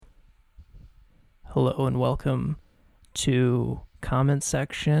Hello and welcome to comment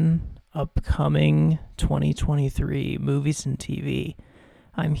section, upcoming 2023 movies and TV.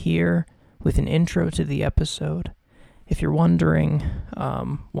 I'm here with an intro to the episode. If you're wondering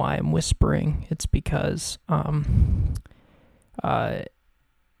why I'm whispering, it's because I'm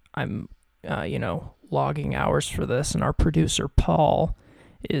logging hours for this, and our producer Paul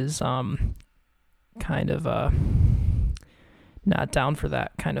is kind of not down for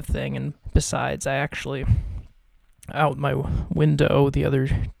that kind of thing. And besides, I actually, out my window the other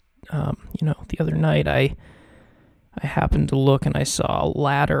night, I happened to look and I saw a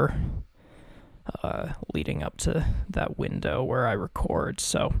ladder leading up to that window where I record.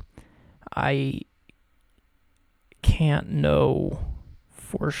 So I can't know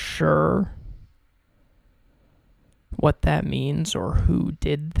for sure what that means or who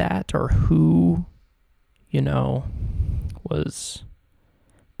did that or who, was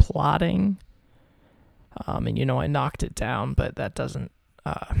plotting. And I knocked it down, but that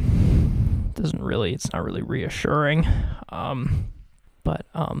it's not really reassuring. But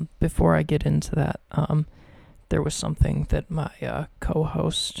before I get into that, there was something that my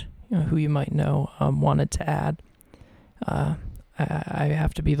co-host, who you might know, wanted to add. I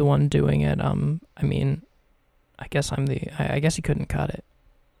have to be the one doing it. I guess he couldn't cut it.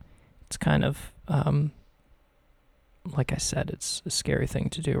 It's kind of, like I said, it's a scary thing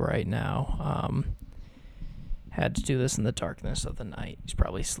to do right now. Had to do this in the darkness of the night. He's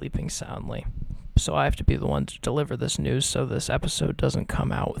probably sleeping soundly. So I have to be the one to deliver this news so this episode doesn't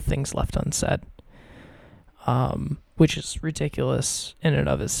come out with things left unsaid. Which is ridiculous in and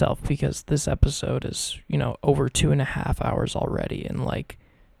of itself because this episode is, over 2.5 hours already. And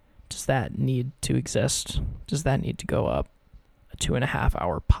does that need to exist? Does that need to go up? A 2.5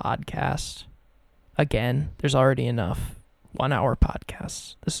 hour podcast? Again, there's already enough 1 hour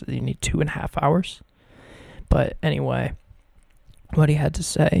podcasts. You need 2.5 hours? But anyway, what he had to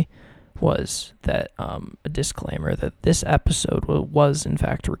say was that a disclaimer that this episode was in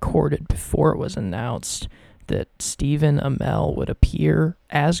fact recorded before it was announced that Stephen Amell would appear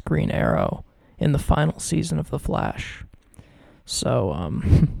as Green Arrow in the final season of The Flash. So,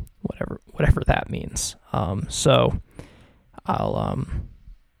 whatever that means. So I'll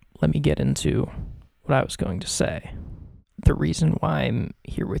let me get into what I was going to say. The reason why I'm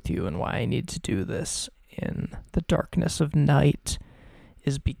here with you and why I need to do this in the darkness of night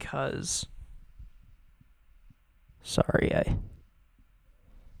is because... Sorry, I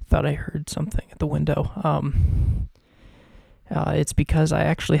thought I heard something at the window. It's because I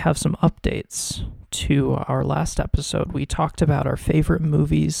actually have some updates to our last episode. We talked about our favorite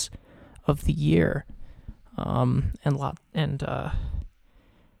movies of the year,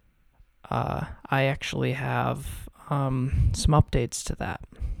 I actually have some updates to that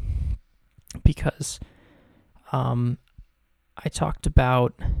because I talked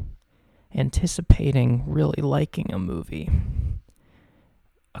about anticipating really liking a movie.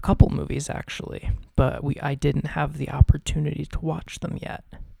 A couple movies, actually, but I didn't have the opportunity to watch them yet.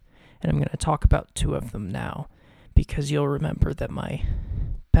 And I'm going to talk about 2 of them now, because you'll remember that my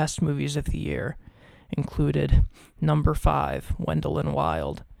best movies of the year included number 5, Wendell and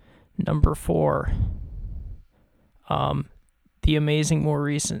Wild, number 4, The Amazing More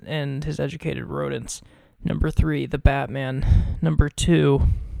Recent and His Educated Rodents, number 3, The Batman, number 2,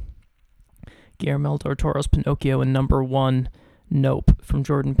 Guillermo del Toro's Pinocchio, and number 1, Nope from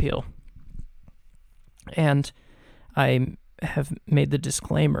Jordan Peele. And I have made the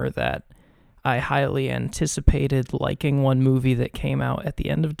disclaimer that I highly anticipated liking one movie that came out at the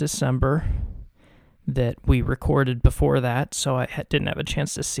end of December that we recorded before that, so I didn't have a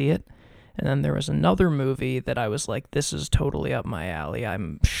chance to see it. And then there was another movie that I was like, this is totally up my alley.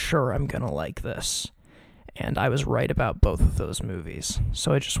 I'm sure I'm going to like this. And I was right about both of those movies.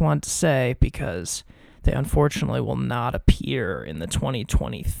 So I just wanted to say, because they unfortunately will not appear in the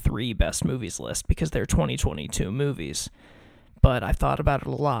 2023 best movies list because they're 2022 movies. But I thought about it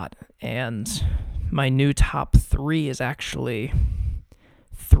a lot, and my new top 3 is actually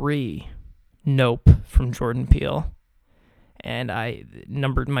 3, Nope from Jordan Peele, and I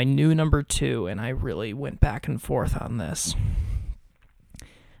numbered my new number 2, and I really went back and forth on this,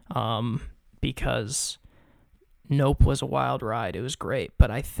 because Nope was a wild ride. It was great,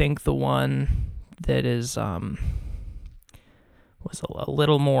 but I think the one that is was a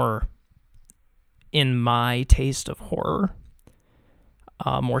little more in my taste of horror,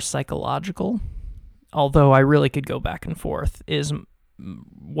 more psychological, although I really could go back and forth, is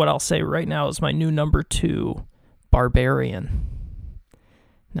what I'll say right now is my new number 2, Barbarian.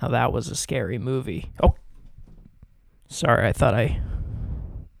 Now that was a scary movie. Oh, sorry, I thought I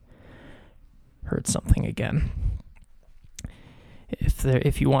heard towards something again.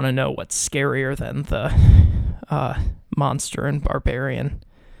 If you want to know what's scarier than the Monster and Barbarian,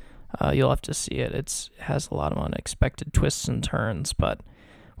 you'll have to see it. It has a lot of unexpected twists and turns, but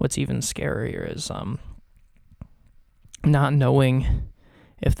what's even scarier is not knowing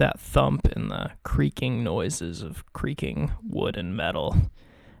if that thump and the creaking noises of creaking wood and metal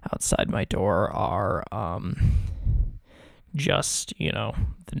outside my door are just, the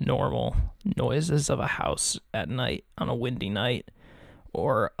normal noises of a house at night on a windy night,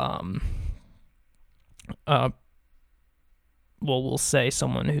 or we'll say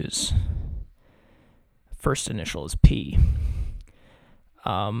someone whose first initial is P.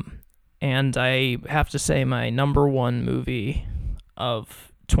 And I have to say my number one movie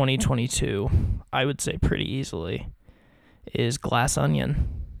of 2022, I would say pretty easily, is Glass Onion.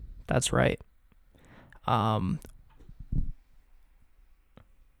 That's right.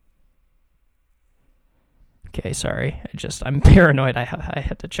 Okay, sorry. I'm paranoid. I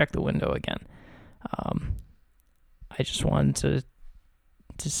had to check the window again. I just wanted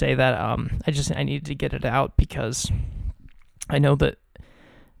to say that I needed to get it out because I know that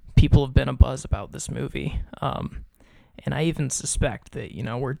people have been abuzz about this movie. And I even suspect that,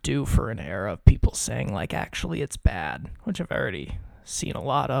 we're due for an era of people saying, like, actually it's bad, which I've already seen a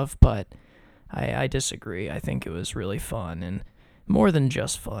lot of, but I disagree. I think it was really fun, and more than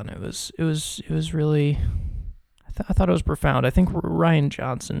just fun. It was really, I thought it was profound. I think Rian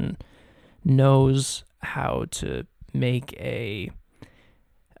Johnson knows how to make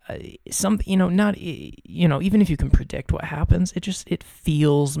not, even if you can predict what happens, it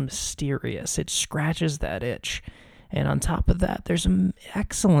feels mysterious. It scratches that itch. And on top of that, there's an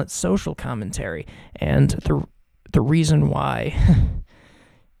excellent social commentary. And the reason why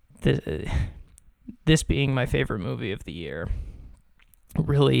this being my favorite movie of the year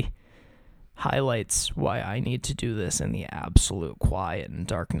really highlights why I need to do this in the absolute quiet and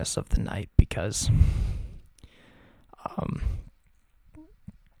darkness of the night, because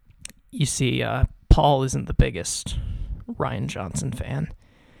you see, Paul isn't the biggest Rian Johnson fan.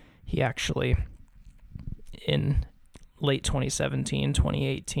 He actually, in late 2017,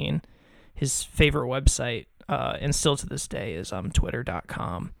 2018, his favorite website, and still to this day, is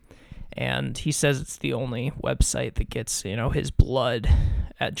twitter.com. And he says it's the only website that gets, his blood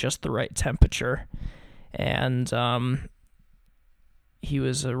at just the right temperature. And he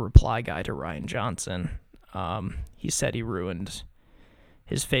was a reply guy to Rian Johnson. He said he ruined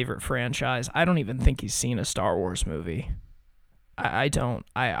his favorite franchise. I don't even think he's seen a Star Wars movie. I don't.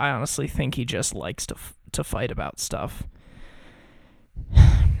 I honestly think he just likes to fight about stuff.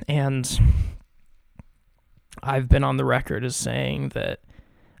 And I've been on the record as saying that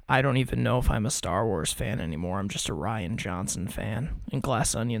I don't even know if I'm a Star Wars fan anymore. I'm just a Rian Johnson fan. And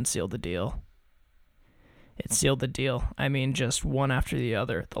Glass Onion sealed the deal. It sealed the deal. I mean, just one after the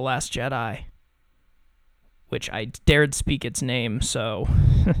other. The Last Jedi, which I dared speak its name, so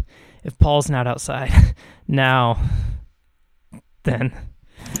if Paul's not outside now, then...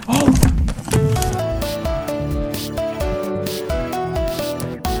 Oh!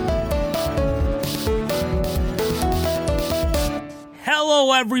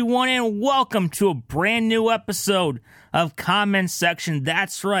 Hello, everyone, and welcome to a brand new episode of Comment Section.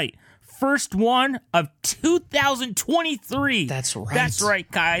 That's right. First one of 2023. That's right. That's right,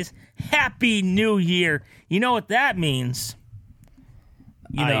 guys. Happy New Year. You know what that means?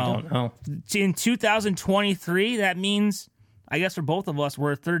 I don't know. In 2023, that means, I guess for both of us,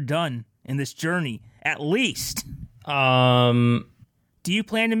 we're a third done in this journey, at least. Do you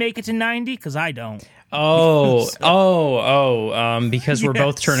plan to make it to 90? Because I don't. Because we're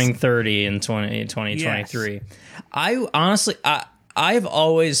both turning 30 in 2023. Yes. I honestly, I've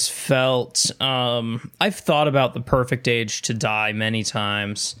always felt, I've thought about the perfect age to die many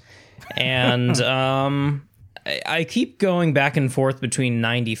times, and I keep going back and forth between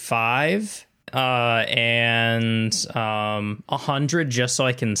 95 and 100, just so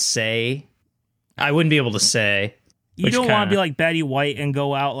I can say. I wouldn't be able to say. You don't want to be like Betty White and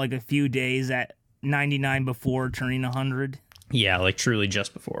go out like a few days at 99 before turning 100. Yeah, like truly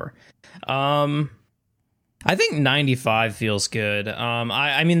just before. I think 95 feels good.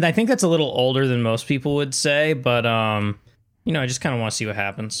 I mean, I think that's a little older than most people would say, but I just kind of want to see what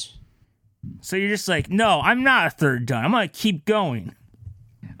happens. So you're just like, no, I'm not a third done. I'm gonna keep going.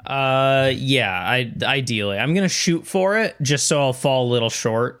 Yeah. Ideally, I'm gonna shoot for it just so I'll fall a little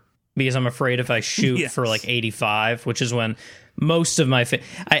short, because I'm afraid if I shoot for like 85, which is when most of my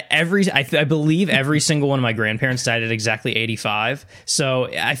I believe every single one of my grandparents died at exactly 85. So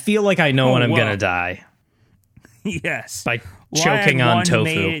I feel like I know when I'm gonna die. Yes, by choking on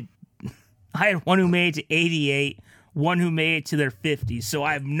tofu. I had one who made it to 88, one who made it to their 50s. So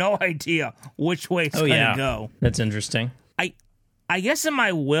I have no idea which way it's going to go. That's interesting. I guess in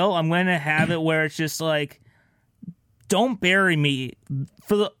my will, I'm going to have it where it's just like, don't bury me.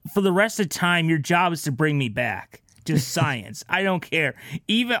 For the rest of the time, your job is to bring me back. Just science. I don't care.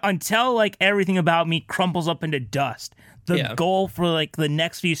 Even until like everything about me crumples up into dust. The goal for like the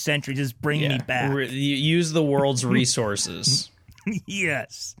next few centuries is bring me back. Use the world's resources.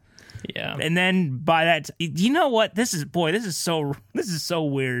 Yes. Yeah. And then by that, you know what? This is so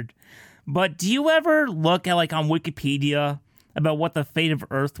weird. But do you ever look at like on Wikipedia about what the fate of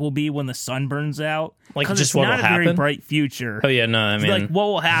Earth will be when the sun burns out? Like just it's what not will a happen? very bright future. Oh yeah, no, I mean, like what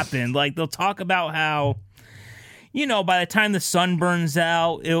will happen? Like they'll talk about how, you know, by the time the sun burns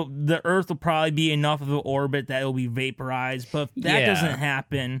out, the Earth will probably be enough of an orbit that it will be vaporized. But if that doesn't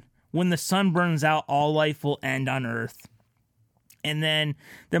happen, when the sun burns out, all life will end on Earth. And then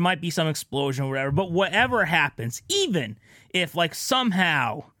there might be some explosion or whatever. But whatever happens, even if like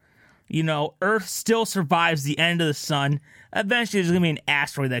somehow, you know, Earth still survives the end of the sun, eventually there's going to be an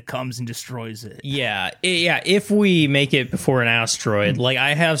asteroid that comes and destroys it. Yeah. If we make it before an asteroid, like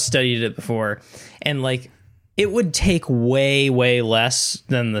I have studied it before, and like it would take way, way less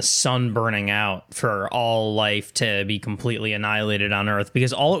than the sun burning out for all life to be completely annihilated on Earth,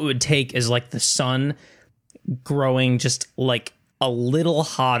 because all it would take is like the sun growing just like a little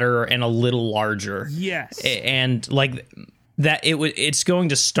hotter and a little larger. Yes. And like that it's going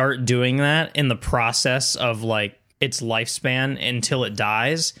to start doing that in the process of like its lifespan until it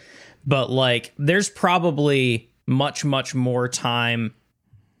dies. But like there's probably much, much more time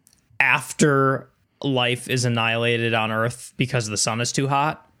after life is annihilated on Earth because the sun is too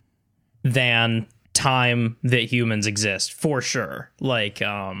hot than time that humans exist, for sure. Like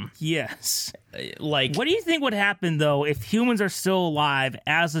yes. Like, what do you think would happen though if humans are still alive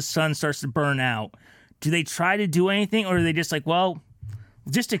as the sun starts to burn out? Do they try to do anything, or are they just like, well,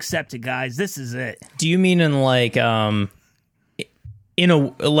 just accept it, guys, this is it? Do you mean in like in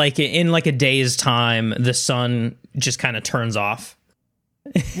a day's time the sun just kind of turns off?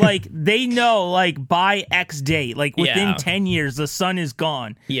 Like they know, like by X date, like within 10 years, the sun is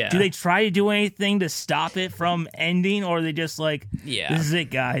gone. Yeah. Do they try to do anything to stop it from ending, or are they just like, this is it,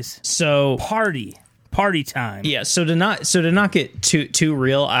 guys? So party time. Yeah. So to not get too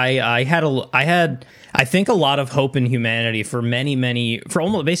real, I had I think a lot of hope in humanity for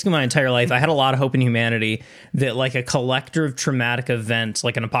almost basically my entire life. I had a lot of hope in humanity that like a collective traumatic event,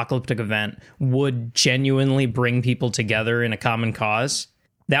 like an apocalyptic event, would genuinely bring people together in a common cause.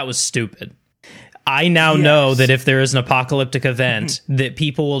 That was stupid. I now know that if there is an apocalyptic event, that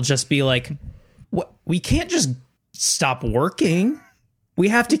people will just be like, "What? We can't just stop working. We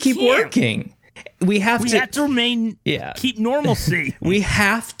have to keep working. We have to remain, keep normalcy.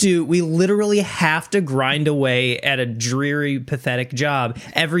 We literally have to grind away at a dreary, pathetic job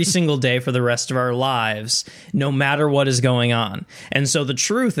every single day for the rest of our lives, no matter what is going on." And so the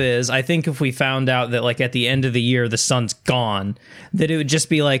truth is, I think if we found out that like at the end of the year, the sun's gone, that it would just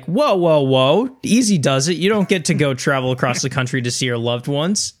be like, whoa, easy does it. You don't get to go travel across the country to see your loved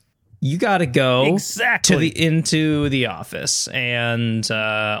ones. You got to go into the office. And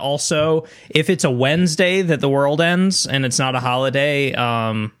also, if it's a Wednesday that the world ends and it's not a holiday,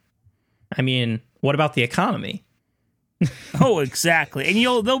 I mean, what about the economy? Oh, exactly. And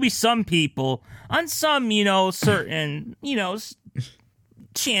there'll be some people on some, certain,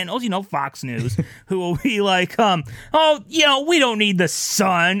 channels, Fox News, who will be like, we don't need the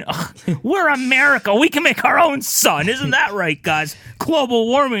sun. Ugh, we're America. We can make our own sun. Isn't that right, guys? Global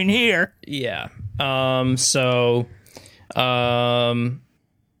warming here. Yeah.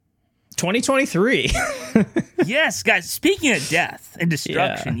 2023. Yes, guys. Speaking of death and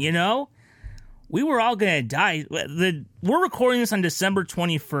destruction, we were all going to die. We're recording this on December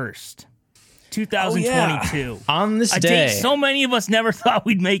 21st. 2022. On this day. A date so many of us never thought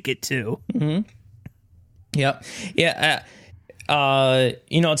we'd make it to. Mm-hmm. Yep. Yeah.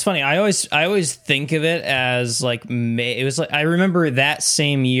 It's funny. I always think of it as like May. It was like, I remember that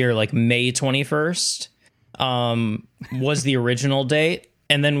same year, like May 21st, was the original date.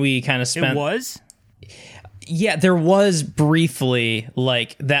 And then we kind of spent. It was? Yeah, there was briefly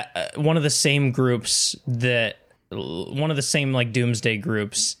like that. One of the same like doomsday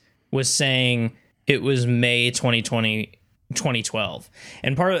groups was saying it was May 2012.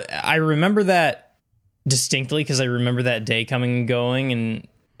 And I remember that distinctly because I remember that day coming and going and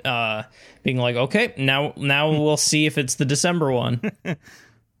being like, okay, now we'll see if it's the December one.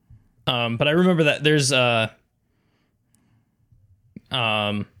 But I remember that there's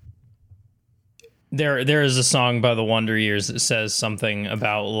There is a song by the Wonder Years that says something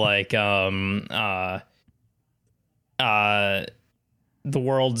about like the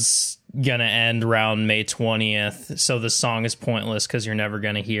world's gonna end around May 20th, so the song is pointless because you're never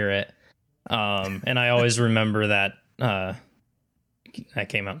gonna hear it. And I always remember that that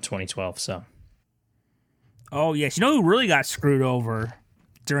came out in 2012. So, oh yes, you know who really got screwed over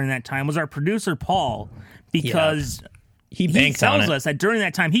during that time was our producer Paul, because he banked on it. He tells us that during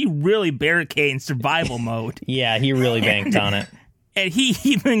that time he really barricaded in survival mode. Yeah, he really banked on it. And he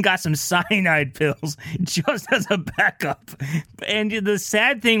even got some cyanide pills just as a backup. And the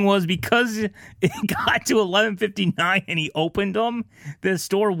sad thing was, because it got to 11:59 and he opened them, the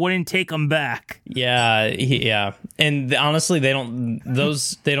store wouldn't take them back. Yeah. And honestly, they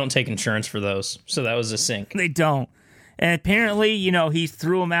don't take insurance for those. So that was a sink. They don't. And apparently, he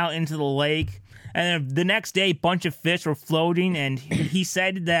threw them out into the lake. And then the next day, a bunch of fish were floating, and he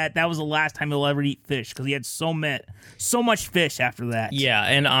said that was the last time he'll ever eat fish because he had so much fish after that. Yeah,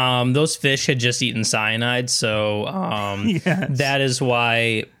 and those fish had just eaten cyanide, so yes. That is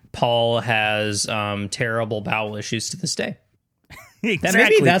why Paul has terrible bowel issues to this day. Exactly.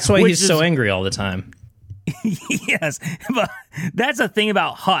 Maybe that's why he's so angry all the time. Yes, but that's the thing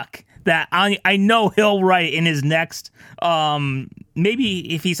about Huck that I know he'll write in his next,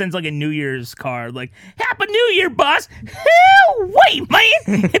 maybe if he sends like a New Year's card, like, Happy New Year, boss! Hell, wait,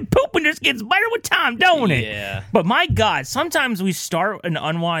 man! Pooping just gets better with time, don't it? Yeah. But my God, sometimes we start an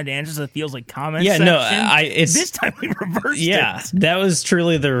unwanted answers that feels like comment section. This time we reversed it. Yeah, that was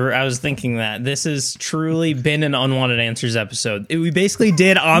truly I was thinking that. This has truly been an unwanted answers episode. We basically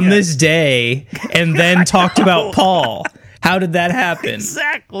did on this day and then talked about Paul. How did that happen?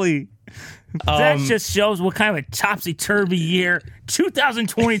 Exactly. That just shows what kind of a topsy-turvy year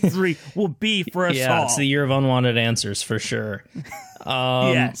 2023 will be for us all. Yeah, it's the year of unwanted answers for sure.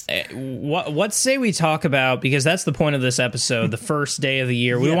 Yes. What say we talk about, because that's the point of this episode, the first day of the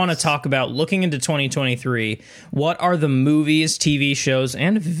year. We want to talk about looking into 2023. What are the movies, TV shows,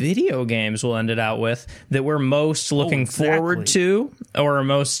 and video games we'll end it out with that we're most looking forward to or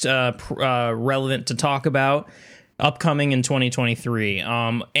most relevant to talk about upcoming in 2023,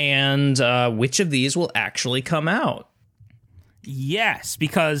 and which of these will actually come out? Yes,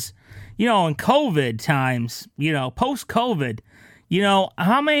 because, in COVID times, post-COVID,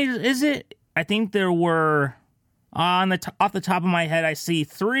 how many is it? I think there were, off the top of my head, I see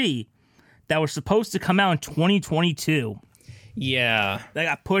 3 that were supposed to come out in 2022. Yeah. They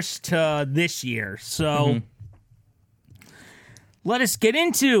got pushed to this year, so... Let us get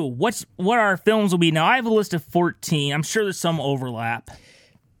into what our films will be. Now, I have a list of 14. I'm sure there's some overlap.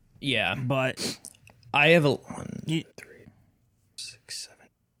 Yeah. But I have 1, 2, 3, 6, 7,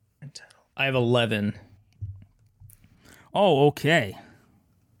 8, 10. I have 11. Oh, okay.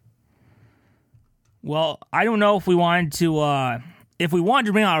 Well, I don't know if we wanted to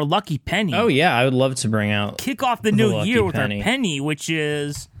bring out our Lucky Penny. Oh, yeah. I would love to bring out kick off the new year with our penny, which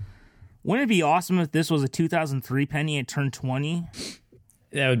is... Wouldn't it be awesome if this was a 2003 penny and turned 20?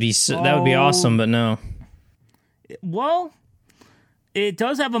 That would be awesome, but no. Well, it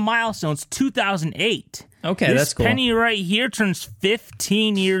does have a milestone. It's 2008. Okay, that's cool. This penny right here turns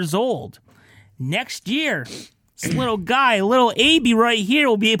 15 years old. Next year, this little guy, little Abby right here,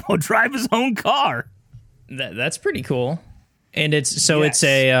 will be able to drive his own car. That's pretty cool. And it's a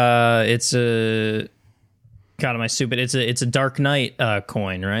God, am I stupid? It's a Dark Knight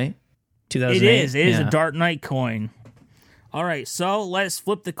coin, right? 2008? It is a Dark Knight coin. All right, so let's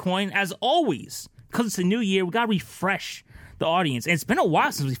flip the coin. As always, because it's a new year, we got to refresh the audience. And it's been a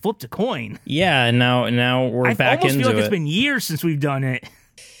while since we flipped a coin. Yeah, and now we're back into it. I almost feel like it's been years since we've done it.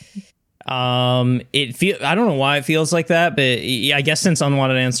 I don't know why it feels like that, but I guess since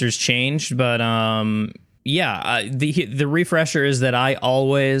Unwanted Answers changed, but the refresher is that I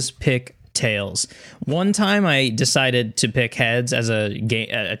always pick tails. One time I decided to pick heads as a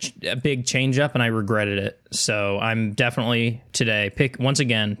big change up, and I regretted it. So I'm definitely today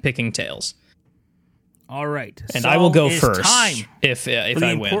picking tails. All right, and I will go first time if for I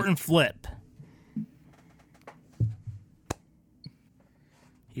the win. Important flip.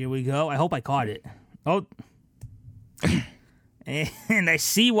 Here we go. I hope I caught it. Oh, and I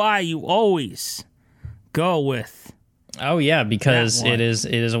see why you always go with. Oh yeah, because it is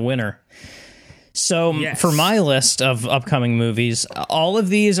a winner. So for my list of upcoming movies, all of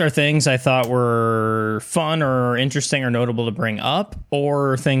these are things I thought were fun or interesting or notable to bring up,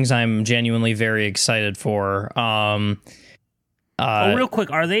 or things I'm genuinely very excited for. Real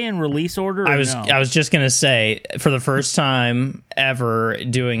quick, are they in release order? I was just gonna say, for the first time ever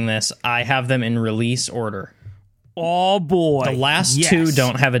doing this, I have them in release order. Oh boy, the last 2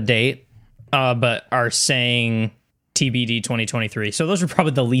 don't have a date. but are saying TBD 2023. So those are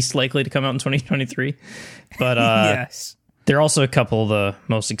probably the least likely to come out in 2023. But yes. They're also a couple of the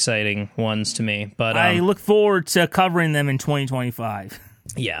most exciting ones to me. But I look forward to covering them in 2025.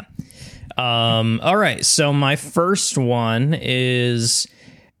 Yeah. All right. So my first one is,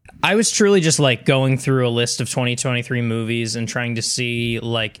 I was truly just like going through a list of 2023 movies and trying to see,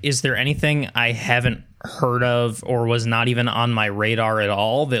 like, is there anything I haven't heard of or was not even on my radar at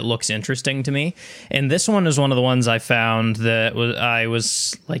all that looks interesting to me? And this one is one of the ones I found that I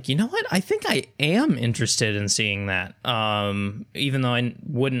was like, you know what? I think I am interested in seeing that. Even though I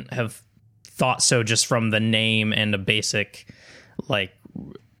wouldn't have thought so just from the name and a basic, like,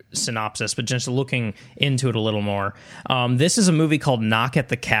 synopsis, but just looking into it a little more. This is a movie called Knock at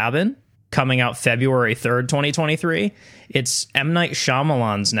the Cabin, coming out February 3rd, 2023. It's M. Night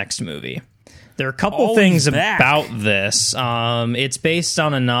Shyamalan's next movie. There are a couple things about this. It's based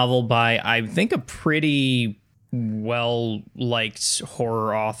on a novel by, I think, a pretty well-liked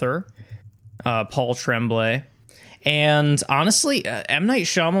horror author, Paul Tremblay. And honestly, M. Night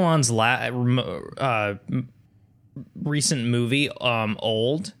Shyamalan's recent movie,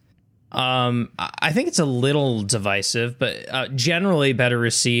 Old, I think it's a little divisive, but generally better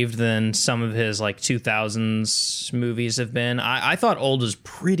received than some of his like 2000s movies have been. I thought Old was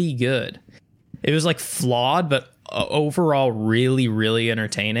pretty good. It was like flawed, but overall really, really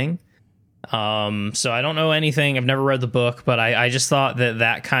entertaining. So I don't know anything. I've never read the book, but I just thought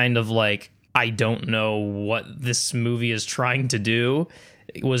that kind of like, I don't know what this movie is trying to do,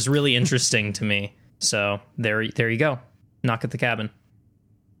 it was really interesting to me. So there you go. Knock at the Cabin.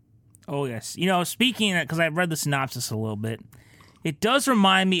 Oh, yes. You know, speaking, because I've read the synopsis a little bit, it does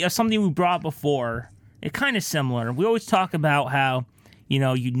remind me of something we brought before. It's kind of similar. We always talk about how, you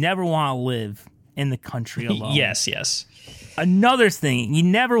know, you never want to live in the country alone. Yes. Another thing, you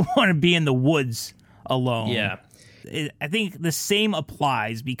never want to be in the woods alone. Yeah. I think the same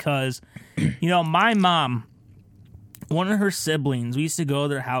applies because, you know, my mom, one of her siblings, we used to go to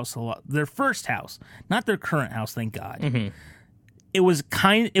their house a lot. Their first house, not their current house, thank God. Mm-hmm. It was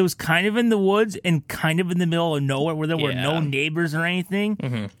kind of in the woods and kind of in the middle of nowhere where there were no neighbors or anything.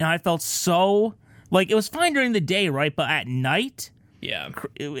 Mm-hmm. And I felt so like it was fine during the day, right? But at night,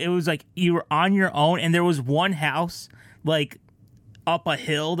 it was like you were on your own, and there was one house like up a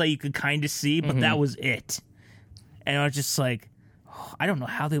hill that you could kind of see, but that was it. And I was just like, oh, I don't know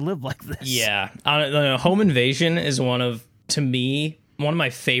how they live like this. Yeah, Home Invasion is to me, one of my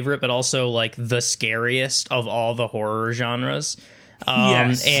favorite, but also like the scariest of all the horror genres.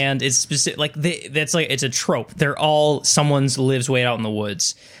 Yes. And it's specific, like that's like it's a trope. They're all someone's lives way out in the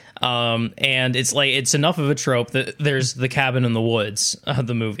woods. And it's like it's enough of a trope that there's the cabin in the woods,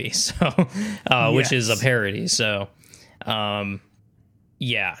 the movie, so which is a parody. So,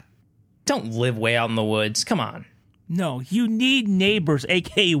 yeah, don't live way out in the woods. Come on. No, you need neighbors,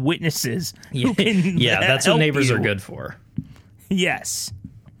 aka witnesses. That's what neighbors are good for. Yes.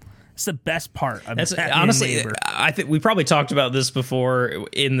 It's the best part of honestly, I think we probably talked about this before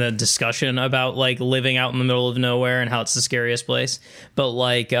in the discussion about like living out in the middle of nowhere and how it's the scariest place. But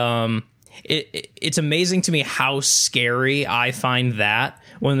like, it's amazing to me how scary I find that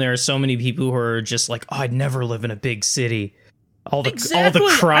when there are so many people who are just like, oh, I'd never live in a big city. All the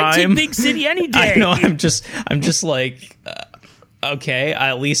crime. I'd take big city any day. I know. I'm just like, okay.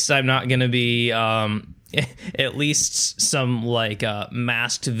 At least I'm not gonna be. At least some like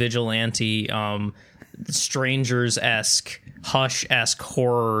masked vigilante, strangers-esque, Hush-esque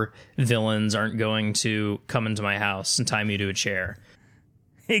horror villains aren't going to come into my house and tie me to a chair.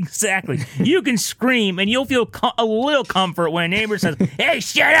 Exactly. You can scream and you'll feel a little comfort when a neighbor says, "Hey,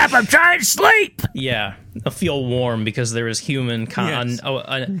 shut up! I'm trying to sleep." Yeah, I'll feel warm because there is human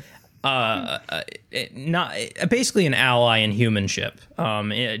not basically an ally in humanship,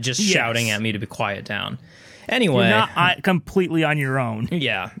 just shouting at me to be quiet down. Anyway, you're not completely on your own.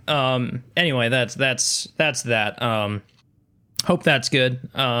 Yeah. Anyway, that's that. Hope that's good.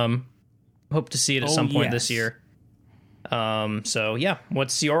 Hope to see it at some point this year. So yeah,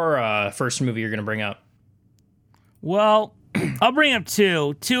 what's your first movie you're going to bring up? Well, I'll bring up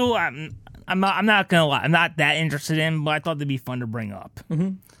two. I'm not gonna lie, I'm not that interested in, but I thought they'd be fun to bring up.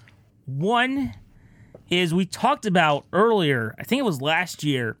 Mm-hmm. One is we talked about earlier, I think it was last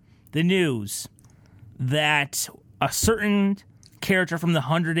year, the news that a certain character from the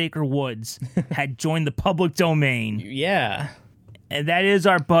 100 Acre Woods had joined the public domain. Yeah. And that is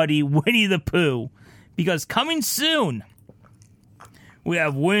our buddy Winnie the Pooh. Because coming soon, we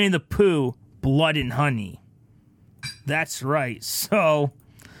have Winnie the Pooh, Blood and Honey. That's right. So,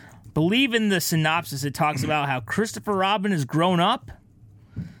 believe in the synopsis, it talks about how Christopher Robin has grown up.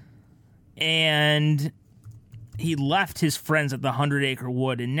 and he left his friends at the 100 Acre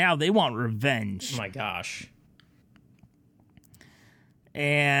Wood, and now they want revenge. Oh my gosh.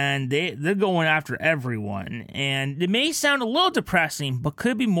 And they're going after everyone. And it may sound a little depressing, but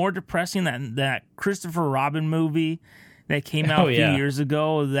could be more depressing than that Christopher Robin movie that came out a few years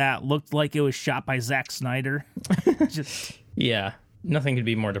ago that looked like it was shot by Zack Snyder. Yeah, nothing could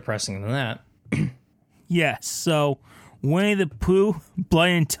be more depressing than that. Yes, so Winnie the Pooh, Blood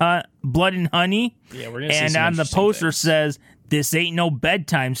and Honey. Yeah, we're gonna see and some on the interesting poster things. says, "This ain't no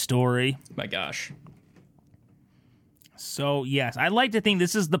bedtime story." My gosh. So, yes, I like to think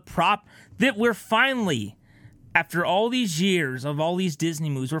this is the prop that we're finally, after all these years of all these Disney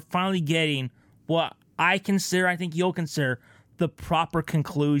movies, we're finally getting what I think you'll consider the proper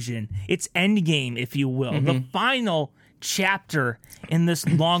conclusion. It's Endgame, if you will. The final chapter in this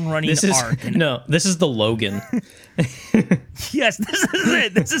long-running arc. No, this is the Logan. Yes, this is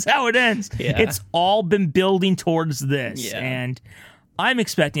it. This is how it ends. Yeah. It's all been building towards this. Yeah. And I'm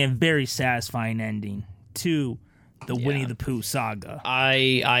expecting a very satisfying ending to the Winnie the Pooh saga.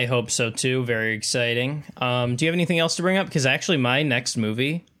 I hope so too. Very exciting. Do you have anything else to bring up? Because actually, my next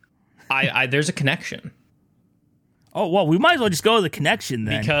movie, there's a connection. Oh, well, we might as well just go to the connection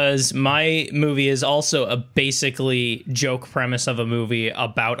then. Because my movie is also a basically joke premise of a movie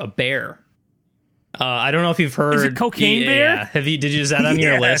about a bear. I don't know if you've heard. Is it Cocaine Bear? Yeah. Did you use that on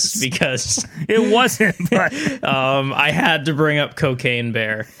your Yes. list? Because It wasn't, but I had to bring up Cocaine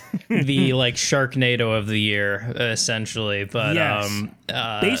Bear, the like Sharknado of the year, essentially. But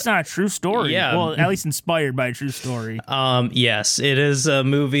yes. Based on a true story. yeah. Well, at least inspired by a true story. yes, it is a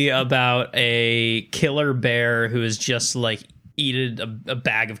movie about a killer bear who is just like eaten a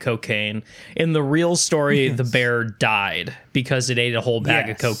bag of cocaine. In the real story, the bear died because it ate a whole bag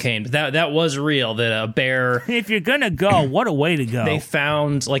of cocaine. But that was real. That a bear. If you're gonna go, what a way to go! They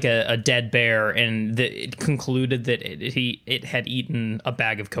found like a dead bear, and it concluded that it had eaten a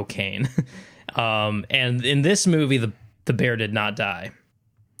bag of cocaine. And in this movie, the bear did not die.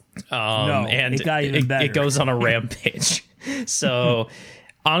 No, and it got even better. It goes on a rampage. So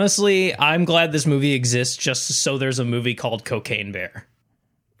honestly, I'm glad this movie exists just so there's a movie called Cocaine Bear.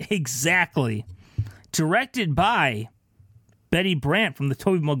 Exactly. Directed by Betty Brant from the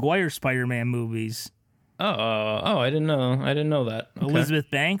Tobey Maguire Spider-Man movies. I didn't know that. Okay. Elizabeth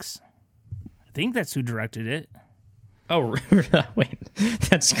Banks. I think that's who directed it. Oh, wait.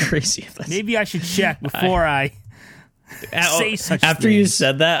 That's crazy. Maybe I should check before I say such After things. you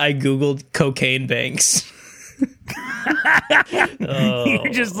said that, I Googled Cocaine Banks.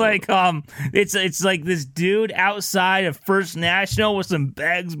 You're just like, it's like this dude outside of First National with some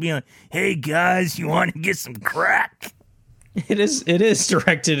bags being like, "Hey guys, you want to get some crack?" It is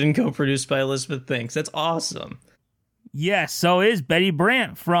directed and co-produced by Elizabeth Banks. That's awesome. Yes, so is Betty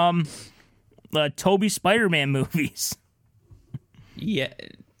Brant from Tobey Spider-Man movies. Yeah,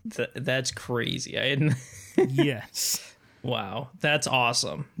 that's crazy. I didn't. Yes. Wow, that's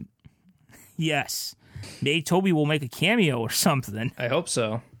awesome. Yes. Maybe Toby will make a cameo or something. I hope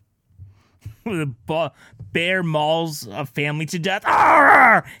so. The bear mauls a family to death.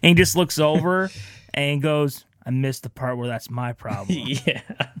 Arr! And he just looks over and goes, "I missed the part where that's my problem." Yeah.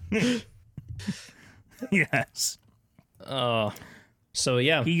 Yes. So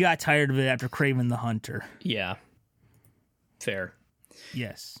yeah. He got tired of it after Kraven the Hunter. Yeah. Fair.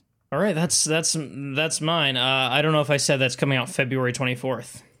 Yes. All right, that's mine. I don't know if I said that's coming out February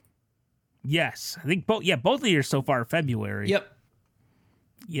 24th. Yes. I think both of yours so far are February. Yep.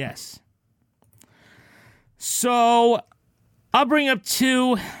 Yes. So I'll bring up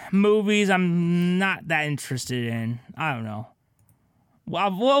two movies I'm not that interested in. I don't know.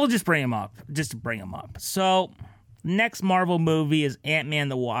 Well, we'll just bring them up. Just to bring them up. So next Marvel movie is Ant-Man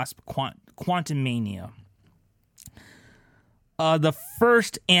the Wasp: Quantumania. The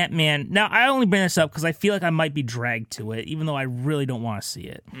first Ant-Man. Now, I only bring this up because I feel like I might be dragged to it, even though I really don't want to see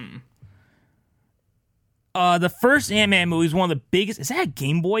it. The first Ant-Man movie is one of the biggest. Is that a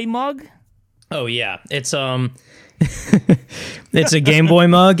Game Boy mug? Oh yeah, it's it's a Game Boy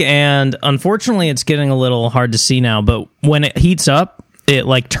mug, and unfortunately, it's getting a little hard to see now. But when it heats up, it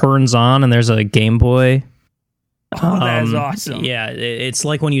like turns on, and there's a Game Boy. Oh, that is awesome! Yeah, it's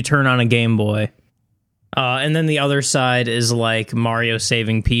like when you turn on a Game Boy. And then the other side is like Mario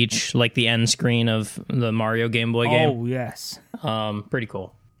saving Peach, like the end screen of the Mario Game Boy game. Oh yes, pretty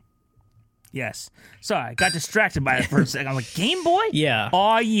cool. yes. Sorry, I got distracted by it for a second. I'm like, Game Boy? Yeah.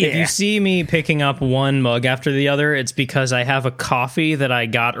 Oh yeah. If you see me picking up one mug after the other, it's because I have a coffee that I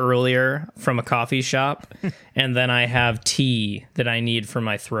got earlier from a coffee shop, and then I have tea that I need for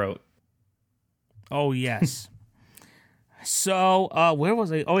my throat. Oh yes. So, where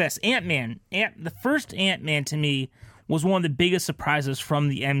was I? Oh, yes, Ant-Man. The first Ant-Man, to me, was one of the biggest surprises from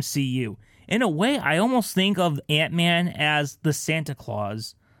the MCU. In a way, I almost think of Ant-Man as the Santa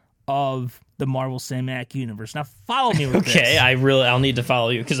Claus of the Marvel Cinematic Universe. Now, follow me with this. Okay, I'll need to follow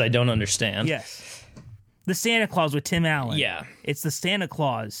you because I don't understand. Yes. The Santa Claus with Tim Allen. Yeah. It's the Santa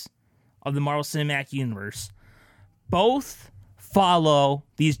Claus of the Marvel Cinematic Universe. Both follow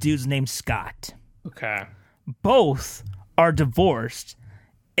these dudes named Scott. Okay. Both are divorced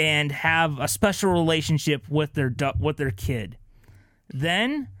and have a special relationship with their kid.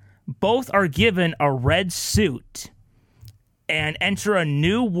 Then both are given a red suit and enter a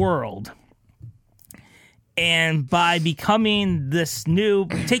new world. And by becoming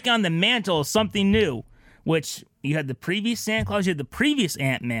taking on the mantle of something new, which you had the previous Santa Claus, you had the previous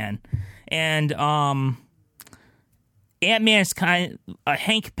Ant-Man, and Ant-Man is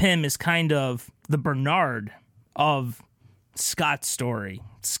Hank Pym is kind of the Bernard of Scott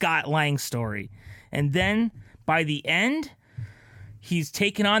Lang's story. And then by the end, he's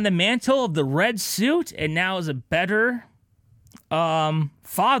taken on the mantle of the red suit and now is a better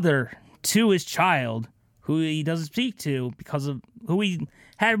father to his child, who he doesn't speak to because of who he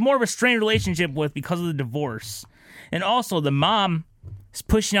had more of a strained relationship with because of the divorce. And also the mom is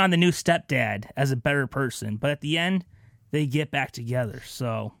pushing on the new stepdad as a better person. But at the end, they get back together.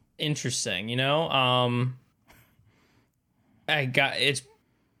 So interesting,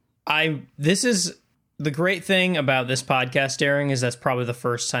 this is the great thing about this podcast airing is that's probably the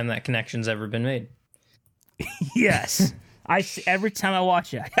first time that connection's ever been made. Yes. Every time I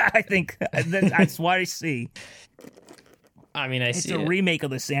watch it, I think that's what I see. I mean, it's a remake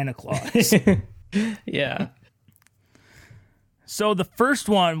of the Santa Claus. Yeah. So the first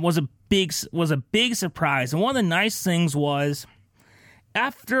one was a big surprise, and one of the nice things was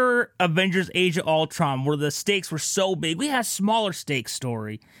after Avengers: Age of Ultron, where the stakes were so big, we had a smaller stakes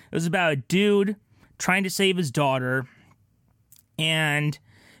story. It was about a dude trying to save his daughter, and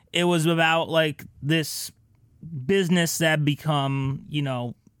it was about like this business that become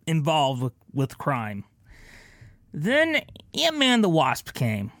involved with crime. Then Ant-Man and the Wasp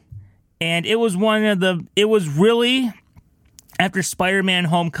came, and it was really after Spider-Man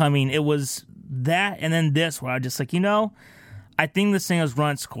Homecoming, it was that and then this where I was just like, I think this thing has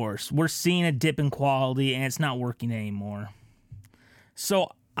run its course. We're seeing a dip in quality and it's not working anymore.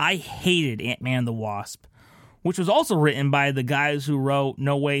 So I hated Ant-Man and the Wasp, which was also written by the guys who wrote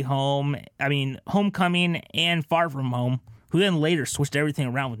Homecoming and Far From Home, who then later switched everything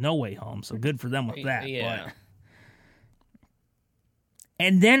around with No Way Home. So good for them with that. Yeah.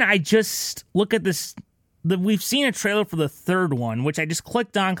 And then I just look at this. We've seen a trailer for the third one, which I just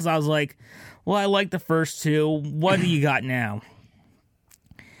clicked on because I was like, well, I like the first two. What do you got now?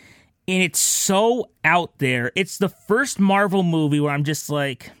 And it's so out there. It's the first Marvel movie where I'm just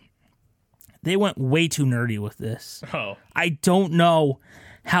like, they went way too nerdy with this. Oh. I don't know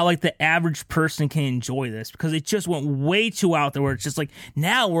how the average person can enjoy this because it just went way too out there where it's just like,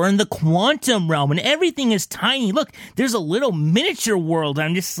 now we're in the quantum realm and everything is tiny. Look, there's a little miniature world.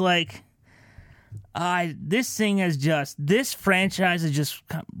 I'm just like, this franchise has just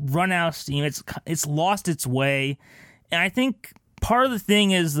run out of steam. It's lost its way. And I think part of the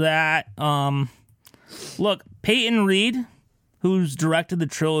thing is that, look, Peyton Reed, who's directed the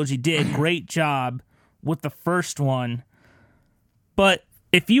trilogy, did a great job with the first one. But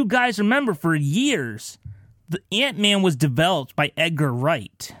if you guys remember, for years, the Ant-Man was developed by Edgar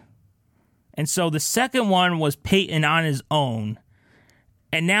Wright. And so the second one was Peyton on his own.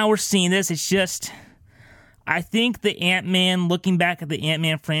 And now we're seeing this. It's just, I think the Ant-Man, looking back at the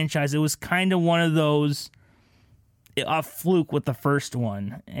Ant-Man franchise, it was kind of one of those, a fluke with the first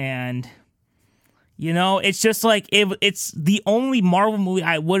one. And, it's just like, it's the only Marvel movie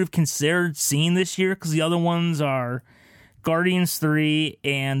I would have considered seeing this year because the other ones are Guardians 3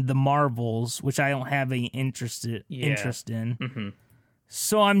 and The Marvels, which I don't have any interest in. Mm-hmm.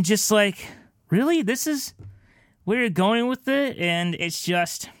 So I'm just like, really? This is where you're going with it? And it's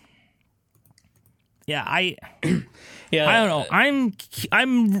just, I don't know.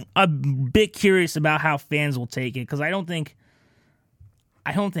 I'm a bit curious about how fans will take it because I don't think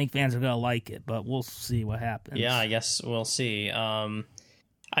fans are gonna like it, but we'll see what happens. Yeah, I guess we'll see. I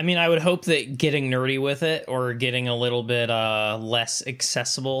would hope that getting nerdy with it or getting a little bit less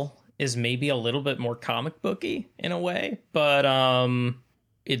accessible is maybe a little bit more comic booky in a way, but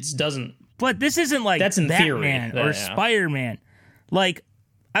it doesn't. But this isn't like that's in Batman theory or Spider-Man. Like,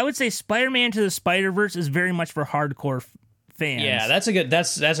 I would say Spider-Man to the Spider-Verse is very much for hardcore fans. Yeah, that's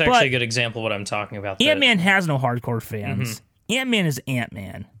actually a good example of what I'm talking about. Ant-Man has no hardcore fans. Mm-hmm. Ant-Man is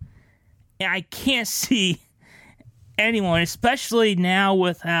Ant-Man. And I can't see anyone, especially now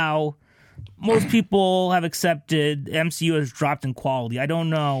with how most people have accepted MCU has dropped in quality. I don't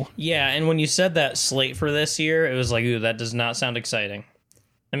know. Yeah, and when you said that slate for this year, it was like, ooh, that does not sound exciting.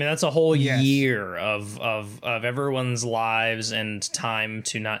 I mean, that's a whole year of everyone's lives and time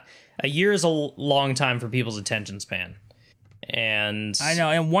to not... A year is a long time for people's attention span. And... I know,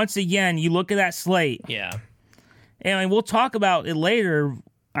 and once again, you look at that slate. Yeah. And we'll talk about it later.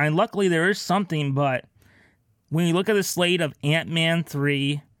 I mean, luckily there is something, but when you look at the slate of Ant-Man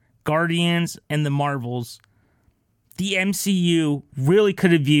 3, Guardians, and the Marvels, the MCU really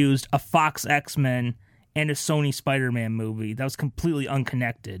could have used a Fox X-Men and a Sony Spider-Man movie that was completely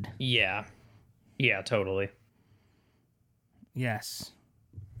unconnected. Yeah. Yeah, totally. Yes.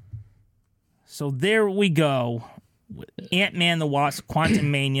 So there we go. Ant-Man the Wasp,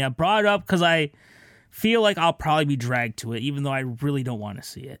 Quantumania. Brought it up because I feel like I'll probably be dragged to it, even though I really don't want to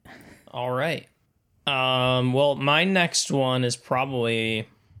see it. All right. Well, my next one is probably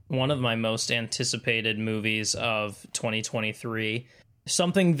one of my most anticipated movies of 2023.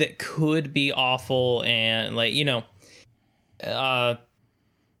 Something that could be awful and, like, you know,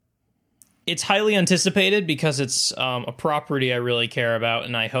 it's highly anticipated because it's a property I really care about,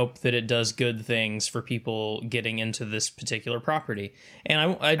 and I hope that it does good things for people getting into this particular property.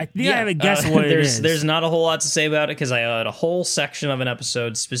 And I think I have a guess what it is. There's not a whole lot to say about it because I had a whole section of an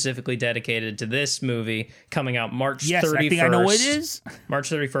episode specifically dedicated to this movie coming out March 31st. Yes, I think I know what it is. March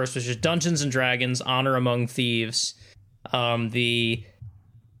 31st, which is Dungeons and Dragons: Honor Among Thieves. There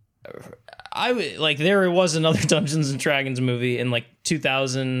was another Dungeons and Dragons movie in like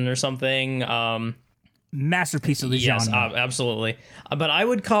 2000 or something. Masterpiece of the genre. Yes, absolutely. But I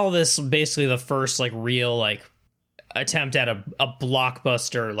would call this basically the first like real like attempt at a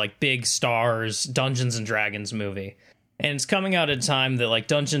blockbuster, like big stars Dungeons and Dragons movie. And it's coming out at a time that like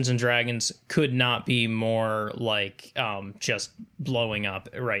Dungeons and Dragons could not be more like just blowing up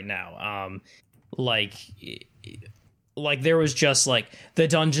right now. Like there was just like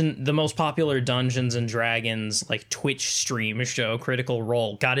the most popular Dungeons and Dragons like Twitch stream show, Critical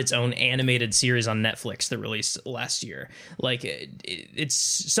Role, got its own animated series on Netflix that released last year. Like it's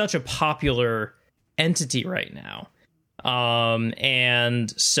such a popular entity right now. And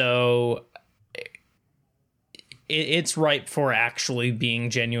so it's ripe for actually being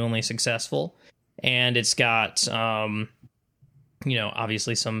genuinely successful. And it's got,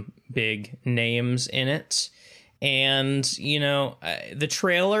 obviously some big names in it. And, the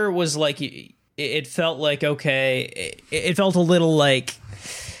trailer was like, it felt like, okay, it felt a little like,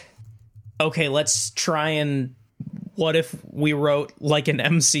 okay, let's try and, what if we wrote like an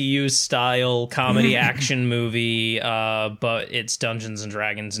MCU style comedy action movie, but it's Dungeons and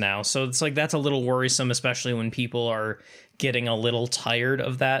Dragons now. So it's like, that's a little worrisome, especially when people are getting a little tired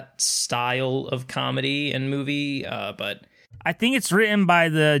of that style of comedy and movie. But I think it's written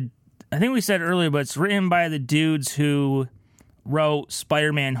by I think we said earlier, but it's written by the dudes who wrote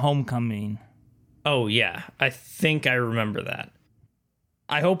Spider-Man Homecoming. Oh, yeah. I think I remember that.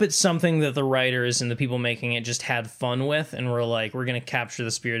 I hope it's something that the writers and the people making it just had fun with, and we're like, we're going to capture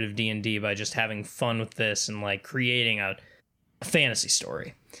the spirit of D&D by just having fun with this and like creating a fantasy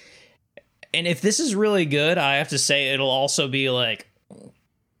story. And if this is really good, I have to say it'll also be like...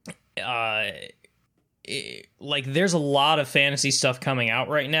 there's a lot of fantasy stuff coming out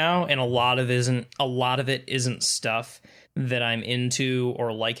right now, and a lot of it isn't stuff that I'm into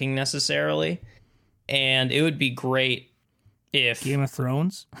or liking necessarily. And it would be great if Game of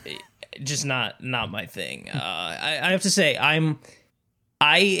Thrones, just not my thing. I have to say I am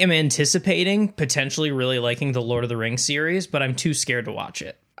anticipating potentially really liking the Lord of the Rings series, but I'm too scared to watch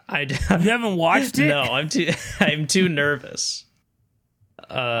it. You haven't watched it? No, I'm too nervous.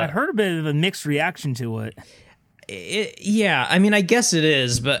 I've heard a bit of a mixed reaction to it. Yeah, I mean, I guess it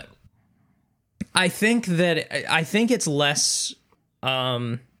is, but I think it's less.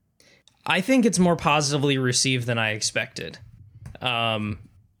 I think it's more positively received than I expected, and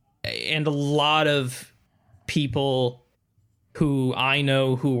a lot of people who I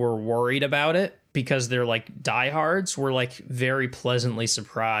know who were worried about it because they're like diehards were like very pleasantly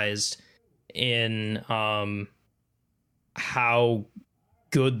surprised in how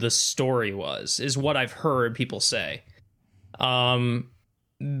good the story was, is what I've heard people say.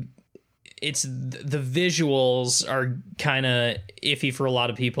 It's the visuals are kind of iffy for a lot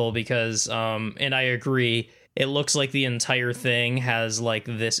of people because and I agree, it looks like the entire thing has like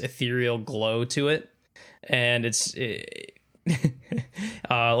this ethereal glow to it, and it's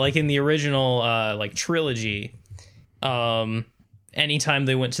like in the original like trilogy, anytime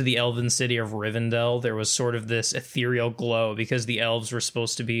they went to the elven city of Rivendell, there was sort of this ethereal glow because the elves were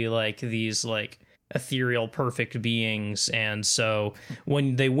supposed to be like these like ethereal, perfect beings. And so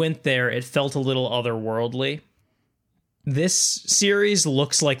when they went there, it felt a little otherworldly. This series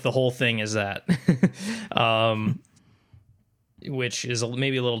looks like the whole thing is that, which is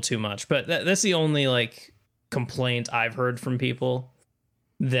maybe a little too much. But that's the only like complaint I've heard from people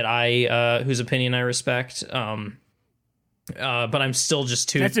that whose opinion I respect. But I'm still just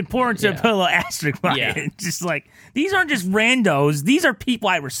too. That's important to put a little asterisk by it. Just like, these aren't just randos; these are people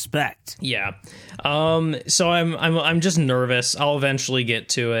I respect. Yeah. So I'm just nervous. I'll eventually get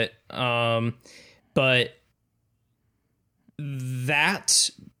to it. But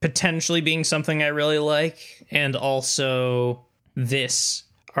that potentially being something I really like, and also this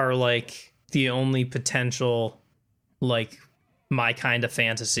are like the only potential like my kind of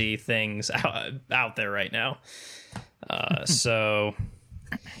fantasy things out there right now. So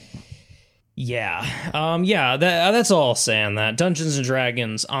that's all I'll say on that. Dungeons and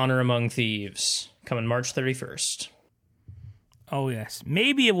Dragons: Honor Among Thieves, coming March 31st. Oh yes,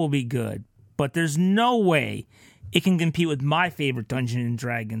 maybe it will be good, but there's no way it can compete with my favorite Dungeons and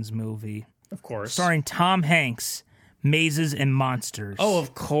Dragons movie, of course, starring Tom Hanks, Mazes and Monsters. Oh,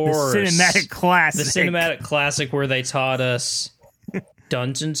 of course, the cinematic classic where they taught us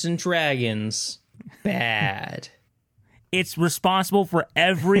Dungeons and Dragons bad. It's responsible for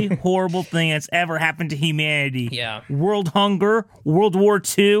every horrible thing that's ever happened to humanity. Yeah. World hunger, World War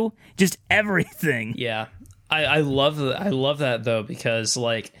II, just everything. Yeah. I love that though, because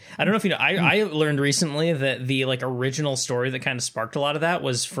like, I don't know if you know, I learned recently that the like original story that kind of sparked a lot of that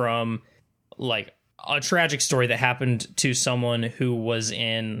was from like a tragic story that happened to someone who was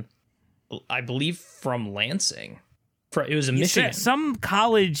in, I believe, from Lansing. It was in Michigan. Some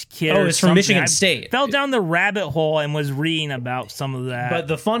college kid. Oh, it's from Michigan State. Fell down the rabbit hole and was reading about some of that. But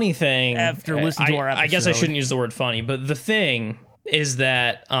the funny thing, after listening to our episode, I guess I shouldn't use the word funny, but the thing is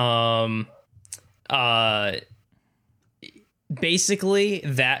that basically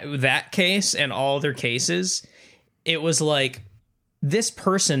that case and all other cases, it was like this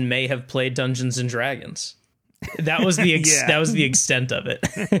person may have played Dungeons and Dragons. That was the that was the extent of it.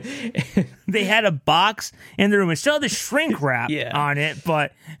 They had a box in the room. It still had the shrink wrap on it,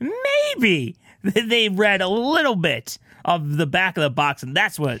 but maybe they read a little bit of the back of the box, and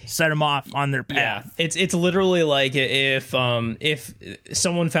that's what set them off on their path. Yeah, it's literally like if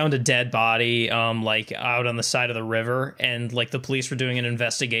someone found a dead body like out on the side of the river, and like the police were doing an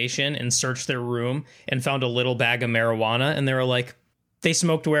investigation and searched their room and found a little bag of marijuana, and they were like, they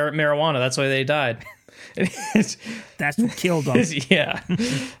smoked marijuana, that's why they died. That's what killed them.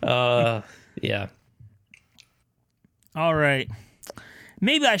 Yeah. Yeah. All right.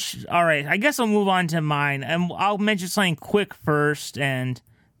 Maybe I should. All right. I guess I'll move on to mine, and I'll mention something quick first, and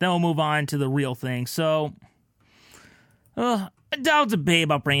then we'll move on to the real thing. So, I'll debate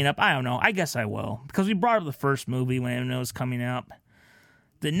about bringing it up. I don't know. I guess I will, because we brought up the first movie when it was coming up.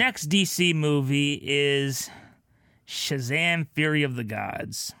 The next DC movie is Shazam! Fury of the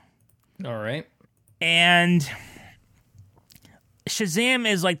Gods. All right. And Shazam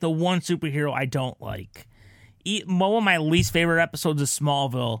is like the one superhero I don't like. One of my least favorite episodes of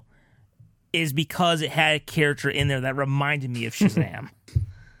Smallville is because it had a character in there that reminded me of Shazam.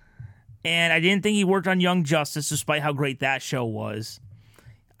 And I didn't think he worked on Young Justice, despite how great that show was.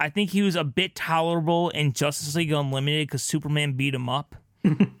 I think he was a bit tolerable in Justice League Unlimited because Superman beat him up.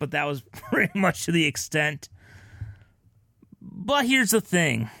 But that was pretty much to the extent. But here's the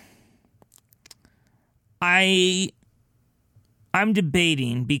thing. I'm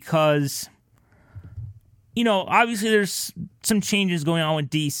debating because, you know, obviously there's some changes going on with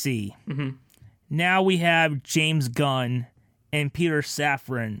DC. Mm-hmm. Now we have James Gunn and Peter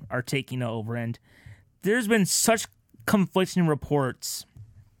Safran are taking over, and there's been such conflicting reports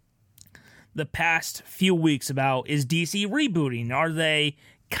the past few weeks about, is DC rebooting? Are they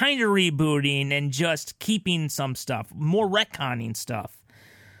kind of rebooting and just keeping some stuff, more retconning stuff?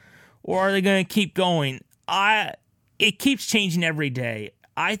 Or are they going to keep going? It keeps changing every day.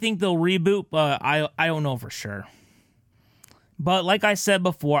 I think they'll reboot, but I don't know for sure. But like I said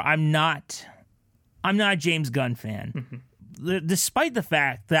before, I'm not a James Gunn fan. Mm-hmm. Despite the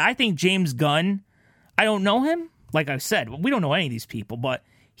fact that I think James Gunn, I don't know him. Like I said, we don't know any of these people, but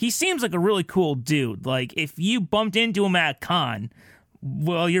he seems like a really cool dude. Like if you bumped into him at a con,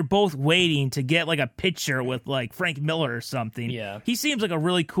 well, you're both waiting to get like a picture with like Frank Miller or something. Yeah. He seems like a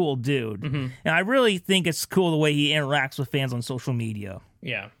really cool dude. Mm-hmm. And I really think it's cool the way he interacts with fans on social media.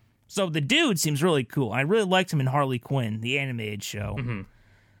 Yeah. So the dude seems really cool. I really liked him in Harley Quinn, the animated show. Mm-hmm.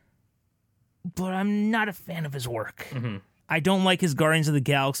 But I'm not a fan of his work. Mm-hmm. I don't like his Guardians of the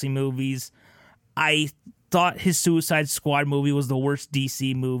Galaxy movies. I thought his Suicide Squad movie was the worst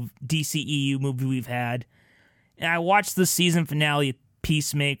DCEU movie we've had. And I watched the season finale of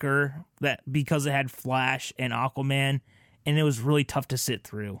Peacemaker because it had Flash and Aquaman, and it was really tough to sit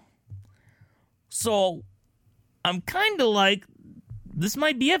through. So I'm kind of like, this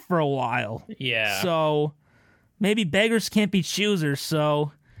might be it for a while. Yeah. So maybe beggars can't be choosers.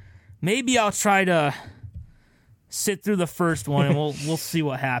 So maybe I'll try to sit through the first one, and we'll see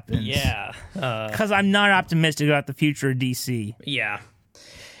what happens. Yeah. Because I'm not optimistic about the future of DC. Yeah.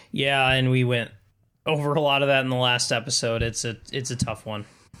 Yeah, and we went over a lot of that in the last episode. It's a tough one.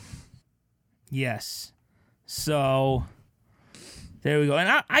 Yes. So there we go.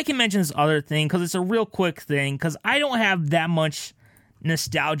 And I can mention this other thing because it's a real quick thing, because I don't have that much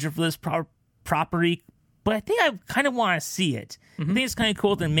nostalgia for this property, but I think I kind of want to see it. I think it's kind of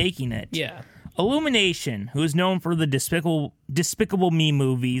cool that they're making it. Yeah. Illumination, who is known for the Despicable Me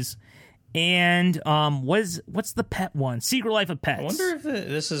movies, and what's the pet one? Secret Life of Pets. I wonder if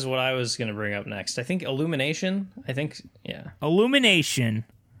this is what I was going to bring up next. I think Illumination. Yeah. Illumination.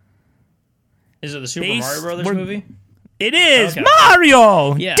 Is it the Super Mario Brothers movie? It is. Okay.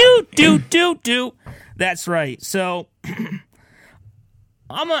 Mario! Yeah. Do. That's right. So,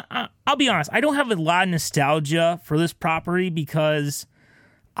 I'll be honest. I don't have a lot of nostalgia for this property because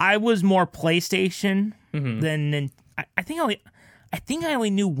I was more PlayStation than... I think I only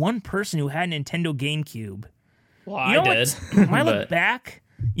knew one person who had a Nintendo GameCube. Well, You know I did. When I look back,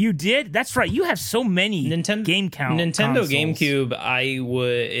 you did? That's right. You have so many game Nintendo consoles. GameCube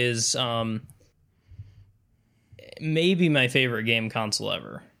is maybe my favorite game console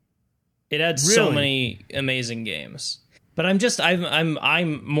ever. It had so Really? many amazing games. But I'm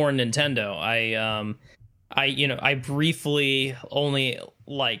more Nintendo. I briefly only,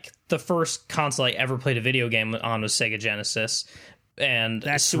 like, the first console I ever played a video game on was Sega Genesis. And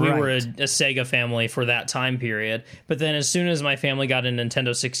That's we were a right. Sega family for that time period. But then as soon as my family got a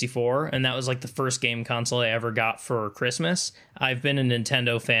Nintendo 64, and that was like the first game console I ever got for Christmas, I've been a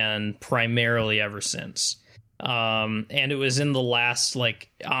Nintendo fan primarily ever since. And it was in the last,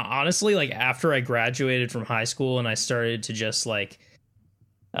 like, honestly, like, after I graduated from high school and I started to just, like,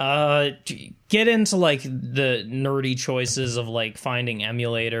 get into, like, the nerdy choices of, like, finding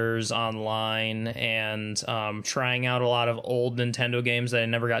emulators online and trying out a lot of old Nintendo games that I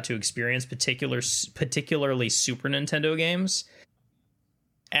never got to experience, particularly Super Nintendo games.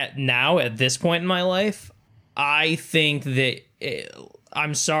 At this point in my life, I think that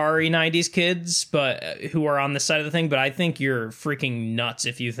I'm sorry, 90s kids, but who are on this side of the thing, but I think you're freaking nuts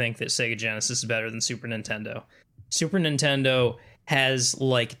if you think that Sega Genesis is better than Super Nintendo. Super Nintendo has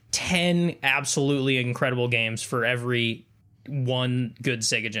like 10 absolutely incredible games for every one good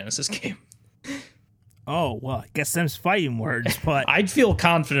Sega Genesis game. Oh, well, I guess them's fighting words, but... I'd feel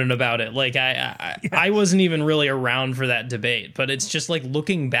confident about it. Like, I wasn't even really around for that debate, but it's just like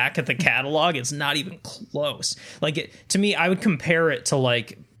looking back at the catalog, it's not even close. Like, to me, I would compare it to,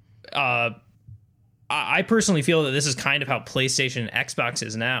 like, I personally feel that this is kind of how PlayStation and Xbox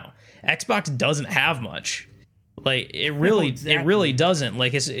is now. Xbox doesn't have much. Like, it really doesn't.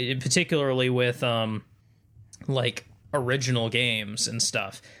 Like, particularly with, like, original games and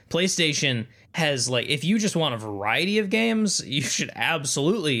stuff. PlayStation has, like, if you just want a variety of games, you should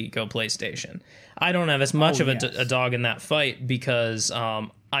absolutely go PlayStation. I don't have as much of a dog in that fight because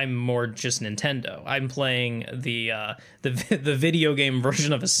I'm more just Nintendo. I'm playing the video game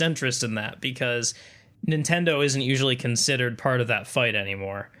version of a centrist in that because Nintendo isn't usually considered part of that fight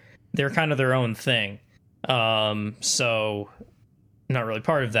anymore. They're kind of their own thing. So not really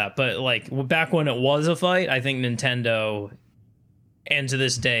part of that, but like back when it was a fight, I think Nintendo, and to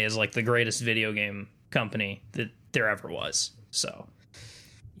this day, is like the greatest video game company that there ever was. So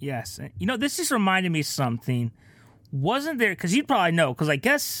Yes. You know, this just reminded me of something. Wasn't there, because you'd probably know, because I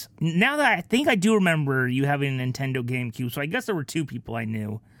guess, now that I think I do remember you having a Nintendo GameCube, so I guess there were two people I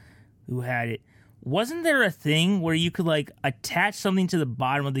knew who had it. Wasn't there a thing where you could, like, attach something to the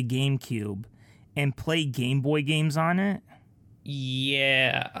bottom of the GameCube and play Game Boy games on it?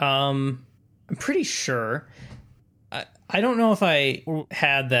 yeah, I'm pretty sure. I don't know if I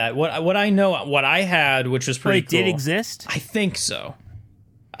had that. What I know, what I had, which was pretty cool. It did exist? I think so.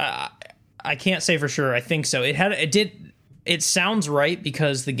 I can't say for sure. I think so. It did. It sounds right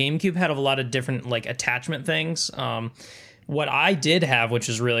because the GameCube had a lot of different like attachment things. What I did have, which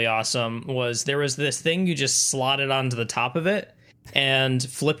is really awesome, was there was this thing you just slotted onto the top of it and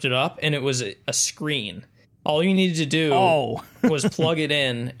flipped it up, and it was a screen. All you needed to do was plug it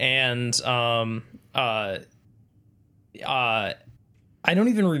in, and I don't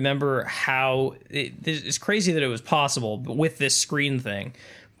even remember how it's crazy that it was possible with this screen thing.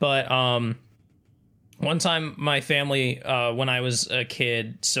 But One time, my family, when I was a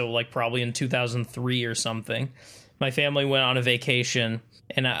kid, so like probably in 2003 or something, my family went on a vacation,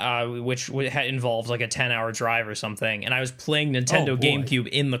 and which had involved like a 10-hour drive or something, and I was playing Nintendo GameCube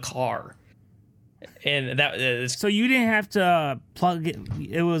in the car. And that so you didn't have to plug it.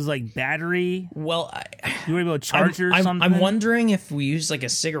 It was like battery. Well, you were able to charge it or something. I'm wondering if we used like a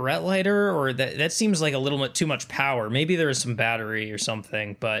cigarette lighter, or that seems like a little bit too much power. Maybe there was some battery or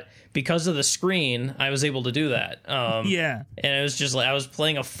something, but because of the screen, I was able to do that. Yeah, and it was just like I was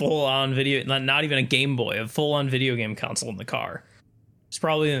playing a full-on video, not even a Game Boy, a full-on video game console in the car. It's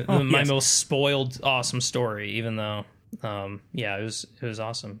probably my most spoiled, awesome story. Even though, yeah, it was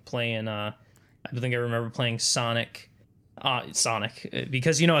awesome playing. I think I remember playing Sonic,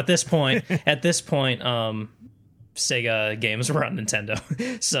 because at this point, Sega games were on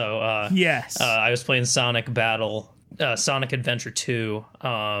Nintendo. So yes, I was playing Sonic Adventure 2,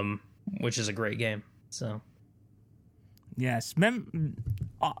 which is a great game. So yes,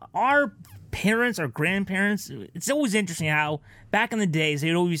 our parents or grandparents, it's always interesting how back in the days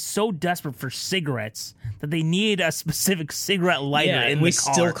they'd always be so desperate for cigarettes that they needed a specific cigarette lighter in the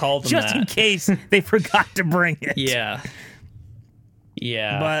car. Still call them just that. in case they forgot to bring it. Yeah.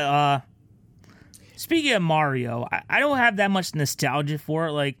 But speaking of Mario, I don't have that much nostalgia for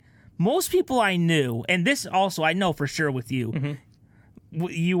it. Like most people I knew, and this also I know for sure with you, mm-hmm.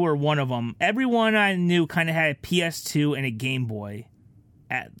 You were one of them. Everyone I knew kind of had a PS2 and a Game Boy.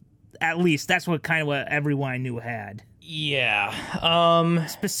 At least that's what everyone I knew had. Yeah.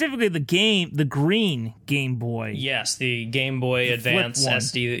 Specifically the green Game Boy. Yes, the Game Boy Advance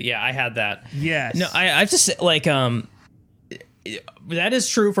SD. Yeah, I had that. Yes. No, I just like that is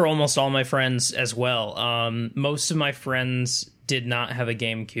true for almost all my friends as well. Most of my friends did not have a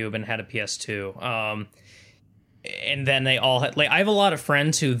GameCube and had a PS2. And then they all had, I have a lot of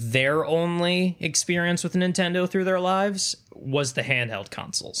friends who their only experience with Nintendo through their lives was the handheld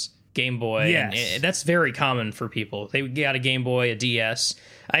consoles. Game Boy. Yes. And that's very common for people. They got a Game Boy, a DS.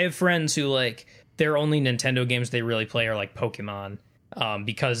 I have friends who their only Nintendo games they really play are like Pokemon,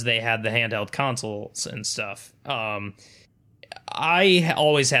 because they had the handheld consoles and stuff. I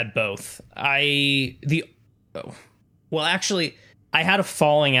always had both. I had a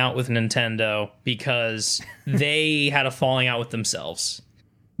falling out with Nintendo because they had a falling out with themselves.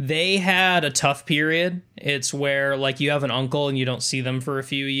 They had a tough period. It's where you have an uncle and you don't see them for a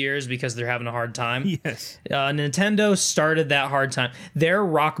few years because they're having a hard time. Yes. Nintendo started that hard time. Their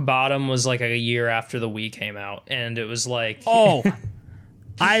rock bottom was a year after the Wii came out, and it was oh,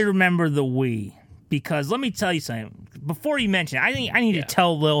 I remember the Wii, because let me tell you something. Before you mention it, I need to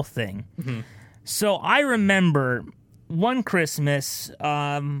tell a little thing. Mm-hmm. So I remember one Christmas,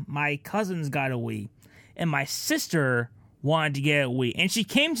 my cousins got a Wii, and my sister wanted to get a Wii, and she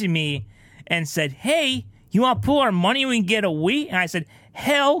came to me and said, "Hey, you want to pool our money and we can get a Wii?" And I said,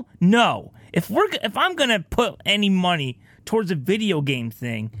 "Hell no! If I'm gonna put any money towards a video game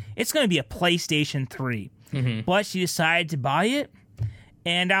thing, it's gonna be a PlayStation 3." Mm-hmm. But she decided to buy it,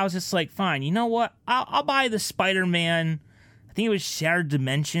 and I was just like, "Fine, you know what? I'll buy the Spider-Man. I think it was Shattered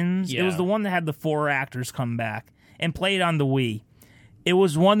Dimensions. Yeah. It was the one that had the 4 actors come back, and play it on the Wii." It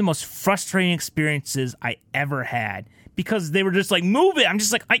was one of the most frustrating experiences I ever had, because they were just like, "Move it." I'm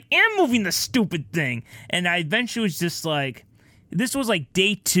just like, I am moving the stupid thing. And I eventually was just like, this was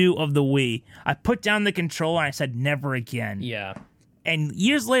day 2 of the Wii. I put down the controller and I said, never again. Yeah. And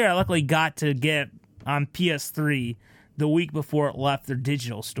years later, I luckily got to get on PS3 the week before it left their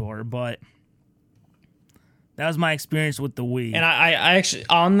digital store. But that was my experience with the Wii. And I actually,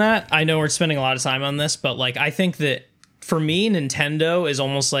 on that, I know we're spending a lot of time on this, but I think that for me, Nintendo is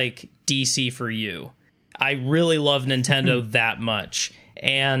almost like DC for you. I really love Nintendo that much.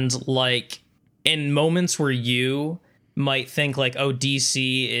 And in moments where you might think oh,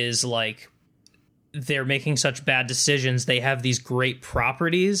 DC is they're making such bad decisions, they have these great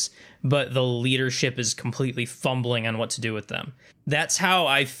properties, but the leadership is completely fumbling on what to do with them. That's how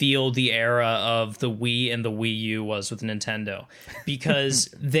I feel the era of the Wii and the Wii U was with Nintendo,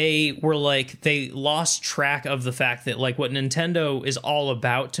 because they were they lost track of the fact that what Nintendo is all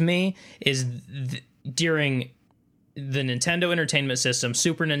about to me is during the Nintendo Entertainment System,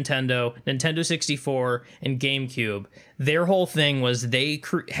 Super Nintendo, Nintendo 64, and GameCube, their whole thing was they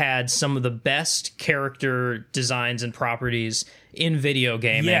had some of the best character designs and properties in video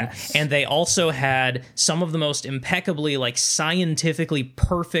gaming. Yes. And they also had some of the most impeccably, scientifically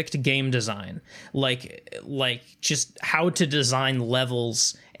perfect game design. Just how to design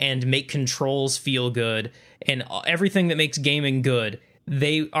levels and make controls feel good and everything that makes gaming good.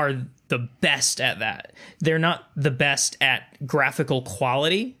 They are the best at that. They're not the best at graphical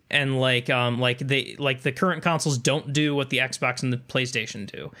quality, and the current consoles don't do what the Xbox and the PlayStation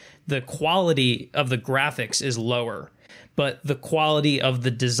do. The quality of the graphics is lower, but the quality of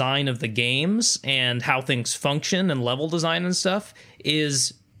the design of the games and how things function and level design and stuff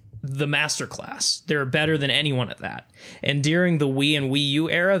is the masterclass. They're better than anyone at that. And during the Wii and Wii U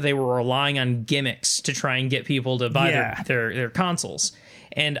era, they were relying on gimmicks to try and get people to buy their consoles.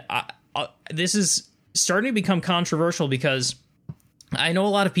 And this is starting to become controversial because I know a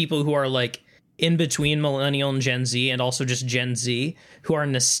lot of people who are like in between Millennial and Gen Z, and also just Gen Z, who are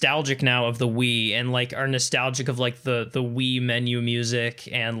nostalgic now of the Wii and like are nostalgic of like the Wii menu music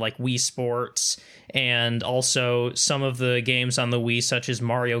and like Wii Sports, and also some of the games on the Wii, such as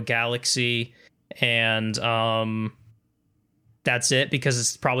Mario Galaxy, and that's it, because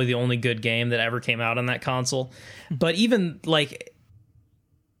it's probably the only good game that ever came out on that console. But even like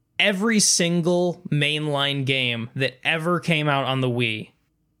every single mainline game that ever came out on the Wii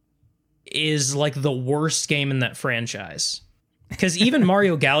is like the worst game in that franchise. Because even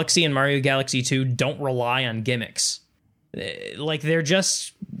Mario Galaxy and Mario Galaxy 2 don't rely on gimmicks. Like, they're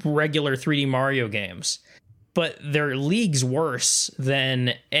just regular 3D Mario games. But they're leagues worse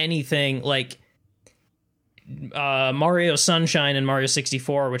than anything like Mario Sunshine and Mario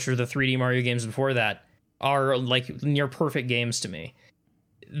 64, which were the 3D Mario games before that, are like near perfect games to me.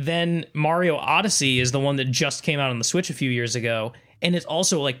 Then Mario Odyssey is the one that just came out on the Switch a few years ago, and it's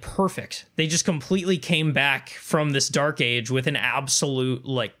also like perfect. They just completely came back from this dark age with an absolute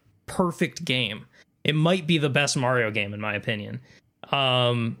like perfect game. It might be the best Mario game in my opinion.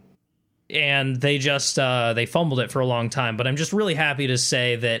 And they just they fumbled it for a long time, but I'm just really happy to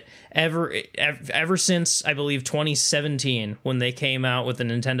say that ever since I believe 2017, when they came out with the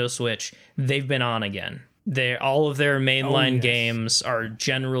Nintendo Switch, they've been on again. All of their mainline games are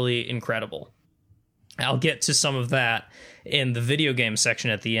generally incredible. I'll get to some of that in the video game section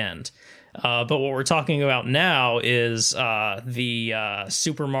at the end. But what we're talking about now is the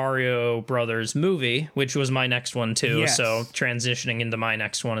Super Mario Brothers movie, which was my next one too. Yes. So transitioning into my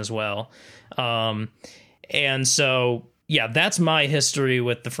next one as well. And so, yeah, that's my history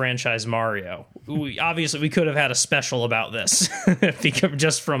with the franchise Mario. We could have had a special about this because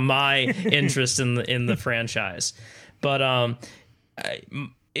just from my interest in the franchise. But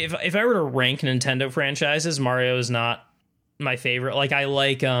if I were to rank Nintendo franchises, Mario is not my favorite. Like, I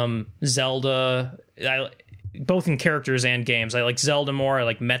like Zelda, both in characters and games. I like Zelda more. I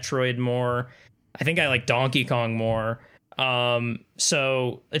like Metroid more. I think I like Donkey Kong more.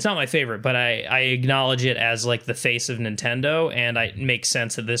 So it's not my favorite, but I acknowledge it as like the face of Nintendo, and it makes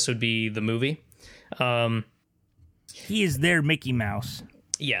sense that this would be the movie. He is their Mickey Mouse.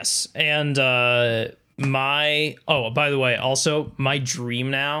 Yes. And by the way, also my dream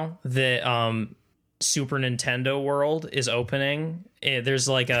now that Super Nintendo World is opening. There's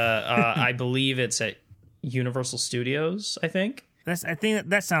like I believe it's at Universal Studios, I think. I think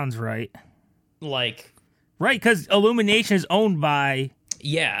that sounds right. Like, right, because Illumination is owned by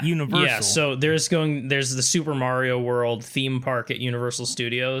Universal. Yeah, so there's the Super Mario World theme park at Universal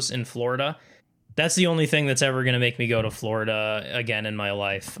Studios in Florida. That's the only thing that's ever going to make me go to Florida again in my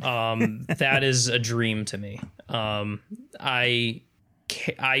life. That is a dream to me. I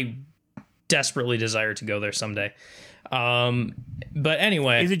desperately desire to go there someday. But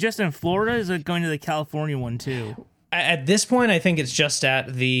anyway, is it just in Florida? Is it going to the California one too? At this point, I think it's just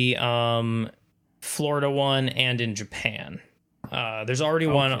at the Florida one and in Japan. There's already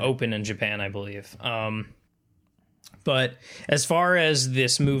one open in Japan, I believe. But as far as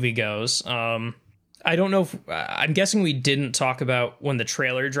this movie goes, I don't know if I'm guessing we didn't talk about when the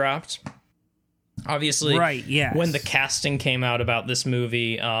trailer dropped. Obviously, right, yes. When the casting came out about this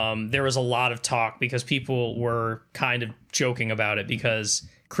movie, there was a lot of talk because people were kind of joking about it because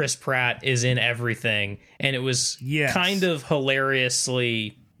Chris Pratt is in everything, and it was kind of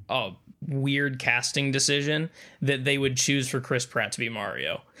hilariously weird casting decision that they would choose for Chris Pratt to be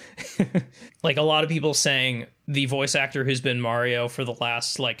Mario. Like, a lot of people saying the voice actor who's been Mario for the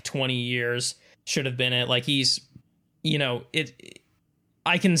last like 20 years should have been it. Like, he's,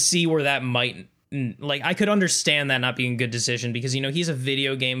 I can see where that might, like, I could understand that not being a good decision because, he's a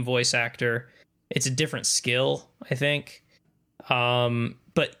video game voice actor. It's a different skill, I think.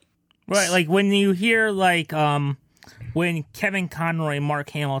 But right, like when you hear like when Kevin Conroy and Mark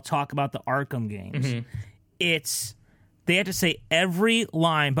Hamill talk about the Arkham games, they have to say every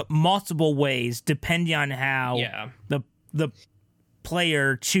line but multiple ways depending on how the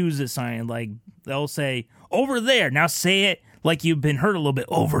player chooses something. Like, they'll say over there, now say it like you've been hurt a little bit,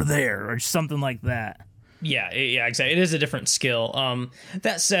 over there, or something like that. Yeah, exactly. It is a different skill.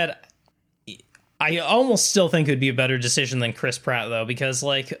 That said, I almost still think it would be a better decision than Chris Pratt, though, because,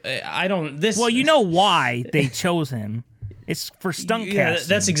 like, I don't... this. Well, you know why they chose him. It's for stunt casting.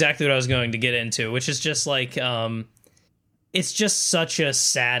 That's exactly what I was going to get into, which is just, like, it's just such a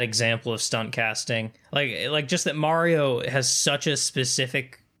sad example of stunt casting. Like just that Mario has such a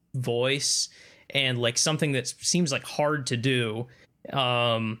specific voice and, like, something that seems, like, hard to do.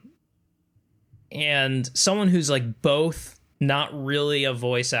 And someone who's, like, both... not really a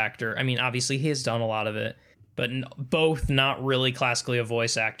voice actor. I mean, obviously he has done a lot of it, but both not really classically a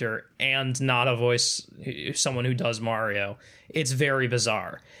voice actor and not someone who does Mario. It's very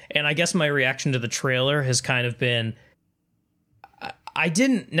bizarre. And I guess my reaction to the trailer has kind of been, I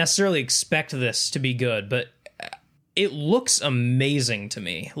didn't necessarily expect this to be good, but it looks amazing to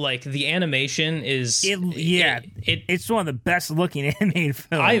me. Like, the animation is... it's one of the best looking animated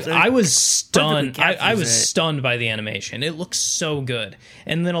films. I was stunned. I was stunned by the animation. It looks so good.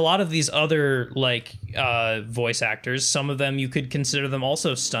 And then a lot of these other, like, voice actors, some of them you could consider them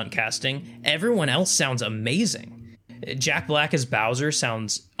also stunt casting. Everyone else sounds amazing. Jack Black as Bowser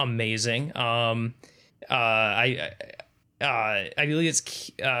sounds amazing. I believe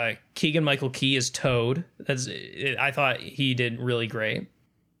it's Keegan-Michael Key as Toad. I thought he did really great.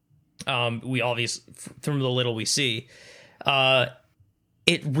 We obviously, from the little we see,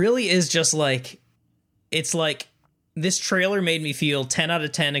 it really is just like, it's like this trailer made me feel 10 out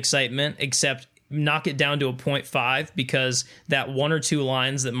of 10 excitement, except knock it down to a 0.5 because that one or two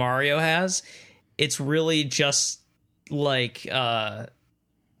lines that Mario has, it's really just like it's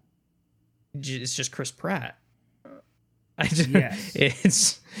just Chris Pratt.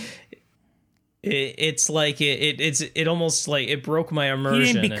 It's like it almost like it broke my immersion.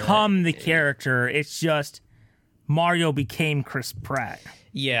 He didn't become the character. It's just Mario became Chris Pratt.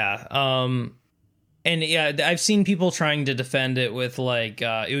 Yeah. And yeah, I've seen people trying to defend it with like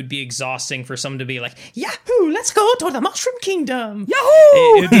it would be exhausting for someone to be like, Yahoo, let's go to the Mushroom Kingdom.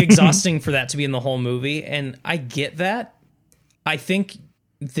 Yahoo! It would be exhausting for that to be in the whole movie, and I get that. I think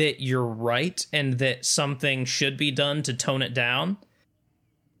that you're right and that something should be done to tone it down.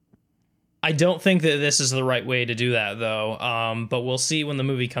 I don't think that this is the right way to do that, though. But we'll see when the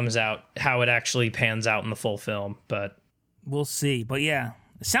movie comes out how it actually pans out in the full film. But we'll see. But yeah,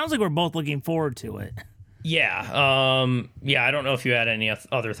 it sounds like we're both looking forward to it. Yeah. I don't know if you had any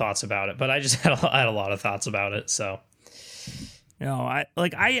other thoughts about it, but I just had a lot of thoughts about it. So, I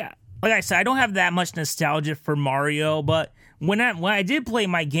said, I don't have that much nostalgia for Mario, but when I did play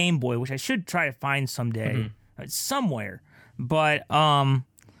my Game Boy, which I should try to find someday, somewhere, but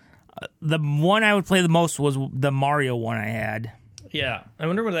the one I would play the most was the Mario one I had. Yeah, I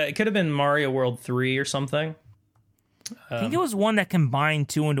wonder what it could have been. Mario World 3 or something. I think it was one that combined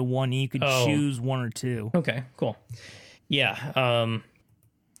two into one, and you could choose one or two. Okay, cool. Yeah, I'm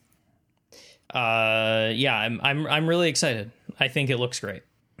really excited. I think it looks great.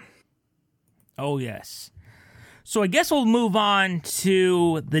 Oh yes. So I guess we'll move on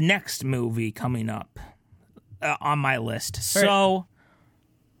to the next movie coming up on my list. Right. So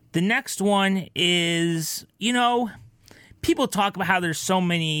the next one is, people talk about how there's so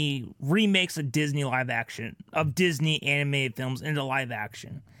many remakes of Disney Disney animated films into live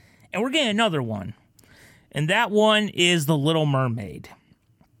action. And we're getting another one. And that one is The Little Mermaid.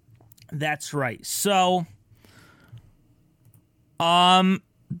 That's right. So,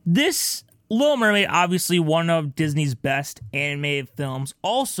 this Little Mermaid, obviously one of Disney's best animated films.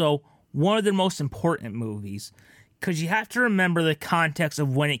 Also, one of their most important movies. Because you have to remember the context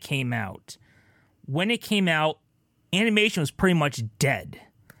of when it came out. When it came out, animation was pretty much dead.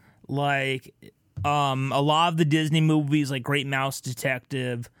 Like, a lot of the Disney movies, like Great Mouse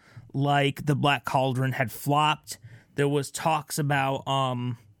Detective, like The Black Cauldron, had flopped. There was talks about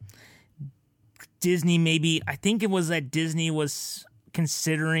Disney I think it was that Disney was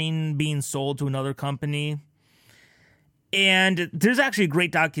considering being sold to another company. And there's actually a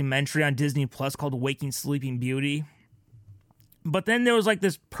great documentary on Disney Plus called Waking Sleeping Beauty. But then there was like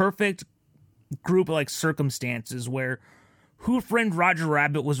this perfect group of like circumstances where Who Framed Roger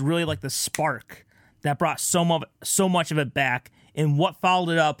Rabbit was really like the spark that brought so much of it back. And what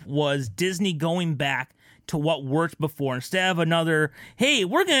followed it up was Disney going back to what worked before. Instead of another, hey,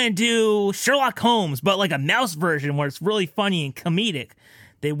 we're going to do Sherlock Holmes, but like a mouse version where it's really funny and comedic.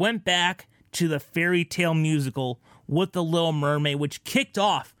 They went back to the fairy tale musical with The Little Mermaid, which kicked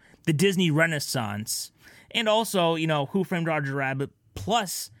off the Disney Renaissance. And also, Who Framed Roger Rabbit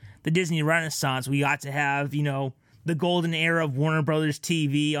plus the Disney Renaissance. We got to have, the golden era of Warner Brothers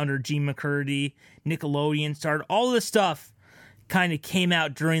TV under Gene McCurdy, Nickelodeon started. All this stuff kind of came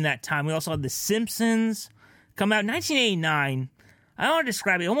out during that time. We also had The Simpsons come out in 1989. I don't want to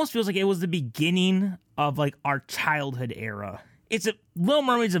describe it. It almost feels like it was the beginning of like our childhood era. Little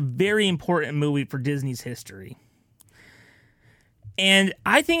Mermaid's a very important movie for Disney's history. And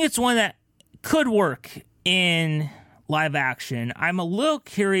I think it's one that could work in live action. I'm a little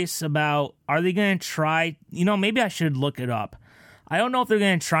curious about, are they going to try, maybe I should look it up. I don't know if they're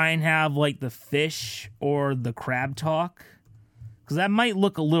going to try and have like the fish or the crab talk, because that might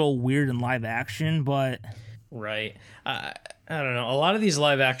look a little weird in live action, but... Right. I don't know. A lot of these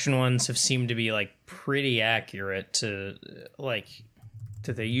live action ones have seemed to be like pretty accurate to like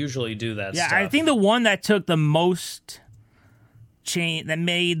that they usually do that stuff. Yeah, I think the one that took the most that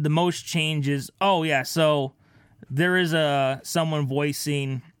made the most changes. Oh yeah, so there is someone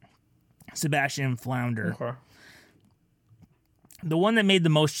voicing Sebastian Flounder. Okay. The one that made the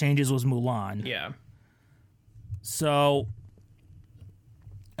most changes was Mulan. Yeah. So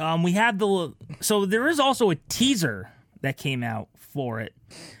we have so there is also a teaser that came out for it,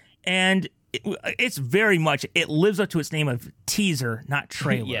 and it's very much, it lives up to its name of teaser, not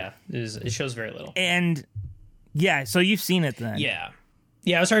trailer. Yeah, it shows very little. And yeah, so you've seen it then. Yeah,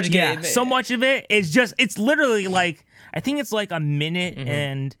 it was hard to get. So much of it is just, it's literally like, I think it's like a minute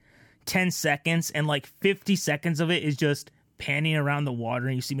and 10 seconds, and like 50 seconds of it is just panning around the water,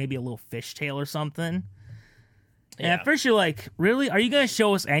 and you see maybe a little fishtail or something. And at first you're like, really? Are you going to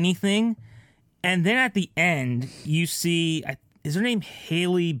show us anything? And then at the end, you see, is her name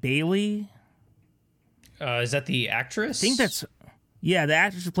Haley Bailey? Is that the actress? I think that's, yeah, the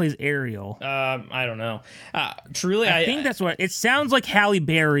actress who plays Ariel. I don't know. Truly, I think that's what, it sounds like Halle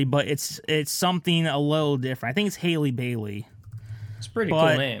Berry, but it's something a little different. I think it's Haley Bailey. It's a pretty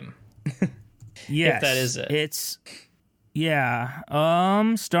cool name. Yes. If that is it. It's, yeah,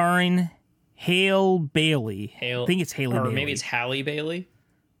 starring Hale Bailey. I think it's Haley Bailey. Or maybe it's Halle Bailey.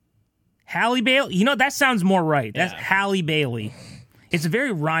 Halle Bailey? That sounds more right. That's Halle Bailey. It's a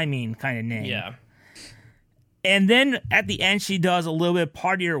very rhyming kind of name. Yeah. And then at the end, she does a little bit of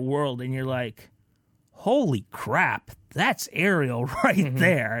Part of Your World, and you're like, holy crap, that's Ariel right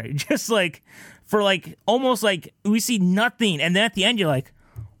there. Just like, for like, almost like, we see nothing. And then at the end, you're like,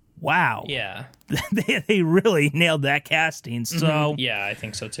 wow. Yeah. they really nailed that casting. So, yeah, I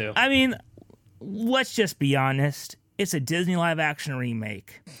think so too. I mean, let's just be honest. It's a Disney live action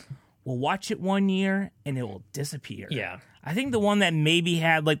remake. We'll watch it one year, and it will disappear. Yeah. I think the one that maybe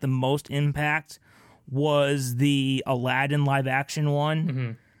had like the most impact was the Aladdin live action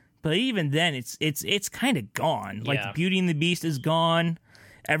one, but even then, it's kind of gone. Like Beauty and the Beast is gone.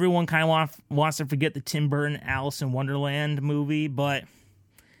 Everyone kind of wants to forget the Tim Burton Alice in Wonderland movie, but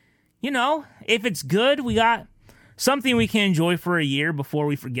if it's good, we got something we can enjoy for a year before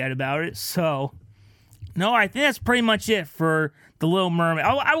we forget about it. So, no, I think that's pretty much it for The Little Mermaid.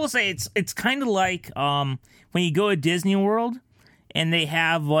 I will say it's kind of like when you go to Disney World and they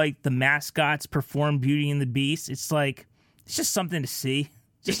have like the mascots perform Beauty and the Beast. It's like, it's just something to see,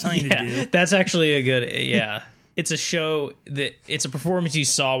 just something to do. That's actually a good, It's a show it's a performance you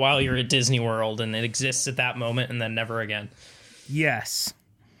saw while you're at Disney World, and it exists at that moment and then never again. Yes.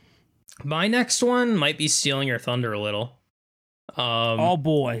 My next one might be stealing your thunder a little. Oh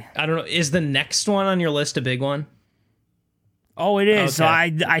boy. I don't know. Is the next one on your list a big one? Oh, it is.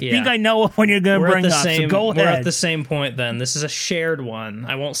 Okay. So I think I know what one you're going to bring up. So go ahead. We're at the same point then. This is a shared one.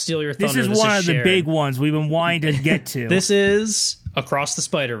 I won't steal your thunder. This is one of the big ones we've been wanting to get to. This is Across the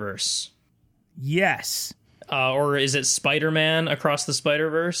Spider-Verse. Yes. Or is it Spider-Man Across the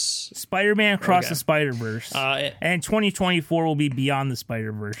Spider-Verse? Spider-Man Across the Spider-Verse. And 2024 will be Beyond the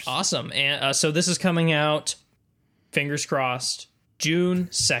Spider-Verse. Awesome. And so this is coming out, fingers crossed, June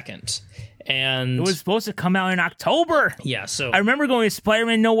 2nd. And it was supposed to come out in October. Yeah, so I remember going to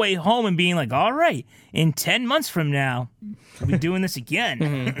Spider-Man No Way Home and being like, all right, in 10 months from now, we'll be doing this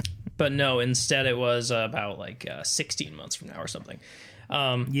again. But no, instead it was about 16 months from now or something.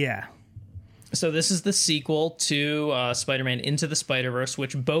 Yeah. So this is the sequel to Spider-Man Into the Spider-Verse,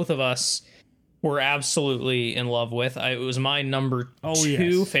 which both of us were absolutely in love with. It was my number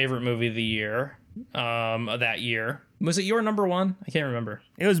 2 favorite movie of the year, that year. Was it your number 1? I can't remember.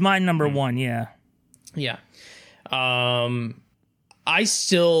 It was my number 1, yeah. Yeah. I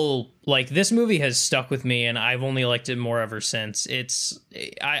still, this movie has stuck with me, and I've only liked it more ever since.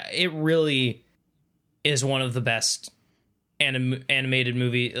 It really is one of the best animated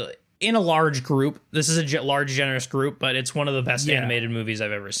movie in a large group. This is a large, generous group, but it's one of the best animated movies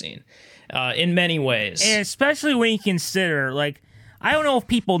I've ever seen, in many ways. And especially when you consider, I don't know if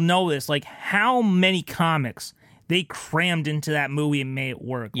people know this, how many comics they crammed into that movie and made it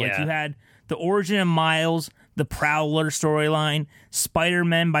work. Yeah. You had the origin of Miles, the Prowler storyline,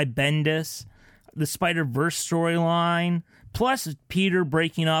 Spider-Man by Bendis, the Spider-Verse storyline, Plus, Peter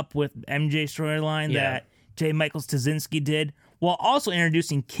breaking up with MJ storyline that J. Michael Straczynski did, while also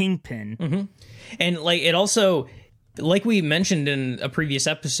introducing Kingpin. Mm-hmm. And like it also, like we mentioned in a previous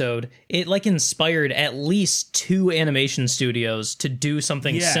episode, it like inspired at least 2 animation studios to do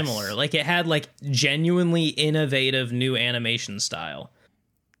something similar. Like it had like genuinely innovative new animation style,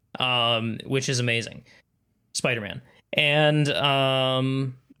 which is amazing. Spider-Man. And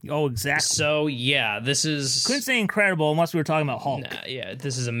oh, exactly. So yeah, this is couldn't say incredible unless we were talking about Hulk. Yeah,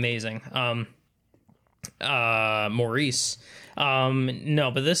 this is amazing. Maurice.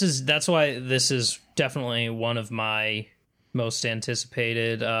 No, but that's why this is definitely one of my most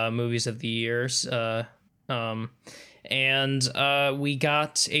anticipated movies of the years. And we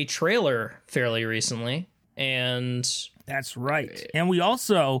got a trailer fairly recently, and that's right. And we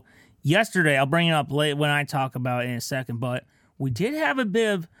also yesterday, I'll bring it up late when I talk about it in a second, but we did have a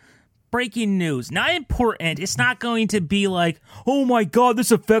bit of breaking news. Not important. It's not going to be like, oh my God,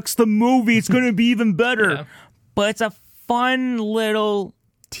 this affects the movie. It's going to be even better. Yeah. But it's a fun little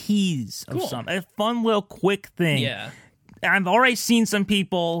tease of something. A fun little quick thing. Yeah. I've already seen some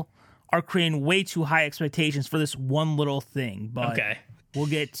people are creating way too high expectations for this one little thing, but we'll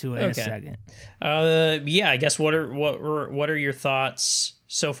get to it in a second. Yeah, I guess what are your thoughts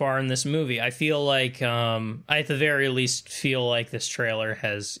so far in this movie? I feel like I at the very least feel like this trailer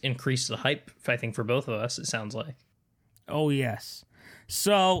has increased the hype, I think, for both of us, it sounds like. Oh, yes.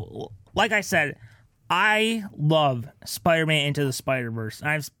 So, like I said, I love Spider-Man Into the Spider-Verse.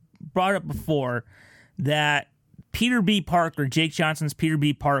 I've brought up before that Peter B. Parker, Jake Johnson's Peter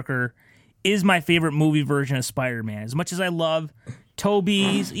B. Parker, is my favorite movie version of Spider-Man. As much as I love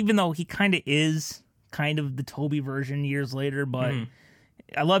Tobey's, even though he kind of is kind of the Tobey version years later, but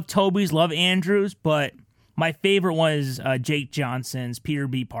I love Tobey's, love Andrew's, but my favorite one is Jake Johnson's Peter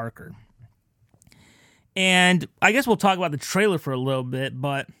B. Parker. And I guess we'll talk about the trailer for a little bit,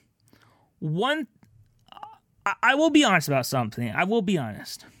 but I will be honest about something. I will be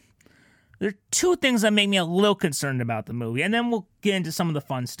honest. There are 2 things that make me a little concerned about the movie, and then we'll get into some of the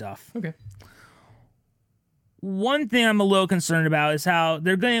fun stuff. Okay. One thing I'm a little concerned about is how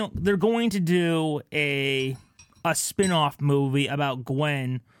they're going to do a spin-off movie about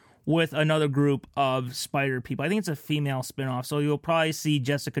Gwen with another group of spider people. I think it's a female spin-off, so you'll probably see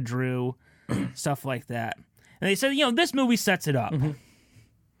Jessica Drew, stuff like that. And they said, this movie sets it up. Mm-hmm.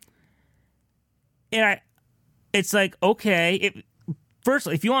 And it's like, okay,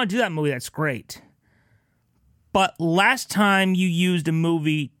 firstly, if you want to do that movie, that's great. But last time you used a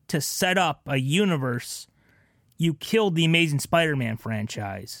movie to set up a universe, you killed the Amazing Spider-Man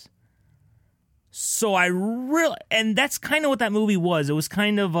franchise. So and that's kind of what that movie was. It was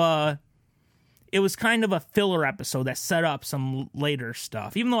kind of a filler episode that set up some later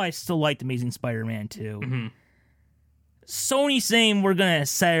stuff. Even though I still liked Amazing Spider-Man 2. Mm-hmm. Sony saying we're gonna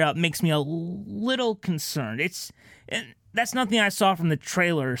set it up makes me a little concerned. That's nothing I saw from the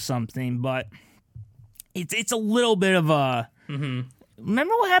trailer or something, but it's a little bit of a. Mm-hmm.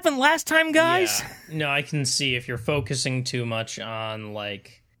 Remember what happened last time, guys? Yeah. No, I can see if you're focusing too much on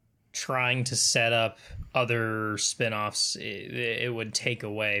like trying to set up other spin-offs, it would take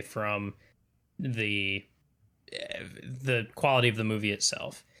away from the quality of the movie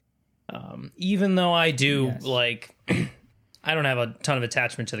itself. Even though I do like, I don't have a ton of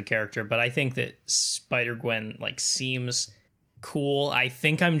attachment to the character, but I think that Spider-Gwen like seems cool. I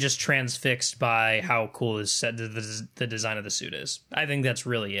think I'm just transfixed by how cool the design of the suit is. I think that's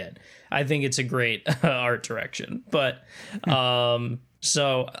really it. I think it's a great art direction, but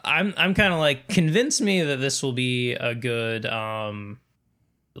so I'm kind of like, convince me that this will be a good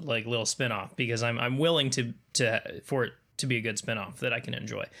like little spin-off, because I'm willing to for it to be a good spin-off that I can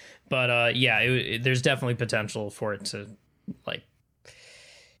enjoy. But there's definitely potential for it to like,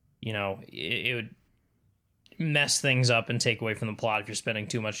 it would mess things up and take away from the plot if you're spending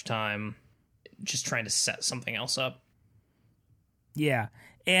too much time just trying to set something else up. Yeah.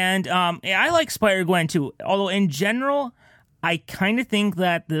 And I like Spider-Gwen too, although in general I kind of think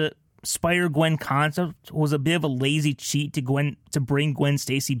that the Spider-Gwen concept was a bit of a lazy cheat to bring Gwen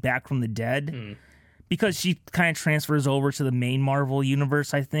Stacy back from the dead, because she kind of transfers over to the main Marvel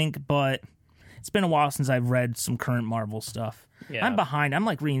universe, I think, but it's been a while since I've read some current Marvel stuff. Yeah. I'm behind. I'm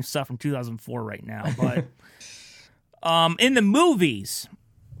like reading stuff from 2004 right now, but in the movies,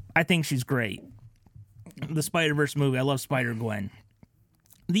 I think she's great. The Spider-Verse movie, I love Spider-Gwen.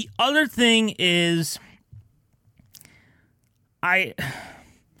 The other thing is,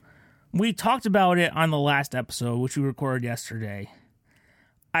 we talked about it on the last episode, which we recorded yesterday.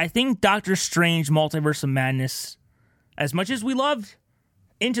 I think Doctor Strange Multiverse of Madness, as much as we loved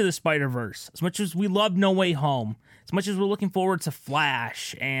Into the Spider-Verse, as much as we love No Way Home, as much as we're looking forward to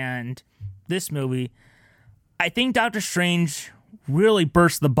Flash and this movie, I think Doctor Strange really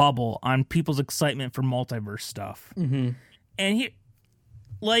burst the bubble on people's excitement for multiverse stuff. Mm-hmm. And he,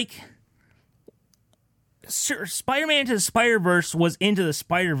 like, sure, Spider-Man Into the Spider-Verse was Into the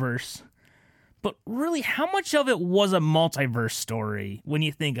Spider-Verse, but really, how much of it was a multiverse story when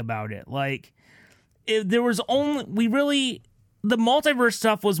you think about it? Like, there was only, the multiverse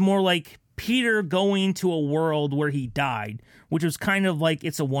stuff was more like Peter going to a world where he died, which was kind of like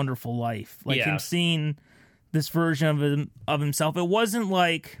It's a Wonderful Life. Like him seeing this version of himself. It wasn't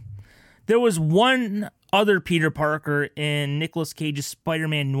like, there was one other Peter Parker in Nicolas Cage's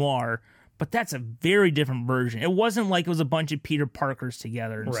Spider-Man Noir, but that's a very different version. It wasn't like it was a bunch of Peter Parkers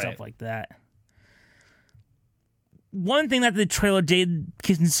together and stuff like that. One thing that the trailer did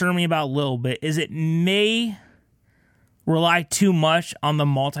concern me about a little bit is it may rely too much on the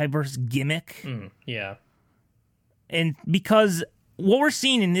multiverse gimmick. Yeah. And because what we're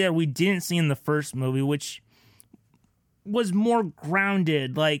seeing in there, we didn't see in the first movie, which was more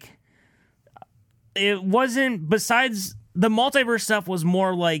grounded. Like, it wasn't, besides the multiverse stuff was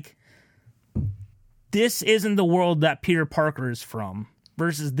more like, this isn't the world that Peter Parker is from,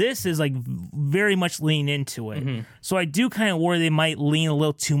 versus this is like very much lean into it. Mm-hmm. So I do kind of worry they might lean a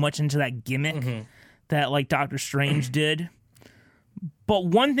little too much into that gimmick that like Doctor Strange did. But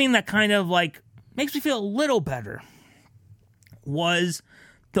one thing that kind of like makes me feel a little better was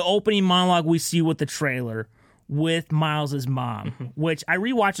the opening monologue we see with the trailer with Miles' mom, which I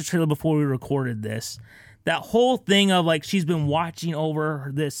rewatched the trailer before we recorded this. That whole thing of like she's been watching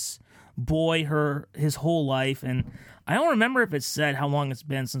over this boy his whole life, and I don't remember if it said how long it's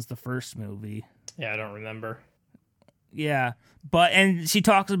been since the first movie. Yeah, I don't remember. Yeah, and she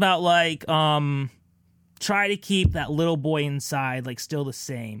talks about like try to keep that little boy inside like still the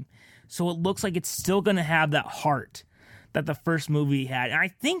same, so it looks like it's still gonna have that heart that the first movie had. And I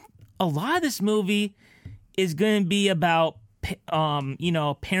think a lot of this movie is gonna be about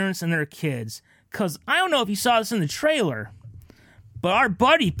parents and their kids, because I don't know if you saw this in the trailer, but our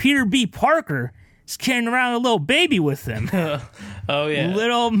buddy Peter B. Parker is carrying around a little baby with him. Oh yeah,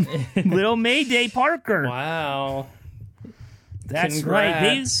 little Mayday Parker. Wow, that's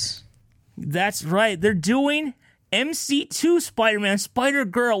Congrats. right. That's right. They're doing MC2 Spider-Man,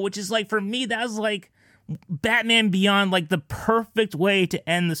 Spider-Girl, which is like, for me, that was like Batman Beyond, like the perfect way to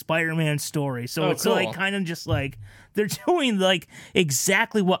end the Spider-Man story. So it's cool. Like kind of just like they're doing like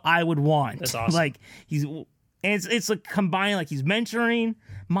exactly what I would want. That's awesome. Like it's like combining, like he's mentoring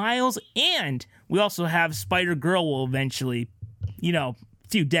Miles, and we also have Spider-Girl will eventually, a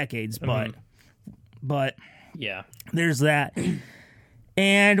few decades, but yeah, there's that.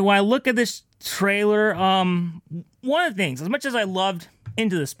 And when I look at this trailer, one of the things, as much as I loved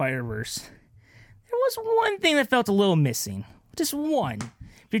Into the Spider-Verse, there was one thing that felt a little missing. Just one.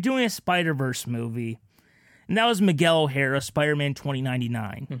 If you're doing a Spider-Verse movie, and that was Miguel O'Hara, Spider-Man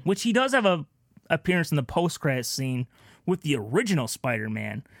 2099, which he does have a appearance in the post-credits scene with the original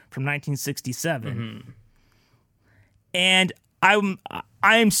Spider-Man from 1967. And I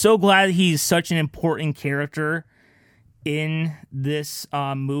am so glad he's such an important character in this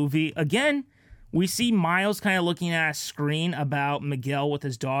movie. Again, we see Miles kind of looking at a screen about Miguel with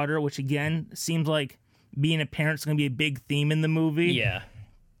his daughter, which again seems like being a parent's going to be a big theme in the movie. Yeah.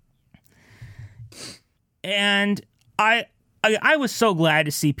 And I was so glad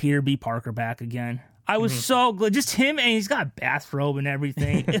to see Peter B. Parker back again. I was so glad. Just him, and he's got a bathrobe and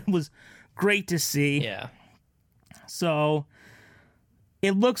everything. It was great to see. Yeah. So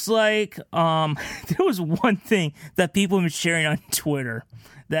it looks like there was one thing that people have been sharing on Twitter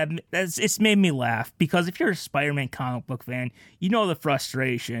it's made me laugh, because if you're a Spider-Man comic book fan, you know the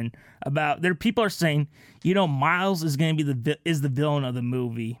frustration about there. People are saying, Miles is going to be the villain of the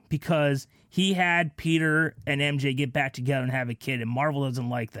movie because he had Peter and MJ get back together and have a kid, and Marvel doesn't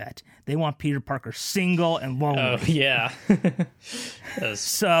like that. They want Peter Parker single and lonely. Oh yeah.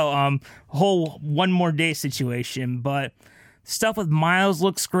 So whole one more day situation, but stuff with Miles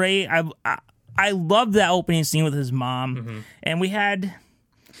looks great. I love that opening scene with his mom, and we had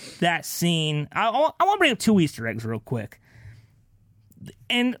that scene. I want to bring up two Easter eggs real quick.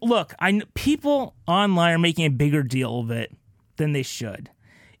 And look, people online are making a bigger deal of it than they should.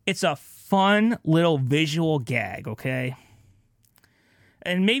 It's a fun little visual gag, okay?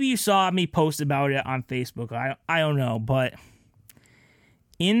 And maybe you saw me post about it on Facebook. I don't know, but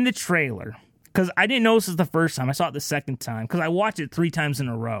in the trailer, because I didn't notice it the first time, I saw it the second time, because I watched it 3 times in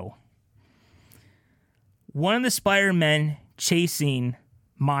a row. One of the Spider-Men chasing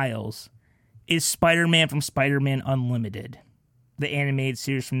Miles is Spider-Man from Spider-Man Unlimited. the animated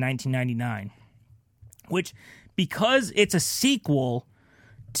series from 1999, which, because it's a sequel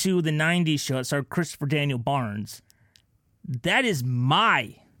to the 90s show that starred Christopher Daniel Barnes, that is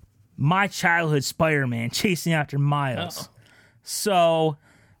my childhood Spider-Man chasing after Miles. Oh. So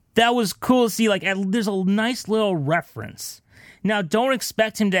that was cool to see. Like, there's a nice little reference. Now, don't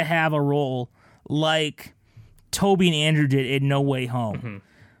expect him to have a role like Tobey and Andrew did in No Way Home.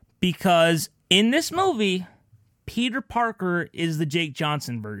 Because in this movie, Peter Parker is the Jake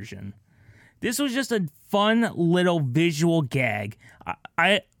Johnson version. This was just a fun little visual gag.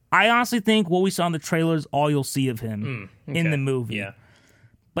 I honestly think what we saw in the trailer is all you'll see of him in the movie. Yeah.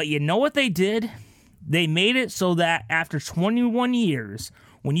 But you know what they did? They made it so that after 21 years,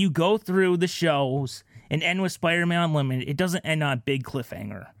 when you go through the shows and end with Spider-Man Unlimited, it doesn't end on a big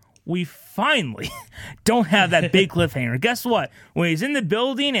cliffhanger. We finally don't have that big cliffhanger. Guess what? When he's in the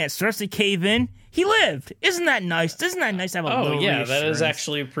building and it starts to cave in, he lived. Isn't that nice? Isn't that nice to have a little reassurance? That is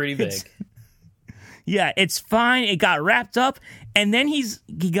actually pretty big. Yeah, it's fine. It got wrapped up, and then he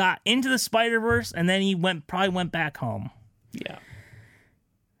got into the Spider-Verse, and then he probably went back home. Yeah.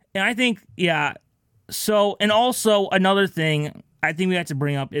 And I think, so, and also another thing I think we have to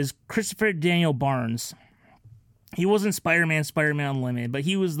bring up is Christopher Daniel Barnes. He wasn't Spider-Man Unlimited, but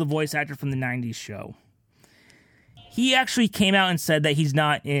he was the voice actor from the 90s show. He actually came out and said that he's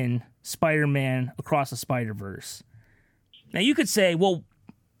not in Spider-Man Across the Spider-Verse. Now, you could say, well,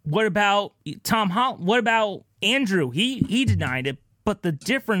 what about Tom Holland? What about Andrew? He denied it, but the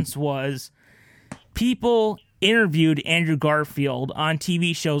difference was people interviewed Andrew Garfield on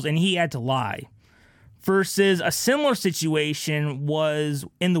TV shows, and he had to lie. Versus a similar situation was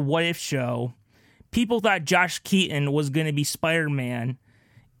in the What If show. People thought Josh Keaton was going to be Spider-Man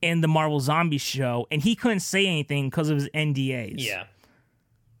in the Marvel Zombie show, and he couldn't say anything because of his NDAs. Yeah.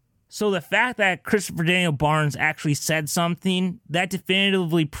 So the fact that Christopher Daniel Barnes actually said something, that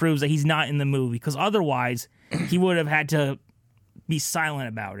definitively proves that he's not in the movie, because otherwise he would have had to be silent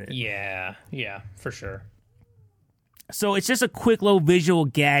about it. Yeah, for sure. So it's just a quick little visual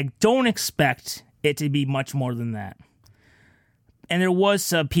gag. Don't expect it to be much more than that. And there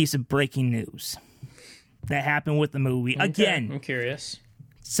was a piece of breaking news that happened with the movie. Okay, Again, I'm curious.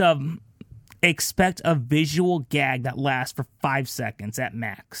 Expect a visual gag that lasts for 5 seconds at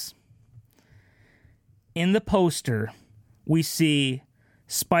max. In the poster, we see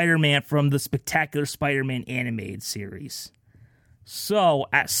Spider-Man from the Spectacular Spider-Man animated series. So,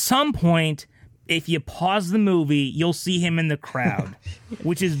 at some point, if you pause the movie, you'll see him in the crowd,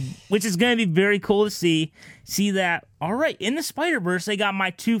 which is going to be very cool to see. See that, all right, in the Spider-Verse, they got my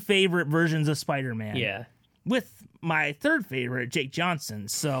 2 favorite versions of Spider-Man. Yeah. With my 3rd favorite, Jake Johnson.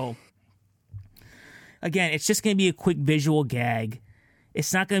 So, again, it's just going to be a quick visual gag.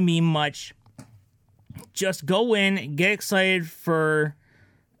 It's not going to be much. Just go in, get excited for...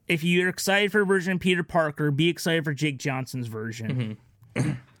 If you're excited for a version of Peter Parker, be excited for Jake Johnson's version.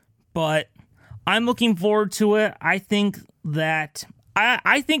 Mm-hmm. But I'm looking forward to it. I think that...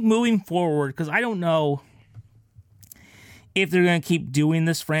 I think moving forward, because I don't know if they're going to keep doing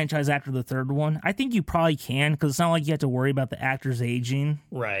this franchise after the 3rd one. I think you probably can, because it's not like you have to worry about the actors aging.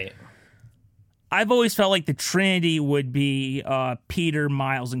 Right. I've always felt like the Trinity would be Peter,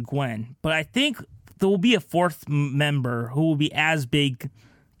 Miles, and Gwen. But I think there will be a 4th member who will be as big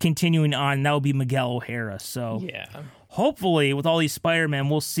continuing on, and that will be Miguel O'Hara. So yeah, hopefully with all these Spider-Men,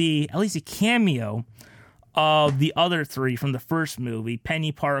 we'll see at least a cameo of the other 3 from the first movie,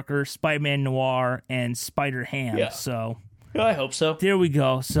 Penny Parker, Spider-Man Noir, and Spider-Ham. Yeah. So yeah, I hope so. There we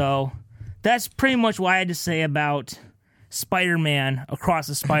go. So that's pretty much what I had to say about Spider-Man Across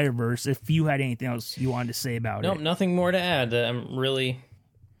the Spider-Verse. If you had anything else you wanted to say about it. Nope, nothing more to add. I'm really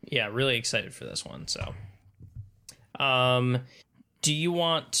excited for this one. So, do you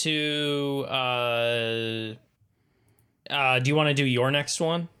want to do your next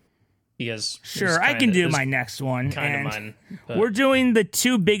one? Because sure, I can do my next one. Kind of mine. But... We're doing the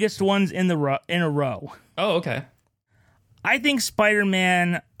 2 biggest ones in a row. Oh, okay. I think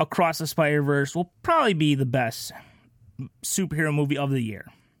Spider-Man Across the Spider-Verse will probably be the best superhero movie of the year.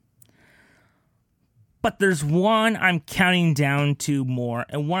 But there's one I'm counting down to more,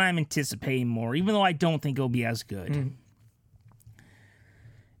 and one I'm anticipating more, even though I don't think it'll be as good.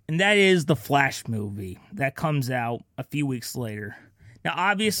 And that is the Flash movie that comes out a few weeks later. Now,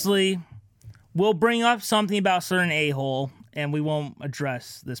 obviously, we'll bring up something about a certain a-hole, and we won't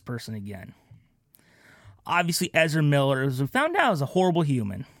address this person again. Obviously, Ezra Miller, as we found out, is a horrible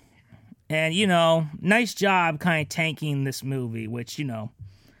human. And, nice job kind of tanking this movie, which,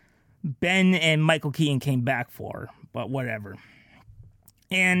 Ben and Michael Keaton came back for, but whatever.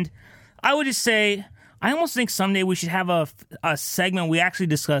 And I would just say, I almost think someday we should have a segment we actually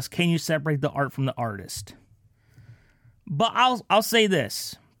discuss, can you separate the art from the artist? But I'll say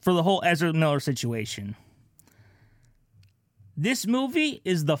this for the whole Ezra Miller situation. This movie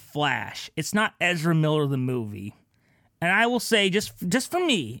is The Flash. It's not Ezra Miller the movie. And I will say, just for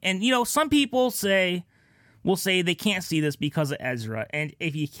me, and some people will say they can't see this because of Ezra. And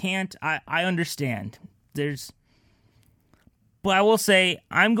if you can't, I understand. But I will say,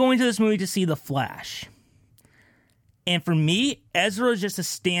 I'm going to this movie to see The Flash. And for me, Ezra is just a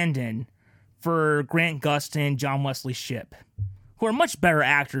stand-in for Grant Gustin and John Wesley Shipp, who are much better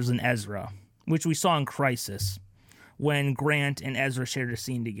actors than Ezra, which we saw in Crisis when Grant and Ezra shared a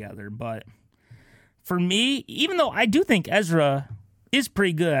scene together. But for me, even though I do think Ezra is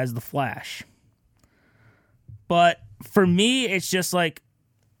pretty good as the Flash, but for me, it's just like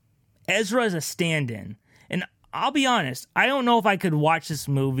Ezra is a stand-in. And I'll be honest, I don't know if I could watch this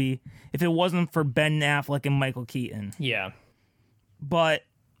movie if it wasn't for Ben Affleck and Michael Keaton. Yeah. But,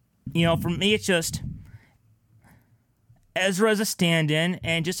 for me, it's just Ezra is a stand-in,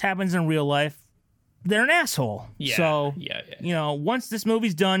 and it just happens in real life. They're an asshole. Yeah. So, yeah. Once this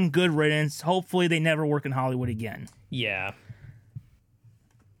movie's done, good riddance. Hopefully they never work in Hollywood again. Yeah.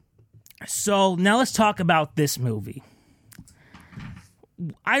 So, now let's talk about this movie.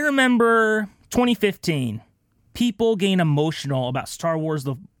 I remember 2015, people getting emotional about Star Wars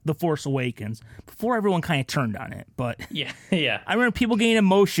The Force Awakens before everyone kind of turned on it. But yeah. I remember people getting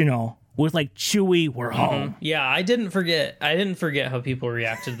emotional with like Chewie, we're home. Yeah, I didn't forget how people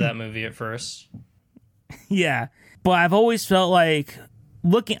reacted to that movie at first. Yeah, but I've always felt like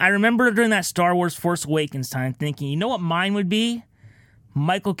I remember during that Star Wars Force Awakens time thinking, you know what mine would be?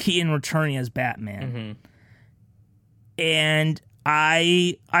 Michael Keaton returning as Batman. And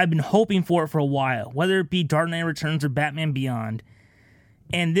I've been hoping for it for a while, whether it be Dark Knight Returns or Batman Beyond.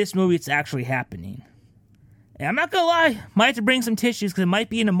 And this movie, it's actually happening. And I'm not gonna lie, might have to bring some tissues because it might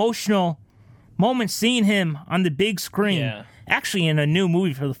be an emotional moment seeing him on the big screen. Yeah. Actually in a new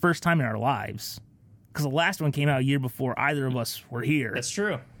movie for the first time in our lives. Because the last one came out a year before either of us were here. That's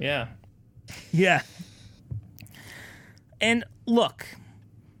true, yeah. Yeah. And look,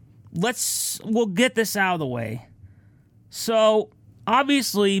 we'll get this out of the way. So,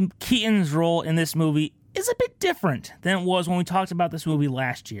 obviously, Keaton's role in this movie is a bit different than it was when we talked about this movie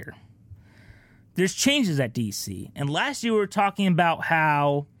last year. There's changes at DC. And last year we were talking about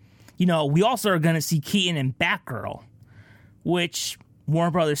how, we also are going to see Keaton in Batgirl, which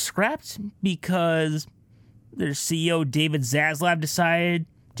Warner Brothers scrapped because their CEO, David Zaslav, decided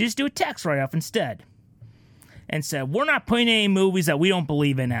to just do a tax write-off instead. And said, we're not putting any movies that we don't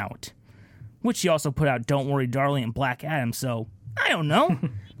believe in out. Which he also put out Don't Worry, Darling and Black Adam, so I don't know.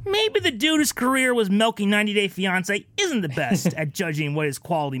 Maybe the dude's career was milking 90 Day Fiancé isn't the best at judging what is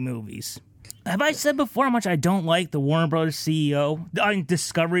quality movies. Have I said before how much I don't like the Warner Brothers CEO,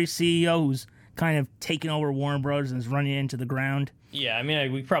 Discovery CEO, who's kind of taken over Warner Brothers and is running it into the ground? Yeah, I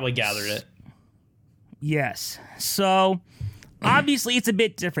mean, we probably gathered it. Yes. So, obviously, it's a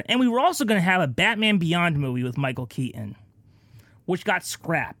bit different. And we were also going to have a Batman Beyond movie with Michael Keaton, which got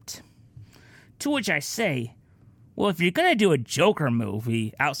scrapped. To which I say, well, if you're going to do a Joker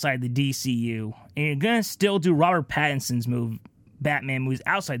movie outside the DCU, and you're going to still do Robert Pattinson's Batman movies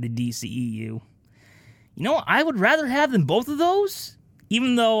outside the DCEU, I would rather have than both of those,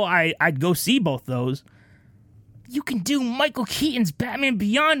 even though I'd go see both those. You can do Michael Keaton's Batman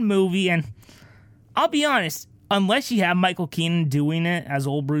Beyond movie, and I'll be honest, unless you have Michael Keaton doing it as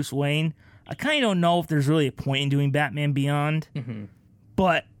old Bruce Wayne, I kind of don't know if there's really a point in doing Batman Beyond. Mm-hmm.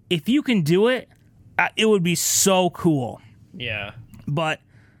 But if you can do it, it would be so cool. Yeah. But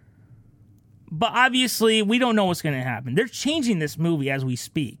obviously, we don't know what's going to happen. They're changing this movie as we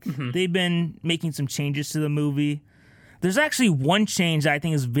speak. Mm-hmm. They've been making some changes to the movie. There's actually one change that I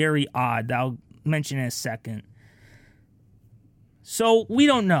think is very odd that I'll mention in a second. So, we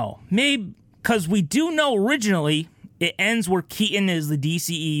don't know. Maybe, because we do know originally it ends where Keaton is the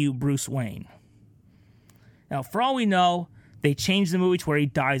DCEU Bruce Wayne. Now, for all we know, they changed the movie to where he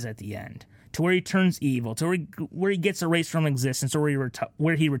dies at the end, to where he turns evil, to where he gets erased from existence, or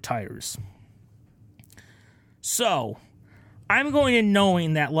where he retires. So, I'm going in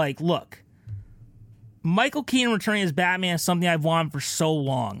knowing that, look, Michael Keaton returning as Batman is something I've wanted for so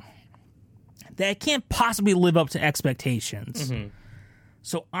long that it can't possibly live up to expectations. Mm-hmm.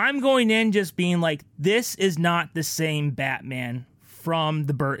 So I'm going in just being like, this is not the same Batman from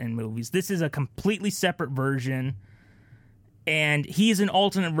the Burton movies. This is a completely separate version, and he's an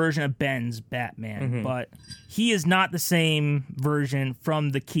alternate version of Ben's Batman, mm-hmm. but he is not the same version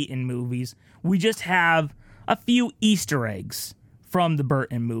from the Keaton movies. We just have a few Easter eggs from the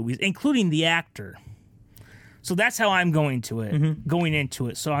Burton movies, including the actor. So that's how I'm going into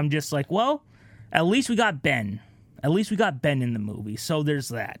it. So I'm just like, well, at least we got Ben. At least we got Ben in the movie. So there's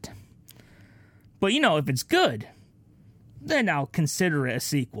that. But, if it's good, then I'll consider it a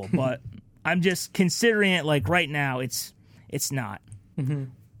sequel. But I'm just considering it like right now, it's not. Mm-hmm.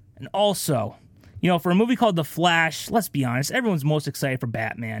 And also, for a movie called The Flash, let's be honest, everyone's most excited for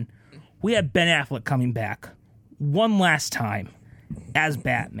Batman. We have Ben Affleck coming back one last time as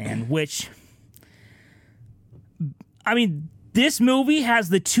Batman, which, this movie has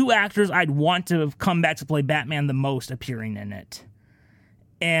the two actors I'd want to have come back to play Batman the most appearing in it.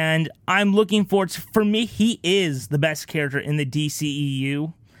 And I'm looking forward to, for me, he is the best character in the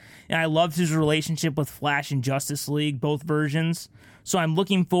DCEU. And I loved his relationship with Flash and Justice League, both versions. So I'm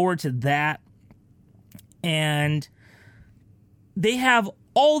looking forward to that. And they have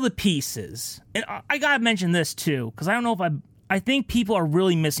all the pieces. And I gotta mention this too, because I don't know if I think people are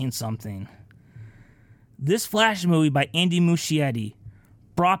really missing something. This Flash movie by Andy Muschietti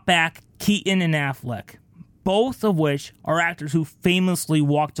brought back Keaton and Affleck, both of which are actors who famously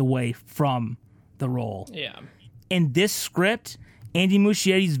walked away from the role. Yeah. In this script, Andy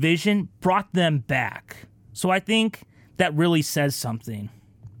Muschietti's vision brought them back. So I think that really says something.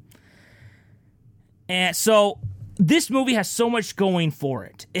 And so this movie has so much going for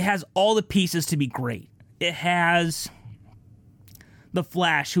it. It has all the pieces to be great. It has the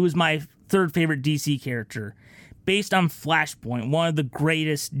Flash, who is my third favorite DC character, based on Flashpoint, one of the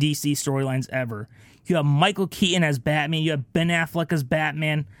greatest DC storylines ever. You have Michael Keaton as Batman. You have Ben Affleck as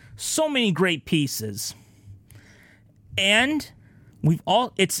Batman. So many great pieces. And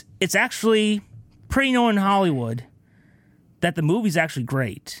it's actually pretty known in Hollywood that the movie's actually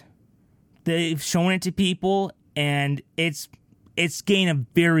great. They've shown it to people, and it's gained a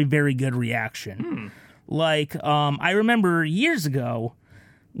very, very good reaction. Like, I remember years ago,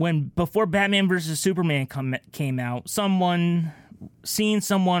 before Batman vs. Superman came out, seeing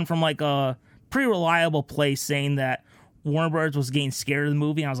someone from like a pretty reliable place saying that Warner Bros. Was getting scared of the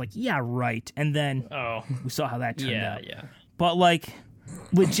movie, and I was like, yeah, right. And then we saw how that turned out. Yeah. But like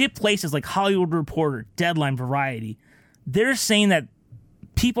legit places like Hollywood Reporter, Deadline, Variety, they're saying that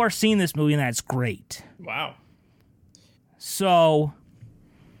people are seeing this movie and that it's great. Wow. So,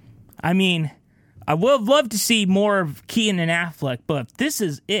 I would have loved to see more of Keaton and Affleck, but if this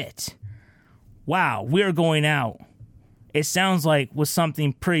is it, wow, we're going out. It sounds like was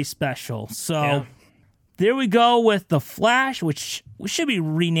something pretty special. So, There we go with The Flash, which should be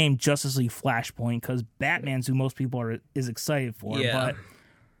renamed Justice League Flashpoint because Batman's who most people is excited for. Yeah. But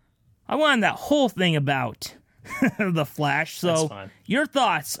I wanted that whole thing about The Flash. So, your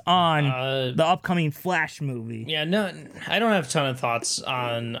thoughts on the upcoming Flash movie? Yeah, no, I don't have a ton of thoughts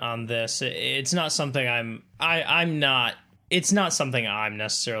on this. It's not something I'm not. It's not something I'm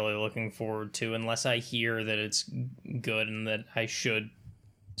necessarily looking forward to unless I hear that it's good and that I should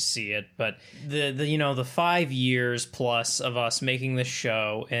see it. But the 5 years plus of us making this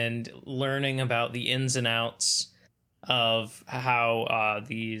show and learning about the ins and outs of how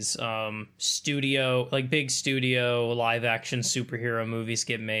these big studio live action superhero movies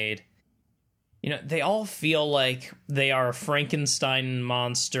get made, they all feel like they are a Frankenstein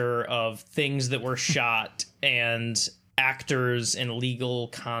monster of things that were shot and actors and legal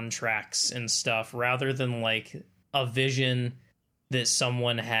contracts and stuff, rather than like a vision that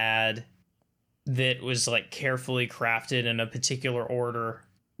someone had that was like carefully crafted in a particular order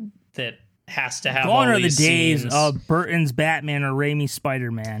that has to have gone all are the these days scenes. of Burton's Batman or Raimi's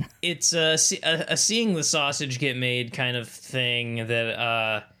Spider-Man. It's a seeing the sausage get made kind of thing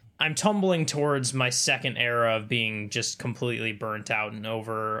that I'm tumbling towards my second era of being just completely burnt out and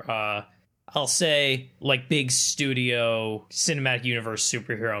over. I'll say like big studio cinematic universe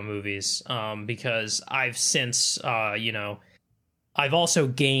superhero movies, because I've since I've also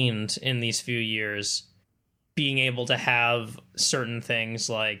gained in these few years being able to have certain things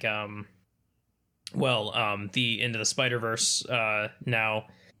like the Into the Spider-Verse now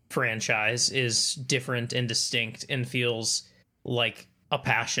franchise is different and distinct and feels like a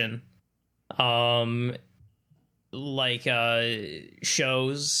passion.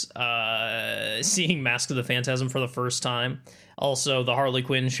 Shows, seeing Mask of the Phantasm for the first time, also the Harley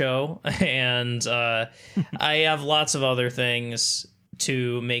Quinn show, and I have lots of other things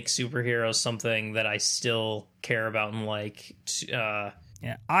to make superheroes something that I still care about and like.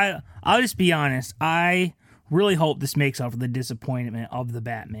 I'll just be honest. I really hope this makes up for the disappointment of the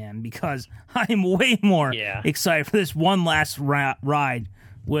Batman, because I'm way more excited for this one last ride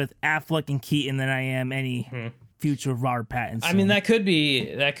with Affleck and Keaton than I am any future of Robert Pattinson. I mean, that could be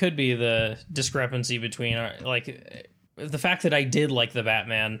the discrepancy between the fact that I did like the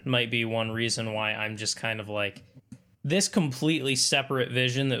Batman might be one reason why I'm just kind of like, this completely separate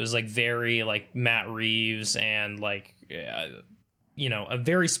vision that was like very like Matt Reeves and like you know, a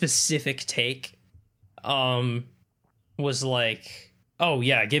very specific take was like, oh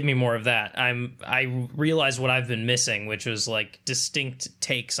yeah, give me more of that. I realized what I've been missing, which was like distinct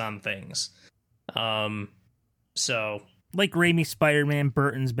takes on things. So like Raimi's Spider-Man,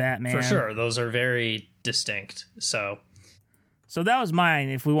 Burton's Batman. For sure, those are very distinct. So that was mine,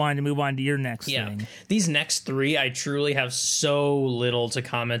 if we wanted to move on to your next thing. These next three, I truly have so little to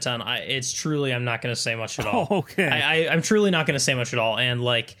comment on. I'm not going to say much at all. Oh, okay. I'm truly not going to say much at all. And,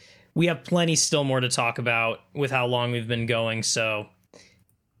 like, we have plenty still more to talk about with how long we've been going, so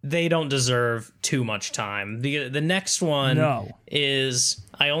they don't deserve too much time. The next one is...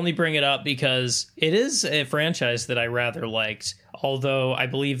 I only bring it up because it is a franchise that I rather liked. Although I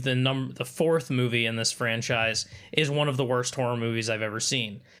believe the fourth movie in this franchise is one of the worst horror movies I've ever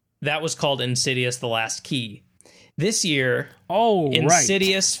seen. That was called Insidious: The Last Key. This year,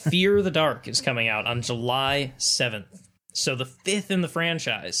 Insidious: Fear the Dark is coming out on July 7th. So the fifth in the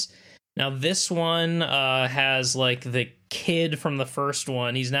franchise. Now this one has like the kid from the first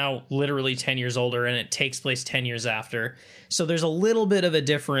one. He's now literally 10 years older, and it takes place 10 years after. So there's a little bit of a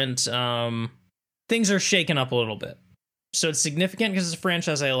different... things are shaken up a little bit. So it's significant because it's a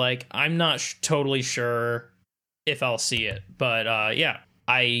franchise I like. I'm not totally sure if I'll see it. But yeah,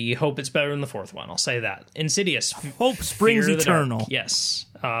 I hope it's better than the fourth one. I'll say that. Insidious. Hope springs eternal. Yes.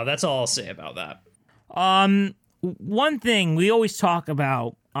 That's all I'll say about that. One thing we always talk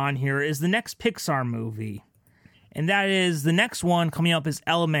about on here is the next Pixar movie. And that is the next one coming up is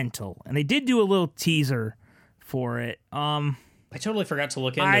Elemental. And they did do a little teaser for it. I totally forgot to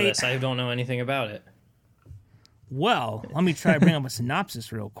look into this. I don't know anything about it. Well, let me try to bring up a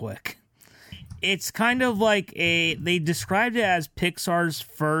synopsis real quick. It's kind of like they described it as Pixar's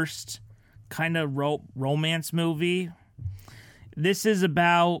first kind of romance movie. This is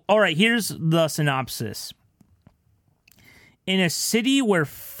about... All right, here's the synopsis. In a city where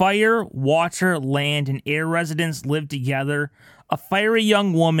fire, water, land, and air residents live together, a fiery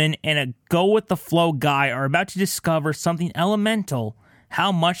young woman and a go-with-the-flow guy are about to discover something elemental,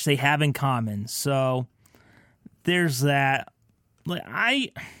 how much they have in common. So, there's that. Like,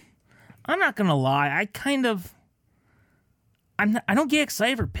 I'm not gonna lie, I don't get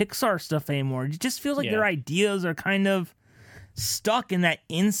excited for Pixar stuff anymore. It just feels like their ideas are kind of stuck in that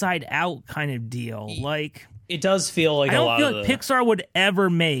inside-out kind of deal. Like... It does feel like I don't feel like Pixar would ever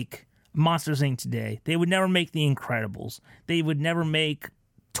make Monsters, Inc. today. They would never make The Incredibles. They would never make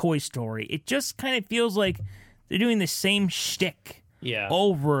Toy Story. It just kind of feels like they're doing the same shtick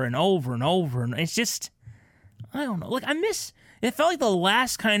over and over and over. And it's just, I don't know. Like, it felt like the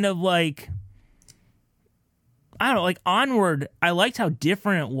last kind of like, I don't know, like Onward, I liked how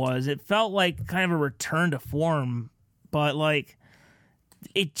different it was. It felt like kind of a return to form. But like,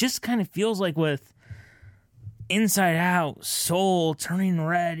 it just kind of feels like with Inside Out, Soul, Turning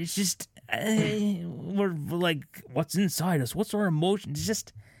Red, it's just, we're like, what's inside us? What's our emotions? It's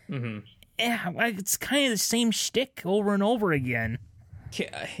just, it's kind of the same shtick over and over again.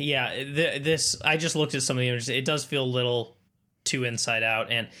 Yeah, this, I just looked at some of the images. It does feel a little too Inside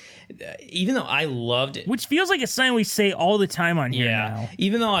Out, and even though I loved it, which feels like it's something we say all the time on here now.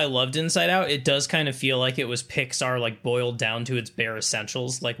 Even though I loved Inside Out, it does kind of feel like it was Pixar like boiled down to its bare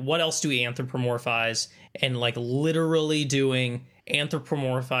essentials. Like, what else do we anthropomorphize? And like literally doing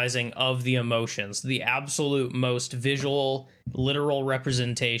anthropomorphizing of the emotions, the absolute most visual, literal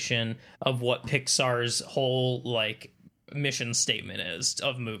representation of what Pixar's whole like mission statement is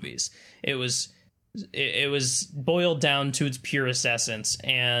of movies. It was boiled down to its purest essence,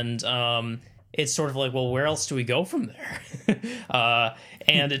 and it's sort of like, well, where else do we go from there?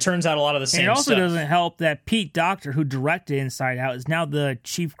 And it turns out a lot of the same stuff. It also doesn't help that Pete Docter, who directed Inside Out, is now the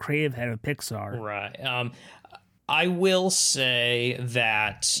chief creative head of Pixar. Right. I will say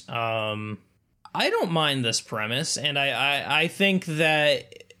that I don't mind this premise, and I think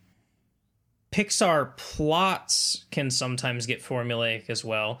that Pixar plots can sometimes get formulaic as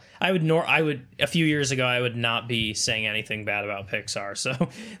well. I would a few years ago I would not be saying anything bad about Pixar. So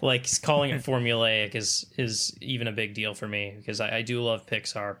like calling it formulaic is even a big deal for me, because I do love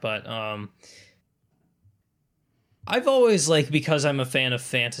Pixar, but I've always because I'm a fan of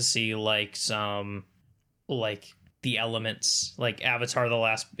fantasy, like some like the elements, like Avatar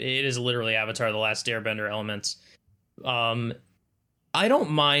it is literally Avatar the Last Airbender elements. I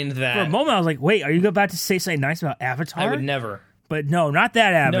don't mind that. For a moment, I was like, wait, are you about to say something nice about Avatar? I would never. But no, not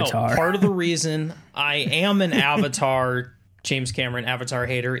that Avatar. No, part of the reason I am an Avatar James Cameron Avatar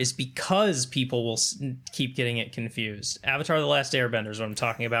hater is because people will keep getting it confused. Avatar: The Last Airbender is what I'm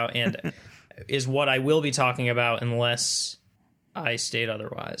talking about, and is what I will be talking about unless I state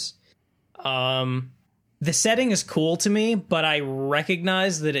otherwise. The setting is cool to me, but I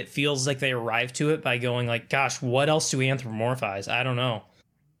recognize that it feels like they arrived to it by going like, gosh, what else do we anthropomorphize? I don't know.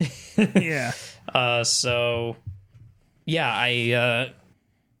 Yeah. So yeah, I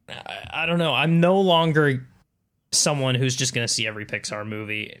don't know. I'm no longer someone who's just going to see every Pixar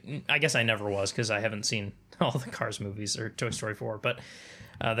movie. I guess I never was, because I haven't seen all the Cars movies or Toy Story 4, but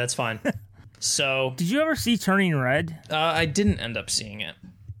that's fine. So did you ever see Turning Red? I didn't end up seeing it.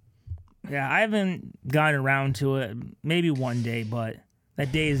 Yeah, I haven't gotten around to it. Maybe one day, but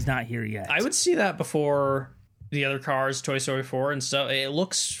that day is not here yet. I would see that before the other Cars, Toy Story 4 and stuff. It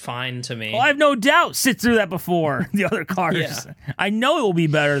looks fine to me. Well, I have no doubt sit through that before the other Cars. Yeah. I know it will be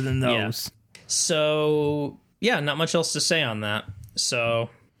better than those. Yeah. So, yeah, not much else to say on that.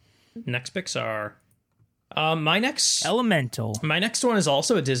 So, next Pixar. My next Elemental. My next one is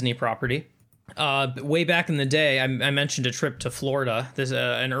also a Disney property. Way back in the day, I mentioned a trip to Florida. There's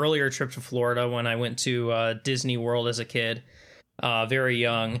an earlier trip to Florida when I went to Disney World as a kid, very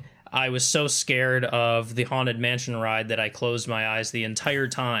young. I was so scared of the Haunted Mansion ride that I closed my eyes the entire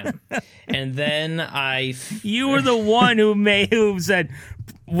time. And then You were the one who said,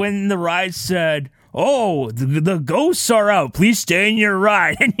 when the ride said, "Oh, the ghosts are out. Please stay in your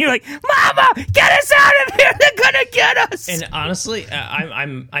ride." And you're like, "Mama, get us out of here. They're gonna get us." And honestly,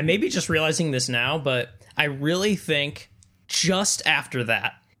 I may be just realizing this now, but I really think just after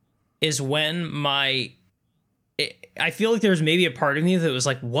that is when I feel like there's maybe a part of me that was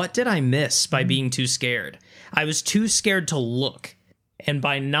like, what did I miss by being too scared? I was too scared to look. And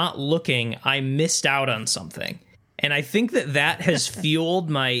by not looking, I missed out on something. And I think that has fueled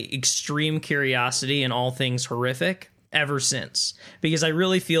my extreme curiosity in all things horrific ever since. Because I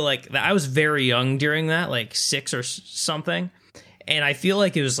really feel like I was very young during that, like 6 or something. And I feel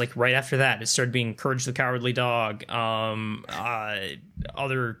like it was like right after that, it started being Courage the Cowardly Dog, other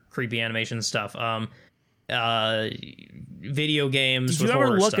creepy animation stuff, video games. Did you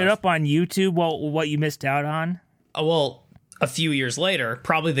ever look it up on YouTube? What you missed out on? Well, a few years later,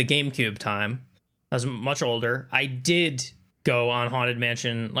 probably the GameCube time. I was much older. I did go on Haunted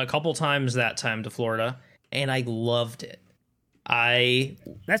Mansion a couple times that time to Florida, and I loved it.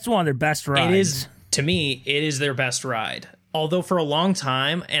 That's one of their best rides. It is, to me, it is their best ride. Although for a long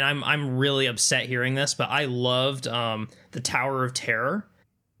time, and I'm really upset hearing this, but I loved the Tower of Terror,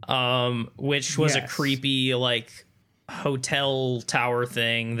 which was a creepy like hotel tower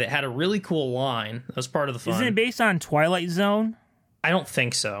thing that had a really cool line. That was part of the fun. Isn't it based on Twilight Zone? I don't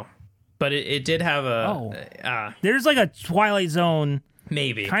think so. But it did have there's like a Twilight Zone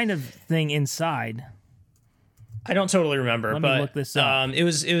maybe kind of thing inside. I don't totally remember. Let me look this up. It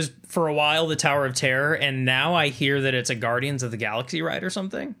was for a while the Tower of Terror, and now I hear that it's a Guardians of the Galaxy ride or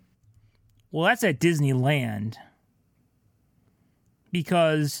something. Well, that's at Disneyland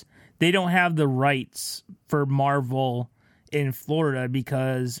because they don't have the rights for Marvel in Florida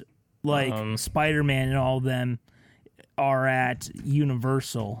because like Spider-Man and all of them are at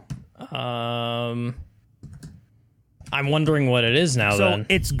Universal. I'm wondering what it is now. So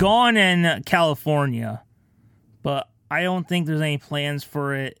it's gone in California, but I don't think there's any plans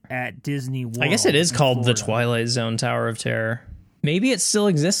for it at Disney World. I guess it is called Florida. the Twilight Zone Tower of Terror. Maybe it still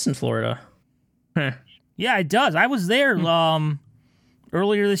exists in Florida. Yeah, it does. I was there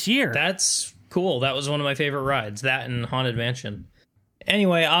earlier this year. That's cool. That was one of my favorite rides, that and Haunted Mansion.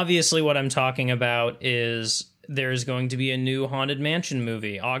 Anyway, obviously what I'm talking about is there's going to be a new Haunted Mansion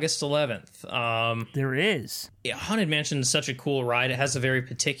movie, August 11th. There is. Yeah, Haunted Mansion is such a cool ride. It has a very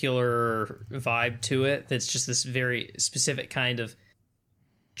particular vibe to it that's just this very specific kind of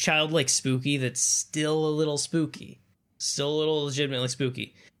childlike spooky that's still a little spooky. Still a little legitimately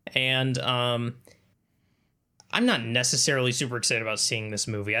spooky. And I'm not necessarily super excited about seeing this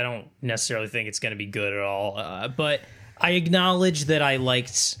movie. I don't necessarily think it's going to be good at all. But I acknowledge that I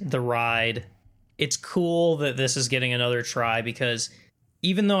liked the ride. It's cool that this is getting another try because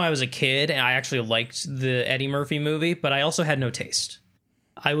even though I was a kid, I actually liked the Eddie Murphy movie, but I also had no taste.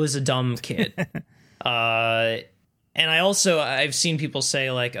 I was a dumb kid. And I've seen people say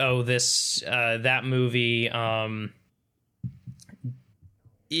like, oh, that movie,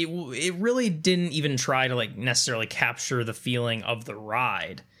 it really didn't even try to like necessarily capture the feeling of the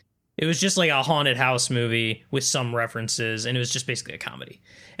ride. It was just like a haunted house movie with some references, and it was just basically a comedy.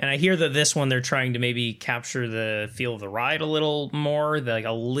 And I hear that this one, they're trying to maybe capture the feel of the ride a little more, like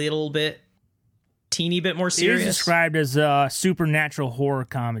a little bit, teeny bit more It serious. is described as a supernatural horror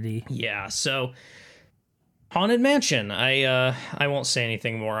comedy. Yeah, so Haunted Mansion. I won't say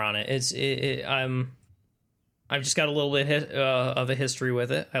anything more on it. I've just got a little bit of a history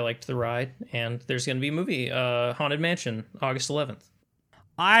with it. I liked the ride, and there's going to be a movie, Haunted Mansion, August 11th.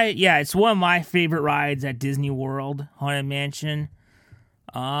 It's one of my favorite rides at Disney World, Haunted Mansion.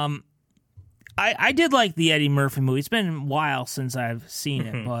 I did like the Eddie Murphy movie. It's been a while since I've seen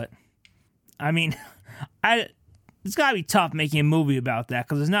it, but I mean, it's got to be tough making a movie about that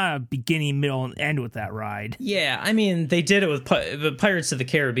because there's not a beginning, middle, and end with that ride. Yeah, I mean, they did it with Pirates of the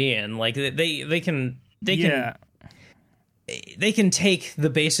Caribbean. Like they can take the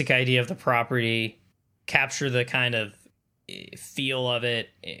basic idea of the property, capture the kind of feel of it,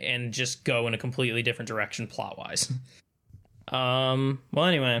 and just go in a completely different direction plot-wise. Well,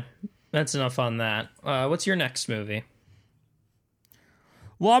 anyway, that's enough on that. What's your next movie?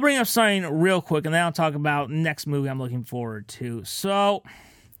 Well, I'll bring up something real quick, and then I'll talk about next movie I'm looking forward to. So,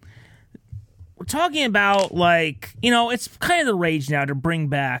 we're talking about, like, it's kind of the rage now to bring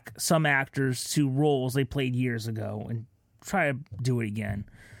back some actors to roles they played years ago and try to do it again.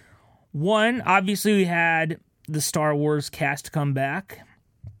 One, obviously, we had the Star Wars cast come back.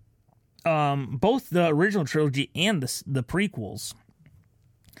 Both the original trilogy and the prequels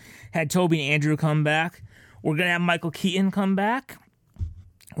had Toby and Andrew come back. We're going to have Michael Keaton come back.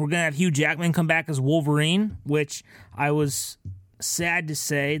 We're going to have Hugh Jackman come back as Wolverine, which I was sad to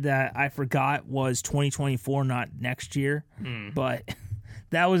say that I forgot was 2024, not next year. But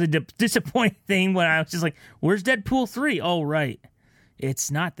that was a disappointing thing when I was just like, where's Deadpool 3? Oh, right.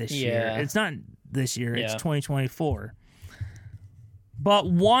 It's not this year. It's not this year. It's 2024. But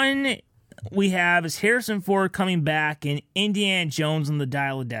one we have is Harrison Ford coming back in Indiana Jones and the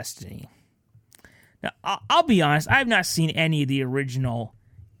Dial of Destiny. Now, I'll be honest, I have not seen any of the original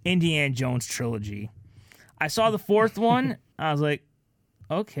Indiana Jones trilogy. I saw the fourth one. I was like,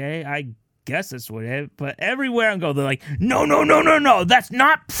 okay, I guess that's what it is. But everywhere I go, they're like, no, that's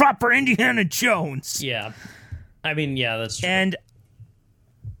not proper Indiana Jones. Yeah. I mean, yeah, that's true.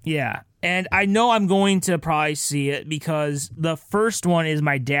 And I know I'm going to probably see it because the first one is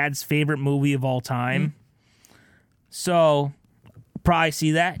my dad's favorite movie of all time. So, probably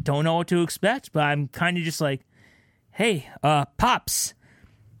see that. Don't know what to expect, but I'm kind of just like, hey, Pops,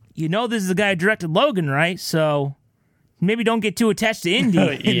 this is the guy who directed Logan, right? So maybe don't get too attached to Indy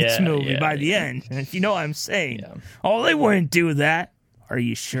in this movie by the end, if you know what I'm saying. Yeah. Oh, they wouldn't do that. Are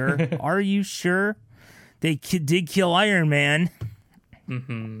you sure? Are you sure? They did kill Iron Man.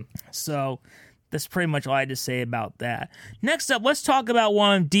 So that's pretty much all I had to say about that. Next up, let's talk about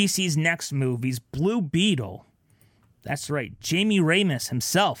one of DC's next movies, Blue Beetle. That's right, Jamie Ramos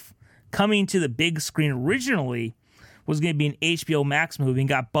himself coming to the big screen. Originally was going to be an HBO Max movie and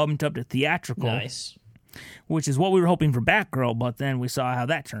got bumped up to theatrical. Nice. Which is what we were hoping for Batgirl, but then we saw how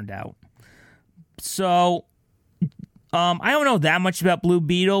that turned out. So, I don't know that much about Blue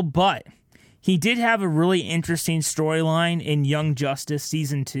Beetle, but he did have a really interesting storyline in Young Justice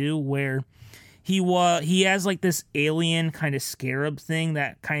Season 2 where he has like this alien kind of scarab thing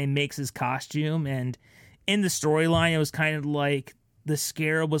that kind of makes his costume, and in the storyline it was kind of like the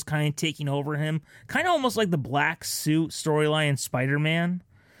scarab was kind of taking over him, kind of almost like the black suit storyline in Spider-Man,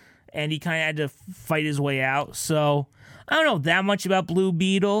 and he kind of had to fight his way out. So I don't know that much about Blue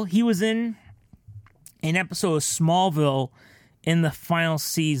Beetle. He was in an episode of Smallville in the final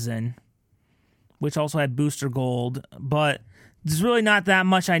season, which also had Booster Gold, but there's really not that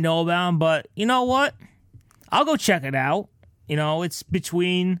much I know about him. But you know what? I'll go check it out. It's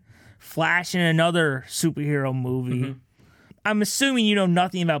between Flash and another superhero movie. I'm assuming you know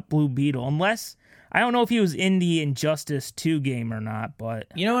nothing about Blue Beetle, unless I don't know if he was in the Injustice 2 game or not, but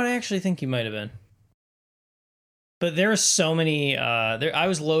you know what? I actually think he might have been. But there are so many. I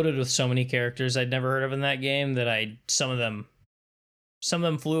was loaded with so many characters I'd never heard of in that game that some of them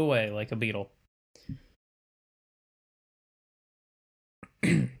flew away like a beetle.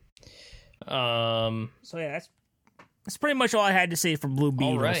 So yeah, that's pretty much all I had to say for Blue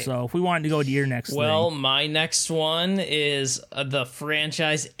Beetle. Right. So if we wanted to go to your next thing. My next one is the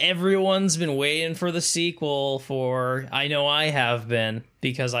franchise everyone's been waiting for the sequel for. I know I have been,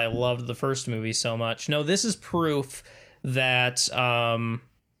 because I loved the first movie so much. No, this is proof that that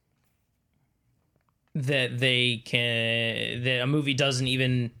a movie doesn't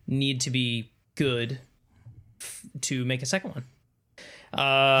even need to be good to make a second one.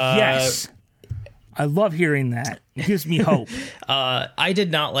 Yes. I love hearing that. It gives me hope. I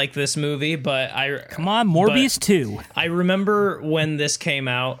did not like this movie, but Come on, Morbius 2. I remember when this came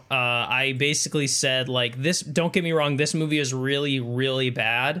out, I basically said, like, this, don't get me wrong, this movie is really, really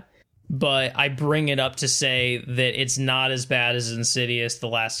bad, but I bring it up to say that it's not as bad as Insidious: The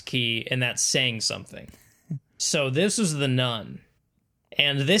Last Key, and that's saying something. So this was The Nun.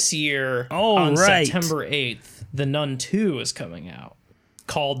 And this year, right. September 8th, The Nun 2 is coming out,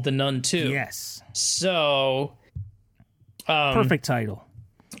 called The Nun 2. Yes. So... perfect title.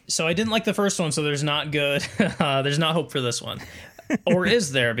 So I didn't like the first one, so there's not good. There's not hope for this one. Or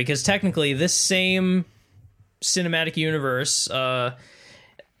is there? Because technically, this same cinematic universe...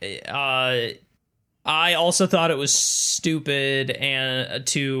 I also thought it was stupid and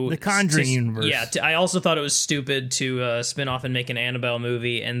The Conjuring universe. Yeah, I also thought it was stupid to spin off and make an Annabelle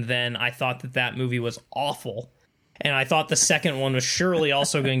movie, and then I thought that movie was awful. And I thought the second one was surely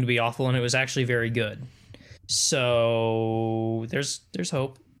also going to be awful, and it was actually very good. So there's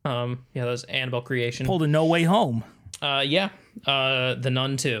hope. Yeah, that was Annabelle creation. Pulled a No Way Home. The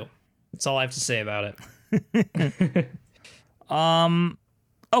Nun 2. That's all I have to say about it.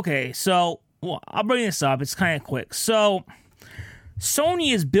 Okay, so I'll bring this up. It's kind of quick. So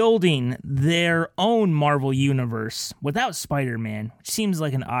Sony is building their own Marvel universe without Spider-Man, which seems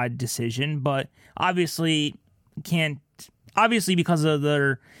like an odd decision, but obviously because of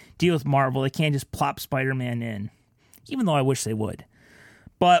their deal with Marvel, they can't just plop Spider-Man in, even though I wish they would.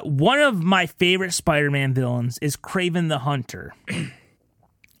 But one of my favorite Spider-Man villains is Kraven the Hunter.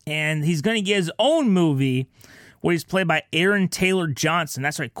 And he's going to get his own movie where he's played by Aaron Taylor Johnson.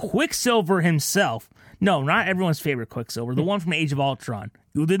 That's right, Quicksilver himself. No, not everyone's favorite Quicksilver, the one from Age of Ultron.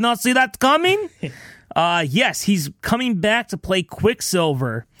 You did not see that coming? Yes, he's coming back to play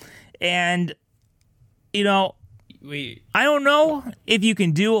Quicksilver. And, you know, I don't know if you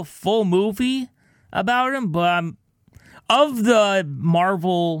can do a full movie about him, but of the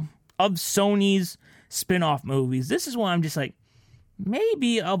Marvel, of Sony's spin-off movies, this is one I'm just like,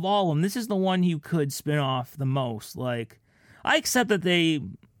 maybe of all of them, this is the one you could spin off the most. Like, I accept that they've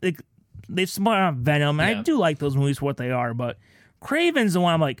spun off Venom, and I do like those movies for what they are, but Kraven's the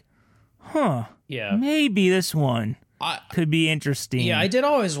one I'm like, maybe this one could be interesting. Yeah, I did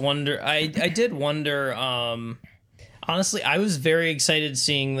always wonder. I did wonder. Honestly, I was very excited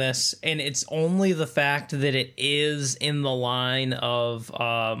seeing this, and it's only the fact that it is in the line of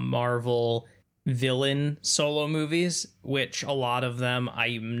Marvel villain solo movies, which a lot of them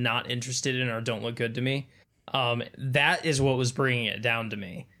I'm not interested in or don't look good to me. That is what was bringing it down to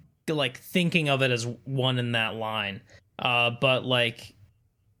me, like thinking of it as one in that line. But like,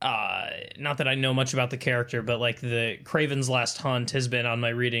 not that I know much about the character, but like the Kraven's Last Hunt has been on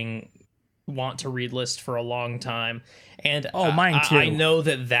my want to read list for a long time, and mine too. I know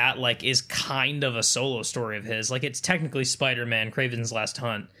that like is kind of a solo story of his. Like, it's technically Spider-Man Kraven's Last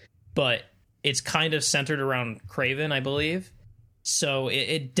Hunt, but it's kind of centered around Kraven, I believe. So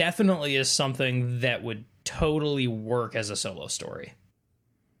it definitely is something that would totally work as a solo story.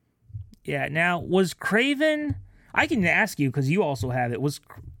 Yeah. Now, was Kraven? I can ask you because you also have it. Was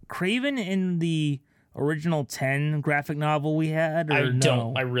Kraven in the original 10 graphic novel we had? Or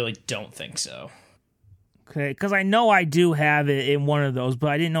no? I really don't think so. Okay, because I know I do have it in one of those, but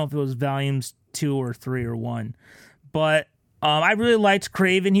I didn't know if it was volumes 2 or 3 or 1. But I really liked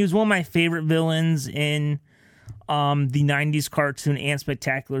Kraven. He was one of my favorite villains in the 90s cartoon and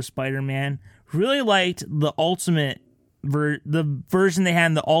Spectacular Spider-Man. Really liked the Ultimate, the version they had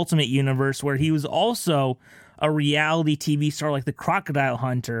in the Ultimate Universe, where he was also a reality TV star like the Crocodile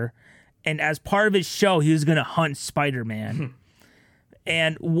Hunter. And as part of his show, he was going to hunt Spider-Man.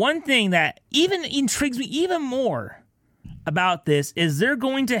 And one thing that even intrigues me even more about this is they're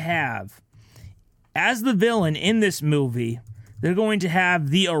going to have, as the villain in this movie, they're going to have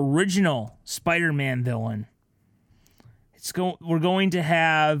the original Spider-Man villain. We're going to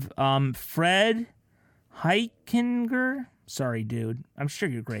have Fred Heikinger. Sorry, dude. I'm sure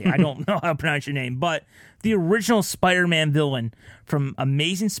you're great. I don't know how to pronounce your name, but the original Spider-Man villain from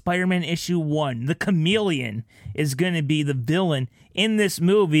Amazing Spider-Man issue 1, the Chameleon, is going to be the villain in this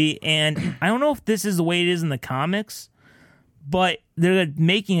movie. And I don't know if this is the way it is in the comics, but they're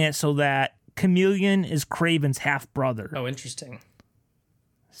making it so that Chameleon is Kraven's half-brother. Oh, interesting.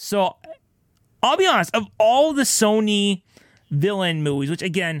 So, I'll be honest, of all the Sony villain movies, which,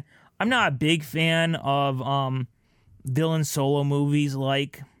 again, I'm not a big fan of villain solo movies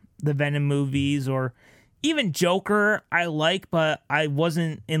like the Venom movies or even Joker, I like, but I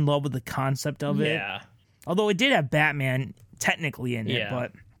wasn't in love with the concept of it. Yeah. Although it did have Batman technically in it,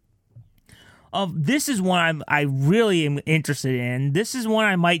 but... this is one I really am interested in. This is one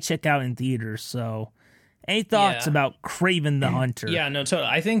I might check out in theaters. So, any thoughts about Kraven the Hunter? Yeah, no, totally.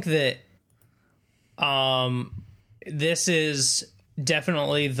 I think that this is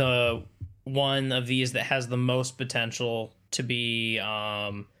definitely the one of these that has the most potential to be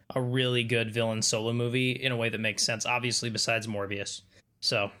a really good villain solo movie in a way that makes sense. Obviously, besides Morbius,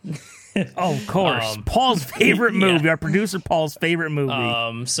 So, oh, of course, Paul's favorite movie. Our producer Paul's favorite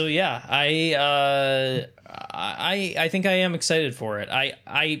movie. So yeah, I think I am excited for it.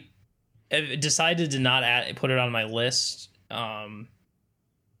 I decided to not put it on my list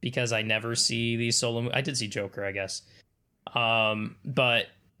because I never see these solo. I did see Joker, I guess. But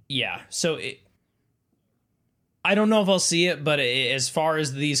yeah, so I don't know if I'll see it, but as far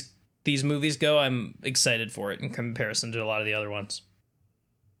as these movies go, I'm excited for it in comparison to a lot of the other ones.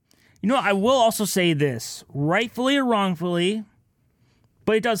 You know, I will also say this, rightfully or wrongfully,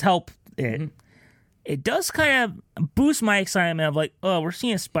 but it does help it. Mm-hmm. It does kind of boost my excitement of like, oh, we're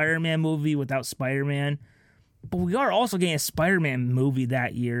seeing a Spider-Man movie without Spider-Man, but we are also getting a Spider-Man movie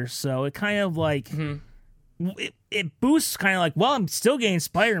that year, so it kind of like, it boosts kind of like, well, I'm still getting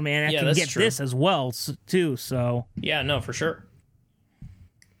Spider-Man, I can get true. This as well, too, so. Yeah, no, for sure.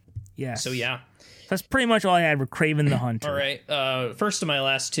 Yeah. So, yeah. That's pretty much all I had with Kraven the Hunter. All right. First of my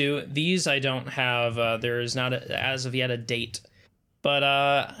last two. These I don't have. There is not, as of yet, a date. But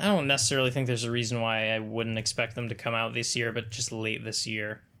I don't necessarily think there's a reason why I wouldn't expect them to come out this year, but just late this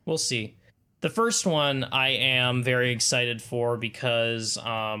year. We'll see. The first one I am very excited for because,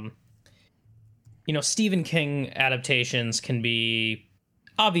 Stephen King adaptations can be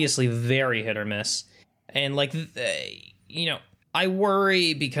obviously very hit or miss. And, I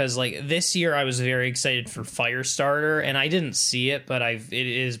worry because this year I was very excited for Firestarter and I didn't see it, but it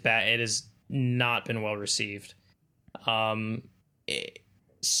is bad. It has not been well received.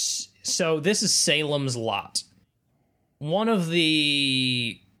 So this is Salem's Lot. One of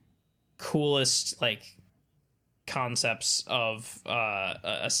the coolest concepts of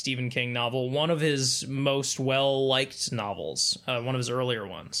a Stephen King novel. One of his most well liked novels. One of his earlier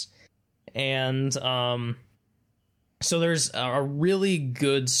ones, and so there's a really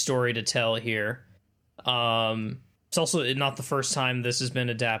good story to tell here. It's also not the first time this has been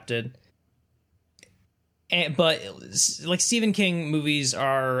adapted. But Stephen King movies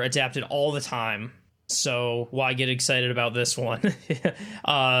are adapted all the time, so why get excited about this one?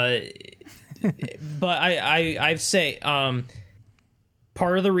 But I'd say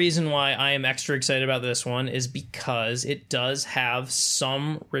part of the reason why I am extra excited about this one is because it does have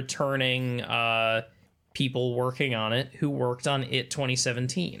some returning people working on it who worked on It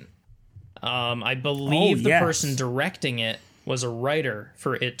 2017. I believe the person directing it was a writer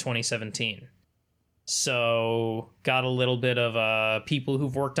for It 2017. So got a little bit of people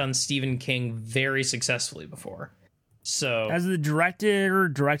who've worked on Stephen King very successfully before. So has the director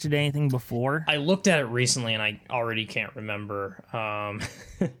directed anything before? I looked at it recently and I already can't remember. Oh,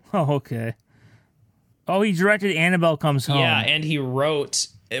 okay. Oh, he directed Annabelle Comes Home. Yeah, and he wrote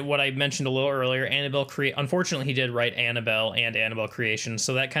what I mentioned a little earlier, Annabelle Unfortunately, he did write Annabelle and Annabelle Creation,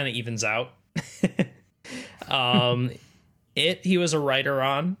 so that kind of evens out. He was a writer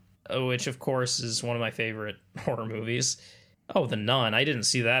on, which of course is one of my favorite horror movies. Oh, The Nun. I didn't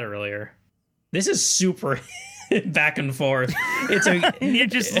see that earlier. This is super back and forth. You're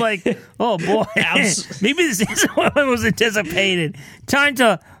just like, oh boy, maybe this isn't what was anticipated. Time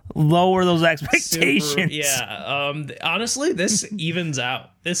to lower those expectations. Honestly, this evens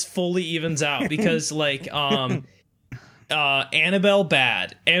out. This fully evens out because Annabelle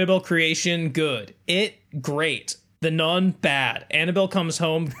bad, Annabelle Creation good, It great, The Nun bad, Annabelle Comes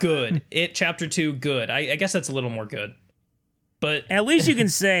Home good, It Chapter 2 good. I guess that's a little more good, but at least you can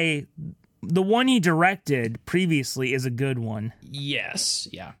say the one he directed previously is a good one. Yes,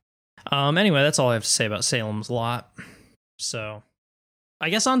 yeah. Anyway, that's all I have to say about Salem's Lot. So I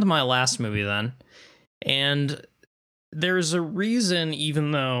guess on to my last movie then. And there's a reason,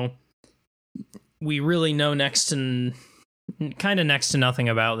 even though we really know next to nothing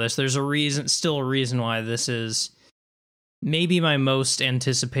about this, there's still a reason why this is maybe my most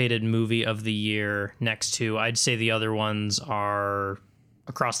anticipated movie of the year, next to, I'd say the other ones are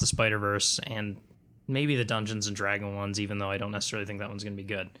Across the Spider-Verse and maybe the Dungeons and Dragons ones, even though I don't necessarily think that one's going to be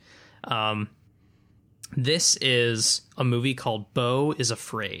good. This is a movie called Beau is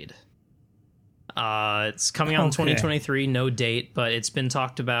Afraid. It's coming out in 2023, no date, but it's been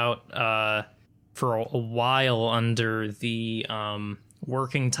talked about for a while under the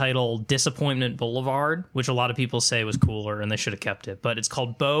working title Disappointment Boulevard, which a lot of people say was cooler and they should have kept it, but it's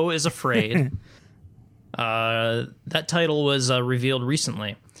called Beau is Afraid. That title was revealed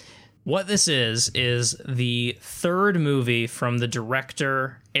recently. What this is the third movie from the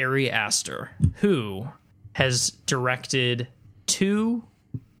director Ari Aster, who has directed two,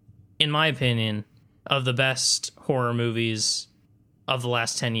 in my opinion, of the best horror movies of the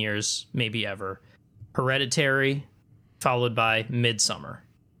last 10 years, maybe ever. Hereditary, followed by Midsommar.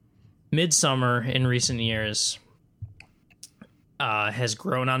 Midsommar, in recent years, has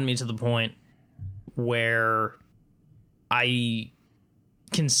grown on me to the point where I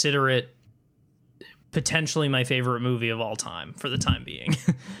consider it potentially my favorite movie of all time for the time being.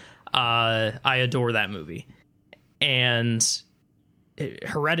 I adore that movie. And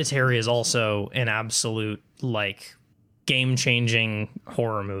Hereditary is also an absolute, like, game-changing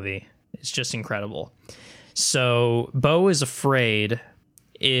horror movie. It's just incredible. So Beau is Afraid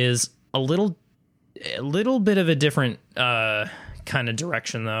is a little bit of a different kind of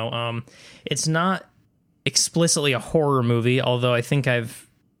direction, though. It's not explicitly a horror movie, although I think I've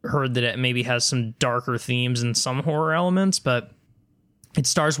heard that it maybe has some darker themes and some horror elements, but it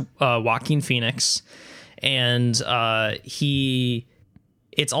stars Joaquin Phoenix, and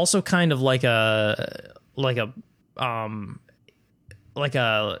it's also kind of like a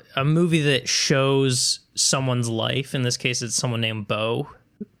movie that shows someone's life. In this case, it's someone named Beau,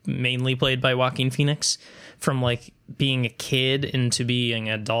 mainly played by Joaquin Phoenix, from like being a kid into being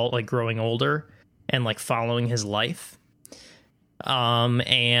an adult, like growing older and like following his life. That's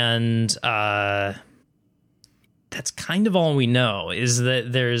kind of all we know, is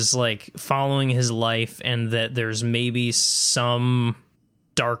that there's like following his life and that there's maybe some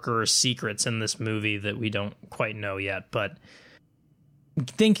darker secrets in this movie that we don't quite know yet, but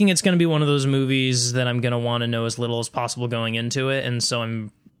thinking it's going to be one of those movies that I'm going to want to know as little as possible going into it. And so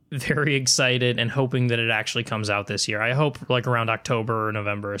I'm very excited and hoping that it actually comes out this year. I hope like around October or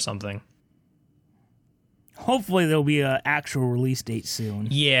November or something. Hopefully there'll be an actual release date soon.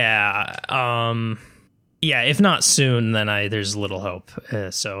 Yeah. Yeah, if not soon, then there's little hope.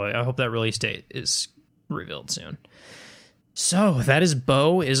 So I hope that release date is revealed soon. So that is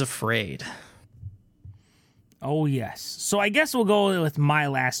Beau is Afraid. Oh, yes. So I guess we'll go with my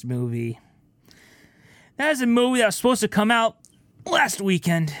last movie. That is a movie that was supposed to come out last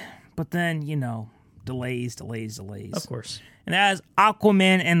weekend, but then, delays. Of course. And that is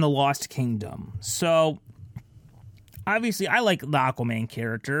Aquaman and the Lost Kingdom. So, obviously, I like the Aquaman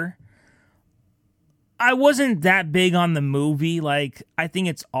character. I wasn't that big on the movie. Like, I think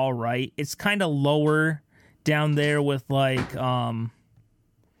it's all right. It's kind of lower down there with, like,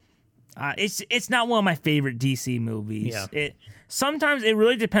 it's not one of my favorite DC movies. Yeah. Sometimes it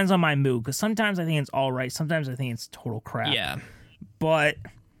really depends on my mood, because sometimes I think it's all right. Sometimes I think it's total crap. Yeah. But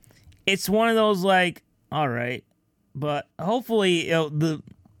it's one of those, like, all right. But hopefully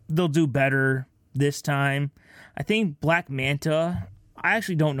they'll do better this time. I think Black Manta, I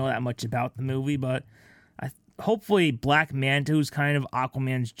actually don't know that much about the movie, but hopefully Black Manta, who's kind of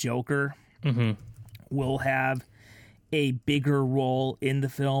Aquaman's Joker, will have a bigger role in the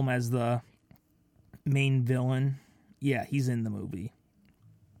film as the main villain. Yeah, he's in the movie.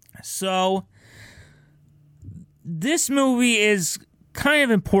 So this movie is kind of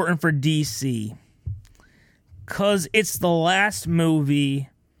important for DC because it's the last movie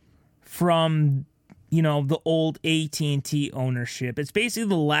from, the old AT&T ownership. It's basically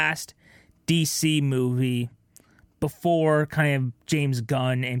the last DC movie before kind of James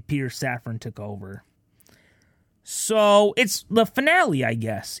Gunn and Peter Safran took over. So it's the finale, I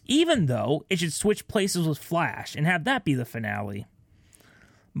guess, even though it should switch places with Flash and have that be the finale.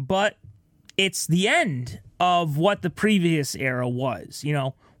 But it's the end of what the previous era was.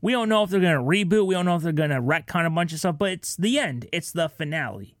 We don't know if they're going to reboot. We don't know if they're going to retcon a bunch of stuff, but it's the end. It's the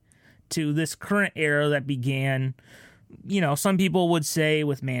finale to this current era that began, some people would say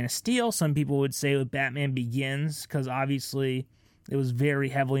with Man of Steel. Some people would say with Batman Begins, because obviously it was very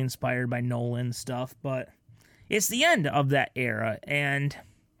heavily inspired by Nolan stuff, but it's the end of that era. And,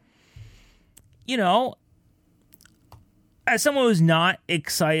 as someone who's not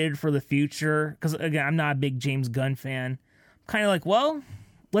excited for the future, because, again, I'm not a big James Gunn fan, I'm kind of like, well,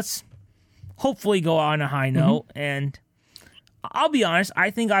 let's hopefully go on a high note. And I'll be honest, I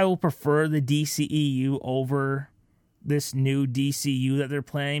think I will prefer the DCEU over this new DCU that they're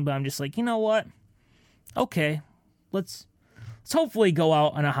playing, but I'm just like, you know what? Okay, let's hopefully go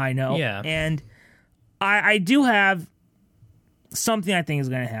out on a high note. Yeah. And I do have something I think is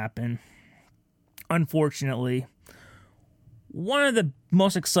going to happen. Unfortunately, one of the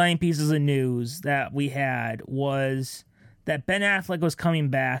most exciting pieces of news that we had was that Ben Affleck was coming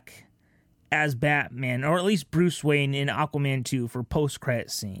back as Batman, or at least Bruce Wayne in Aquaman 2 for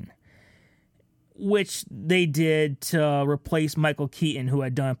post-credit scene, which they did to replace Michael Keaton, who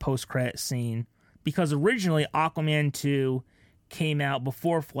had done a post-credit scene, because originally Aquaman 2 came out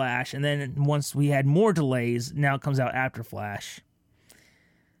before Flash, and then once we had more delays, now it comes out after Flash.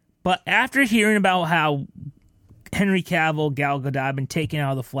 But after hearing about how Henry Cavill, Gal Gadot have been taken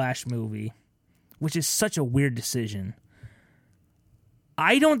out of the Flash movie, which is such a weird decision,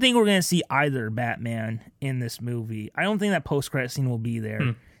 I don't think we're going to see either Batman in this movie. I don't think that post-credit scene will be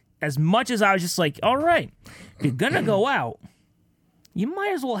there. As much as I was just like, all right, if you're going to go out, you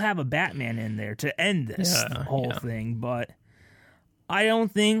might as well have a Batman in there to end this whole thing. But I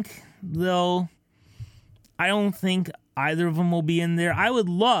don't think either of them will be in there. I would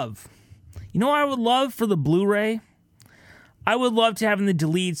love, what I would love for the Blu-ray? I would love to have in the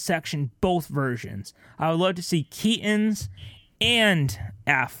deleted section both versions. I would love to see Keaton's and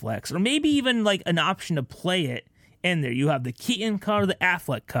Affleck's, or maybe even like an option to play it in there. You have the Keaton cut or the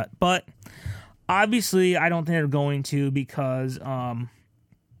Affleck cut, but obviously I don't think they're going to, because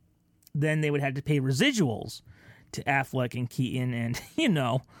then they would have to pay residuals to Affleck and Keaton, and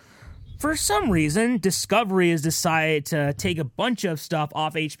for some reason Discovery has decided to take a bunch of stuff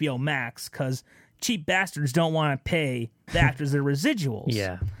off HBO Max because cheap bastards don't want to pay the actors their residuals.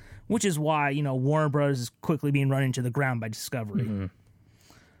 Yeah. Which is why, Warner Bros. Is quickly being run into the ground by Discovery. Mm-hmm.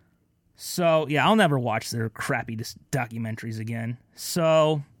 So, yeah, I'll never watch their crappy documentaries again.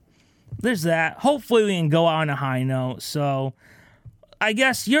 So, there's that. Hopefully we can go out on a high note. So, I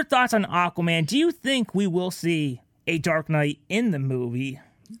guess your thoughts on Aquaman. Do you think we will see a Dark Knight in the movie?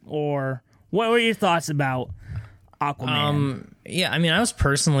 Or what were your thoughts about Aquaman? Yeah, I mean, I was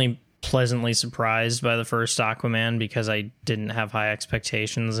personally pleasantly surprised by the first Aquaman because I didn't have high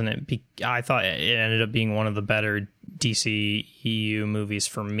expectations, and I thought it ended up being one of the better DC EU movies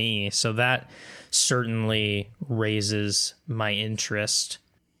for me. So that certainly raises my interest.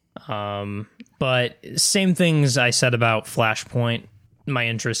 But same things I said about Flashpoint, my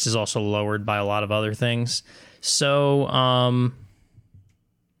interest is also lowered by a lot of other things. So I'm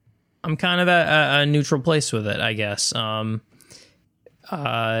kind of at a neutral place with it, I guess. I'm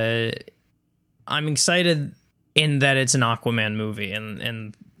excited in that it's an Aquaman movie,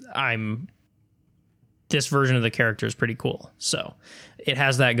 and this version of the character is pretty cool. So it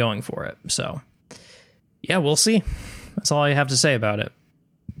has that going for it. So yeah, we'll see. That's all I have to say about it.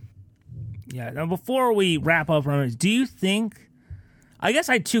 Yeah. Now, before we wrap up, do you think? I guess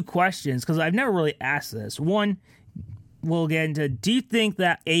I had two questions because I've never really asked this. One, we'll get into. Do you think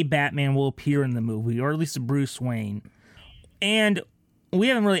that a Batman will appear in the movie, or at least a Bruce Wayne? And we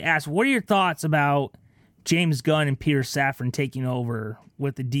haven't really asked, what are your thoughts about James Gunn and Peter Safran taking over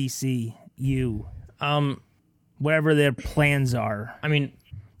with the DCU? Whatever their plans are. I mean,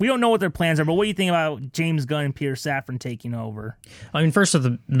 we don't know what their plans are, but what do you think about James Gunn and Peter Safran taking over? I mean, first of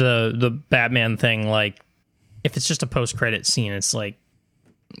the Batman thing, like, if it's just a post-credit scene, it's like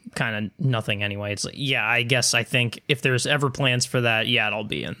kind of nothing anyway. It's like, yeah, I think if there's ever plans for that, yeah, it'll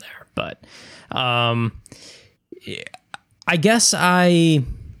be in there. But I guess I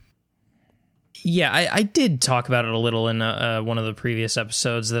did talk about it a little in one of the previous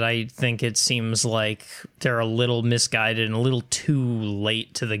episodes, that I think it seems like they're a little misguided and a little too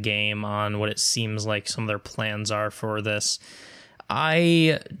late to the game on what it seems like some of their plans are for this.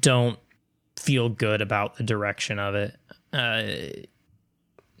 I don't feel good about the direction of it. I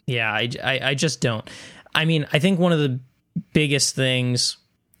just don't. I mean, I think one of the biggest things,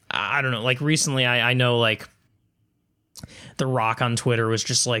 I don't know, like recently I know like The Rock on Twitter was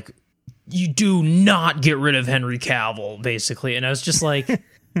just like, you do not get rid of Henry Cavill, basically. And I was just like,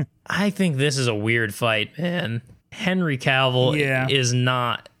 I think this is a weird fight, man. Henry Cavill is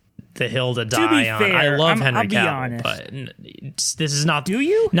not the hill to die on. Fair, I love Henry I'll be Cavill, honest. but this is not. Do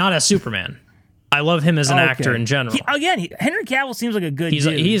you? Not as Superman. I love him as an actor in general. Henry Cavill seems like a good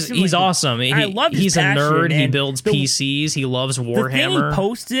dude. He's awesome. I love his He's a nerd. He and builds PCs. He loves Warhammer. The thing he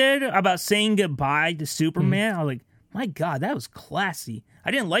posted about saying goodbye to Superman, I was like, my God, that was classy.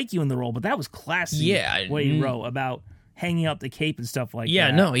 I didn't like you in the role, but that was classy. Yeah, what he wrote about hanging up the cape and stuff like that.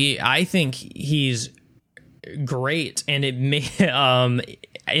 Yeah, no, I think he's great, and it may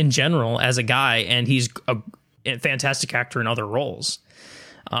in general as a guy, and he's a fantastic actor in other roles.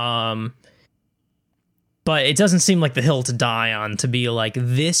 But it doesn't seem like the hill to die on, to be like,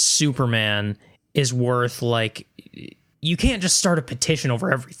 this Superman is worth, like, you can't just start a petition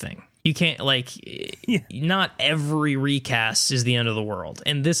over everything. You can't, like, not every recast is the end of the world,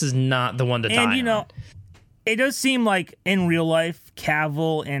 and this is not the one to die on. And, it does seem like in real life,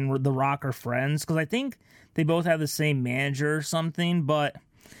 Cavill and The Rock are friends, because I think they both have the same manager or something, but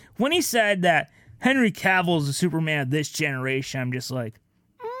when he said that Henry Cavill is the Superman of this generation, I'm just like,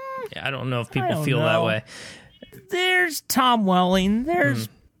 I don't know if people feel that way. There's Tom Welling, there's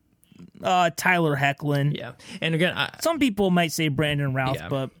Tyler Hoechlin. Yeah. And again, some people might say Brandon Routh,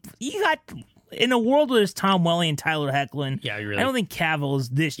 but you got, in a world where there's Tom Welling and Tyler Hoechlin, I don't think Cavill is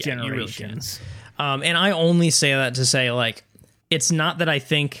this generation's. Really and I only say that to say, like, it's not that I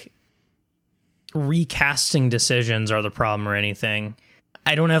think recasting decisions are the problem or anything.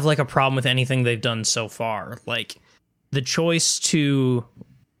 I don't have like a problem with anything they've done so far. Like the choice to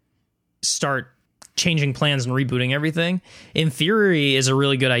start changing plans and rebooting everything, in theory, is a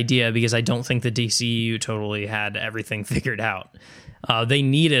really good idea because I don't think the DCU totally had everything figured out. They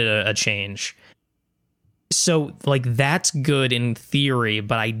needed a change. So, like, that's good in theory,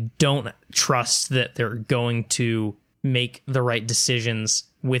 but I don't trust that they're going to make the right decisions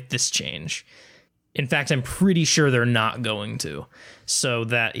with this change. In fact, I'm pretty sure they're not going to. So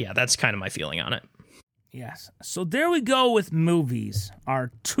that's kind of my feeling on it. Yes. So there we go with movies.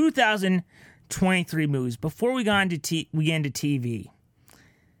 Our 2023 movies. Before we get into TV,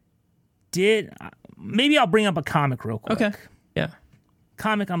 maybe I'll bring up a comic real quick. Okay. Yeah.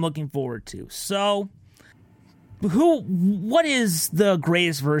 Comic I'm looking forward to. So, what is the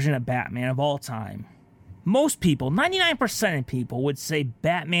greatest version of Batman of all time? Most people, 99% of people, would say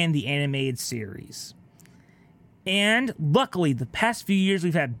Batman the Animated Series. And luckily, the past few years,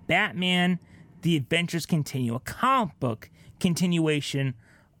 we've had Batman The Adventures Continue, a comic book continuation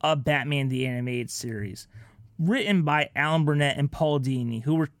of Batman the Animated Series, written by Alan Burnett and Paul Dini,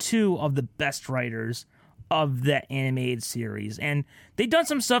 who were two of the best writers of that animated series. And they've done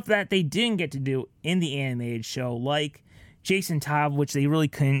some stuff that they didn't get to do in the animated show, like Jason Todd, which they really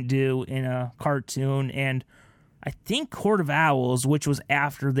couldn't do in a cartoon, and I think Court of Owls, which was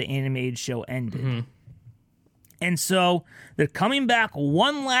after the animated show ended. Mm-hmm. And so they're coming back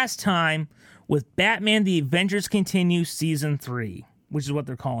one last time with Batman The Adventures Continue Season 3, which is what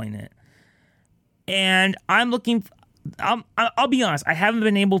they're calling it. And I'll be honest, I haven't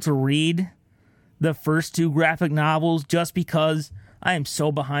been able to read the first two graphic novels just because I am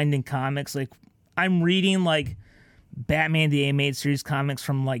so behind in comics. Like, I'm reading like Batman the Animated Series comics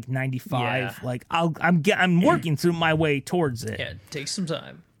from like 95. Yeah. Like I'm working through my way towards it. Yeah, it takes some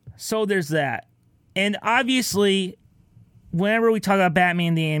time. So there's that. And obviously, whenever we talk about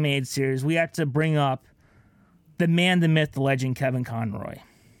Batman the Animated Series, we have to bring up the man, the myth, the legend, Kevin Conroy.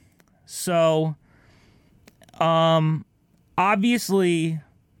 So, obviously,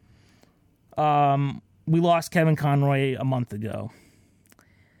 we lost Kevin Conroy a month ago.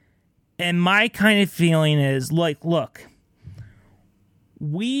 And my kind of feeling is, like, look,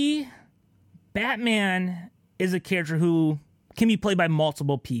 Batman is a character who can be played by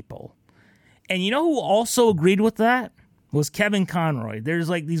multiple people. And you know who also agreed with that? Was Kevin Conroy. There's,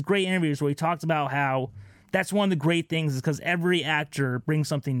 like, these great interviews where he talks about how that's one of the great things is because every actor brings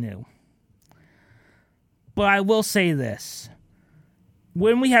something new. But I will say this.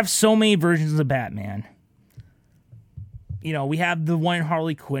 When we have so many versions of Batman, you know, we have the one in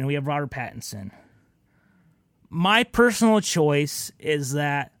Harley Quinn, we have Robert Pattinson. My personal choice is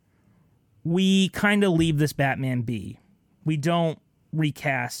that we kind of leave this Batman be. We don't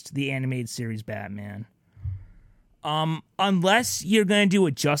recast the animated series Batman. Unless you're going to do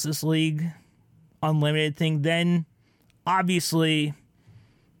a Justice League Unlimited thing, then obviously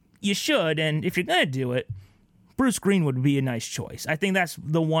you should, and if you're going to do it, Bruce Green would be a nice choice. I think that's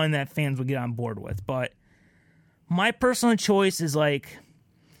the one that fans would get on board with. But my personal choice is like,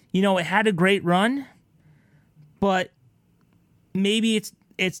 you know, it had a great run, but maybe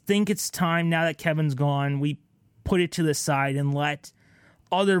it's time now that Kevin's gone, we put it to the side and let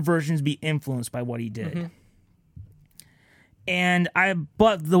other versions be influenced by what he did. Mm-hmm.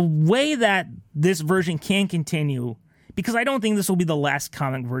 But the way that this version can continue, because I don't think this will be the last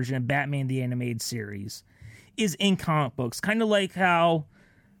comic version of Batman the Animated Series, is in comic books. Kind of like how,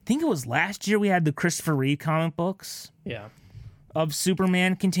 I think it was last year we had the Christopher Reeve comic books. Yeah. Of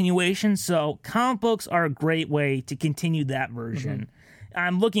Superman continuation. So comic books are a great way to continue that version. Mm-hmm.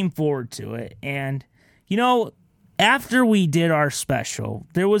 I'm looking forward to it. And, you know, after we did our special,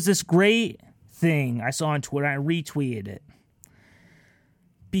 there was this great thing I saw on Twitter. I retweeted it.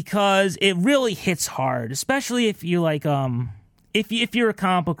 Because it really hits hard, especially if you like, if you're a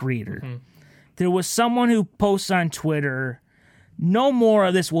comic book reader. Mm-hmm. There was someone who posted on Twitter, no more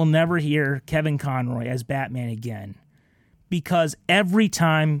of this, we'll never hear Kevin Conroy as Batman again. Because every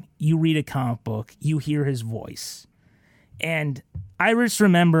time you read a comic book, you hear his voice. And I just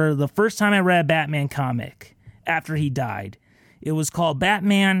remember the first time I read a Batman comic after he died. It was called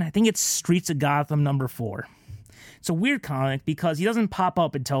Batman, I think it's Streets of Gotham #4. It's a weird comic because he doesn't pop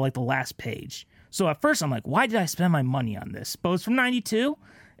up until like the last page. So at first I'm like, why did I spend my money on this? But it was from 92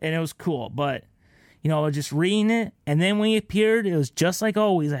 and it was cool. But, you know, I was just reading it. And then when he appeared, it was just like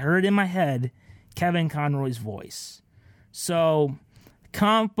always. I heard in my head Kevin Conroy's voice. So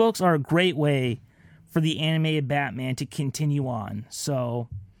comic books are a great way for the animated Batman to continue on. So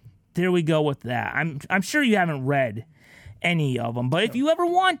there we go with that. I'm sure you haven't read any of them. But if you ever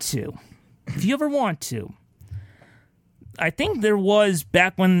want to, I think there was,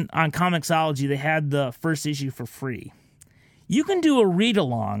 back when on Comixology, they had the first issue for free. You can do a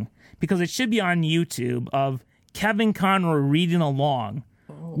read-along, because it should be on YouTube, of Kevin Conroy reading along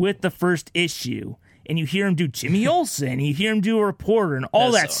with the first issue. And you hear him do Jimmy Olsen, you hear him do a reporter, and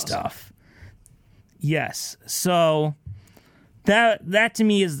all that stuff. Yes. So that to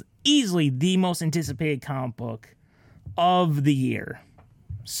me is easily the most anticipated comic book of the year.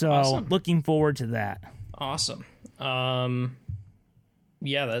 So looking forward to that. Awesome.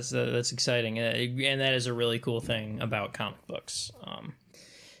 Yeah, that's exciting, and that is a really cool thing about comic books,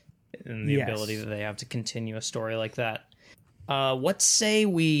 and the ability that they have to continue a story like that. What say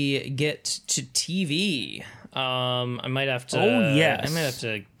we get to TV? I might have to. Oh yes. I might have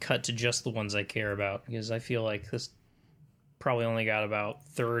to cut to just the ones I care about, because I feel like this probably only got about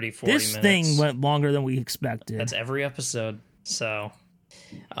 30, 40 minutes. This thing went longer than we expected. That's every episode. So,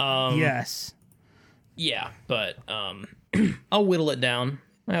 yes. Yeah, but I'll whittle it down.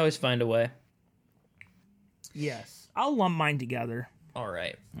 I always find a way. Yes. I'll lump mine together. All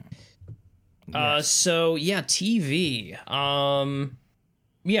right. Yes. So, yeah, TV.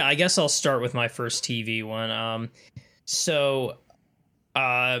 Yeah, I guess I'll start with my first TV one.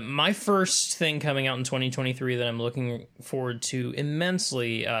 My first thing coming out in 2023 that I'm looking forward to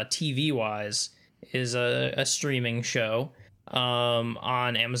immensely, TV-wise, is a streaming show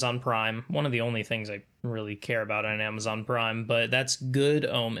on Amazon Prime. One of the only things I really care about on Amazon Prime, but that's Good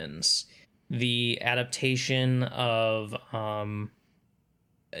Omens, the adaptation of the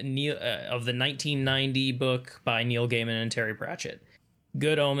 1990 book by Neil Gaiman and Terry Pratchett.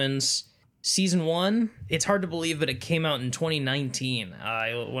 Good Omens, season 1. It's hard to believe, but it came out in 2019.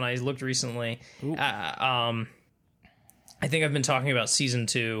 When I looked recently, I think I've been talking about season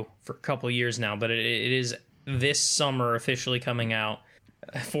 2 for a couple years now, but it is this summer officially coming out,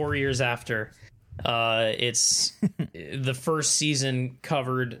 4 years after. It's the first season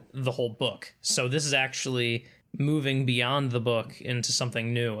covered the whole book, so this is actually moving beyond the book into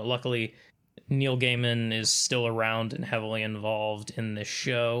something new. Luckily, Neil Gaiman is still around and heavily involved in this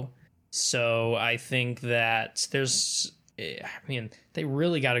show, so I think that they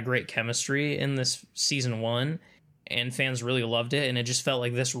really got a great chemistry in this season 1, and fans really loved it, and it just felt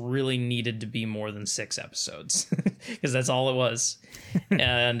like this really needed to be more than 6 episodes, because that's all it was.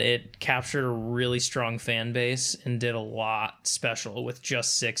 And it captured a really strong fan base and did a lot special with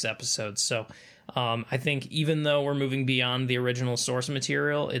just 6 episodes. So I think even though we're moving beyond the original source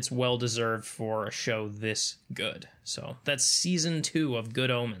material, it's well deserved for a show this good. So that's season 2 of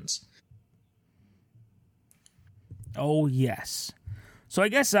Good Omens. Oh, yes. So I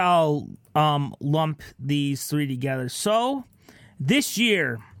guess I'll lump these 3 together. So this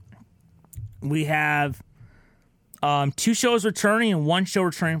year we have 2 shows returning and 1 show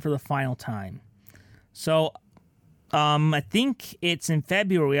returning for the final time. So I think it's in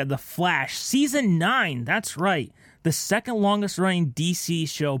February. We have The Flash, season 9. That's right. The second longest running DC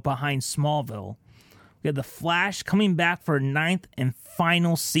show behind Smallville. We have The Flash coming back for a 9th and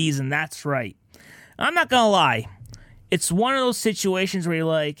final season. That's right. I'm not going to lie. It's one of those situations where you're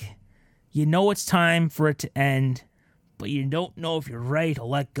like, you know it's time for it to end, but you don't know if you're ready to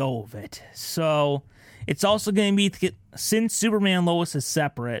let go of it. So it's also going to be, since Superman and Lois is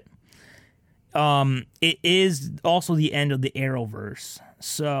separate, it is also the end of the Arrowverse.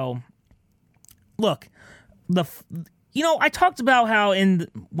 So, look, I talked about how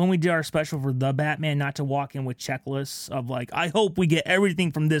when we did our special for The Batman, not to walk in with checklists of like, I hope we get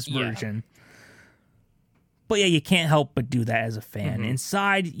everything from this version. But yeah, you can't help but do that as a fan. Mm-hmm.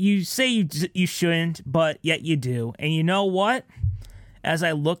 Inside, you say you shouldn't, but yet you do. And you know what? As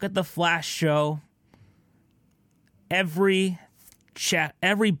I look at the Flash show, every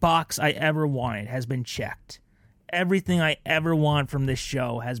box I ever wanted has been checked. Everything I ever want from this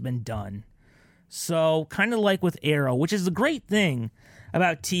show has been done. So, kind of like with Arrow, which is the great thing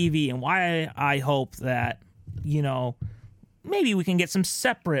about TV and why I hope that, maybe we can get some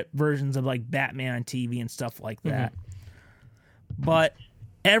separate versions of like Batman on TV and stuff like that. Mm-hmm. But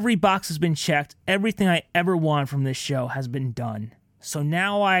every box has been checked. Everything I ever want from this show has been done. So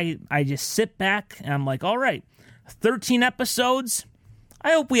now I just sit back and I'm like, all right, 13 episodes.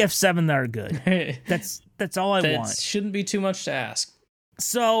 I hope we have 7 that are good. That's all I want. Shouldn't be too much to ask.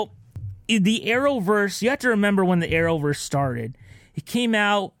 So the Arrowverse, you have to remember when the Arrowverse started. It came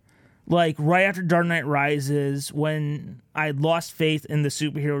out like right after Dark Knight Rises, when I had lost faith in the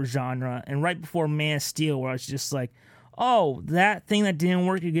superhero genre, and right before Man of Steel, where I was just like, oh, that thing that didn't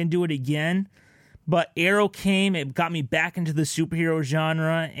work, you're going to do it again. But Arrow came, it got me back into the superhero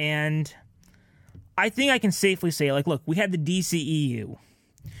genre, and I think I can safely say, like, look, we had the DCEU.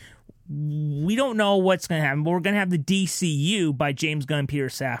 we don't know what's going to happen, but we're going to have the DCU by James Gunn and Peter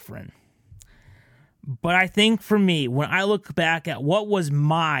Safran. But I think for me, when I look back at what was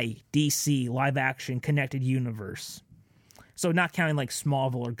my DC live-action connected universe, so not counting like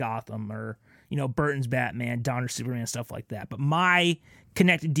Smallville or Gotham or, Burton's Batman, Donner Superman, stuff like that, but my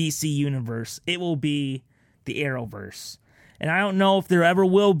connected DC universe, it will be the Arrowverse. And I don't know if there ever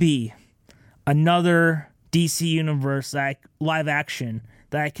will be another DC universe live action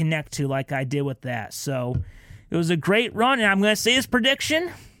that I connect to like I did with that. So it was a great run, and I'm going to say this prediction.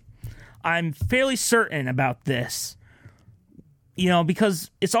 I'm fairly certain about this,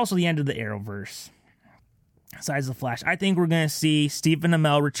 because it's also the end of the Arrowverse. Besides the Flash, I think we're going to see Stephen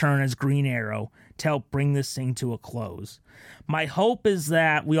Amell return as Green Arrow to help bring this thing to a close. My hope is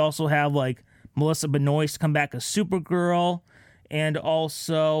that we also have like Melissa Benoist come back as Supergirl, and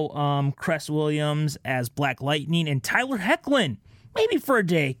also Cress Williams as Black Lightning, and Tyler Hoechlin, maybe for a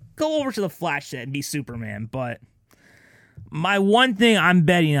day, go over to the Flash set and be Superman. But my one thing I'm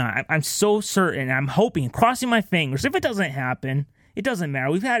betting on, I'm so certain, I'm hoping, crossing my fingers, if it doesn't happen, it doesn't matter.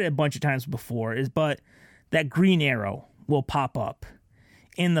 We've had it a bunch of times before, but that Green Arrow will pop up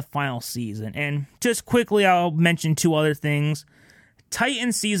in the final season. And just quickly, I'll mention two other things.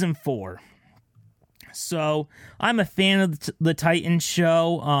 Titans Season 4. So I'm a fan of the Titans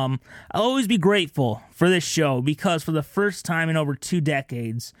show. I'll always be grateful for this show because for the first time in over 2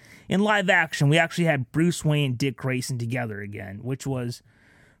 decades, in live action, we actually had Bruce Wayne and Dick Grayson together again, which was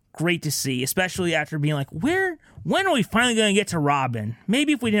great to see, especially after being like, when are we finally going to get to Robin?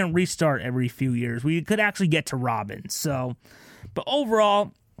 Maybe if we didn't restart every few years, we could actually get to Robin. So, but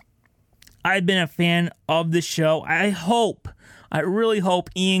overall, I've been a fan of the show. I really hope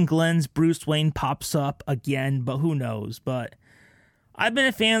Ian Glenn's Bruce Wayne pops up again, but who knows? But I've been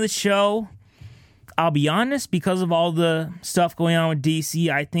a fan of the show. I'll be honest, because of all the stuff going on with DC,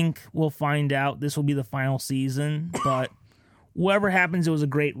 I think we'll find out this will be the final season. But whatever happens, it was a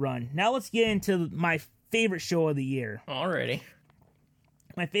great run. Now let's get into my favorite show of the year. Alrighty.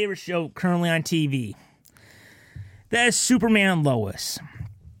 My favorite show currently on TV. That is Superman and Lois.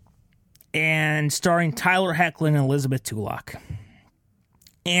 And starring Tyler Hoechlin and Elizabeth Tulloch.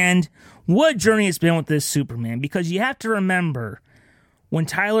 And what a journey it's been with this Superman, because you have to remember, when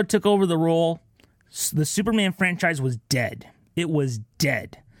Tyler took over the role, the Superman franchise was dead. It was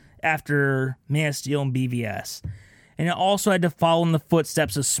dead after Man of Steel and BVS. And it also had to follow in the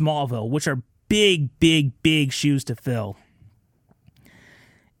footsteps of Smallville, which are big, big, big shoes to fill.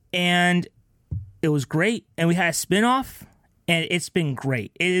 And it was great. And we had a spinoff, and it's been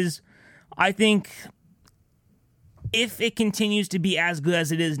great. It is, I think, if it continues to be as good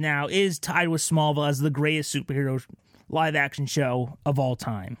as it is now, it is tied with Smallville as the greatest superhero live-action show of all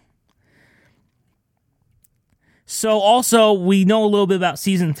time. So also, we know a little bit about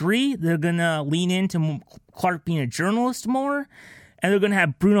Season 3. They're going to lean into Clark being a journalist more, and they're going to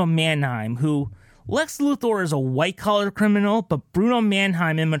have Bruno Mannheim, who Lex Luthor is a white-collar criminal, but Bruno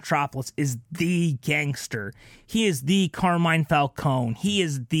Mannheim in Metropolis is the gangster. He is the Carmine Falcone. He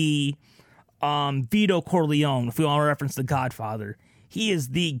is the Vito Corleone, if we want to reference The Godfather. He is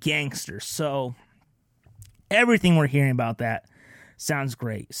the gangster. So everything we're hearing about that sounds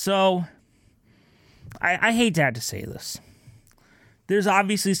great. So I hate to have to say this. There's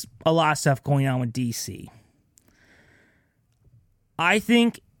obviously a lot of stuff going on with DC. I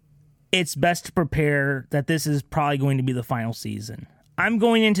think it's best to prepare that this is probably going to be the final season. I'm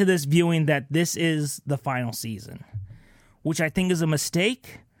going into this viewing that this is the final season, which I think is a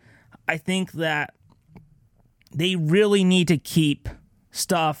mistake. I think that they really need to keep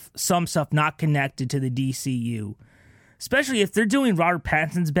some stuff not connected to the DCU. Especially if they're doing Robert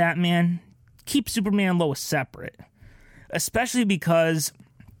Pattinson's Batman, keep Superman and Lois separate. Especially because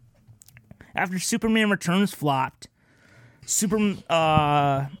after Superman Returns flopped,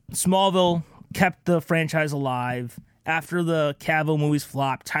 Smallville kept the franchise alive. After the Cavill movies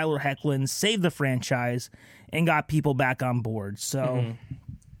flopped, Tyler Hoechlin saved the franchise and got people back on board. So,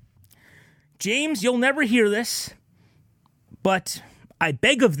 James, you'll never hear this, but I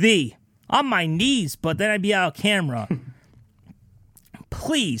beg of thee, on my knees, but then I'd be out of camera.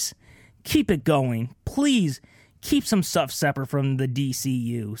 Please, keep it going. Please, keep some stuff separate from the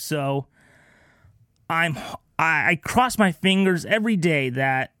DCU. So, I cross my fingers every day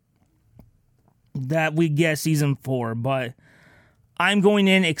that we get Season 4, but I'm going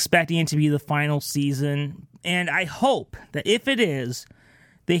in expecting it to be the final season, and I hope that if it is,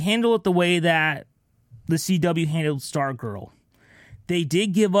 they handle it the way that the CW handled Stargirl. They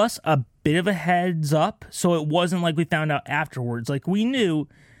did give us a bit of a heads up, so it wasn't like we found out afterwards. Like, we knew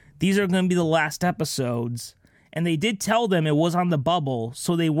these are going to be the last episodes, And they did tell them it was on the bubble,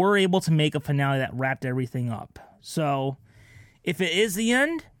 so they were able to make a finale that wrapped everything up. So if it is the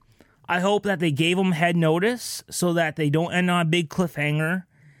end, I hope that they gave them head notice so that they don't end on a big cliffhanger,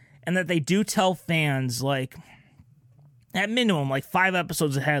 and that they do tell fans, like, at minimum, like 5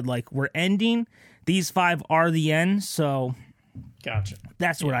 episodes ahead, like, we're ending. These 5 are the end, so gotcha.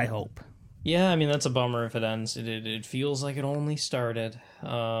 That's what I hope. Yeah, I mean, that's a bummer if it ends. It feels like it only started,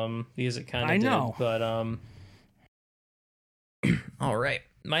 because it kind of did. know. But, all right.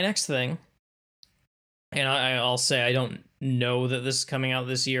 My next thing, and I'll say I don't know that this is coming out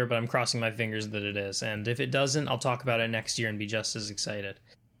this year, but I'm crossing my fingers that it is. And if it doesn't, I'll talk about it next year and be just as excited.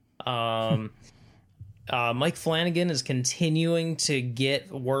 Mike Flanagan is continuing to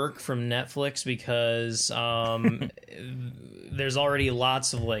get work from Netflix because there's already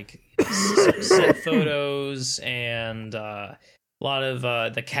lots of like set photos, and a lot of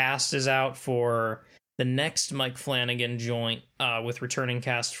the cast is out for the next Mike Flanagan joint with returning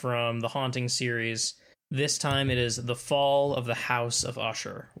cast from the Haunting series. This time it is The Fall of the House of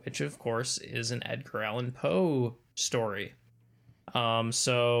Usher, which of course is an Edgar Allan Poe story. I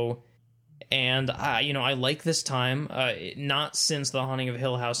like this time. Not since The Haunting of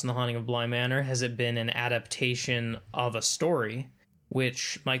Hill House and The Haunting of Bly Manor has it been an adaptation of a story,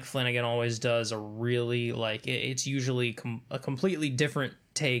 which Mike Flanagan always does a really, like, it's usually a completely different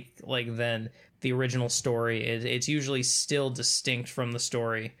take, like, than the original story. It's usually still distinct from the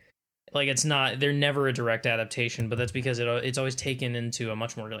story. Like, they're never a direct adaptation, but that's because it's always taken into a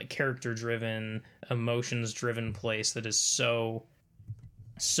much more, like, character-driven, emotions-driven place that is so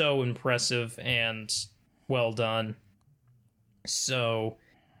impressive and well done. So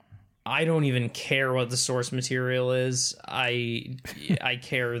I don't even care what the source material is. I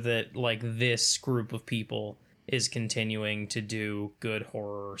care that, like, this group of people is continuing to do good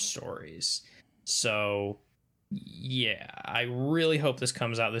horror stories. So yeah, I really hope this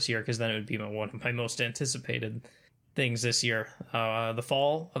comes out this year, because then it would be one of my most anticipated things this year. The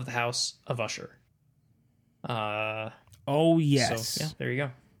Fall of the House of Usher. Oh, yes. So, yeah, there you go.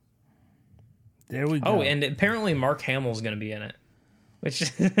 There we go. Oh, and apparently Mark Hamill's going to be in it.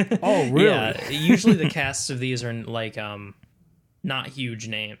 Which oh, really? Yeah, usually the casts of these are, like, not huge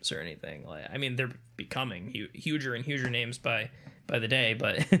names or anything. Like, I mean, they're becoming huger and huger names by the day,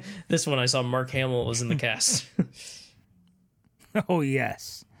 but this one I saw Mark Hamill was in the cast. Oh,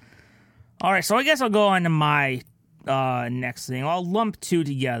 yes. All right, so I guess I'll go on to my next thing. I'll lump 2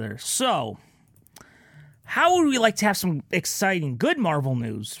 together. So, how would we like to have some exciting, good Marvel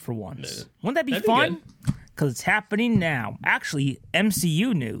news for once? Wouldn't that be fun? Because it's happening now. Actually,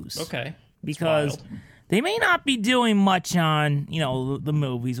 MCU news. Okay. Because they may not be doing much on, the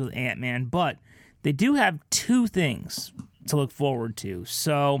movies with Ant-Man, but they do have 2 things to look forward to.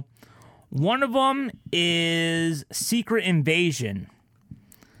 So, one of them is Secret Invasion.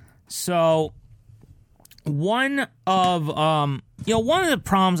 So, one of the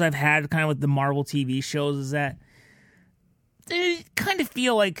problems I've had kind of with the Marvel TV shows is that they kind of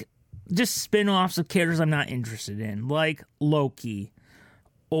feel like just spin-offs of characters I'm not interested in, like Loki,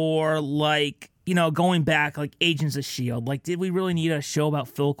 or like, going back, like Agents of S.H.I.E.L.D. Like, did we really need a show about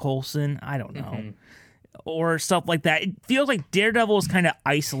Phil Coulson? I don't know. Mm-hmm. Or stuff like that. It feels like Daredevil was kind of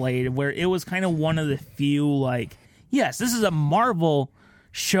isolated, where it was kind of one of the few, like, yes, this is a Marvel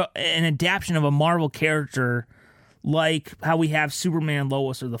show, an adaptation of a Marvel character, like how we have Superman,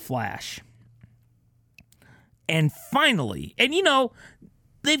 Lois, or The Flash. And finally, and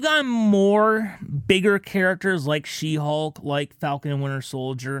they've gotten more bigger characters like She-Hulk, like Falcon and Winter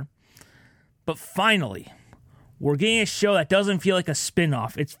Soldier. But finally, we're getting a show that doesn't feel like a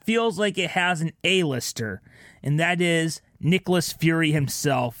spin-off. It feels like it has an A-lister, and that is Nicholas Fury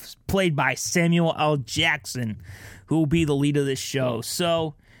himself, played by Samuel L. Jackson, who will be the lead of this show.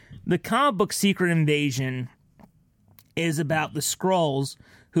 So, the comic book Secret Invasion is about the Skrulls,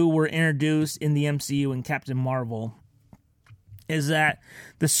 who were introduced in the MCU and Captain Marvel. Is that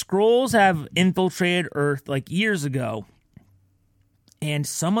the Skrulls have infiltrated Earth like years ago, and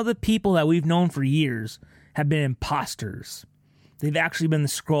some of the people that we've known for years have been imposters. They've actually been the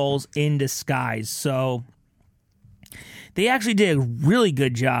Skrulls in disguise. So they actually did a really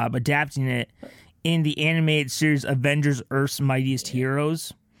good job adapting it in the animated series Avengers Earth's Mightiest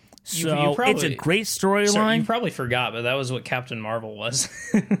Heroes. So it's a great storyline. You probably forgot, but that was what Captain Marvel was.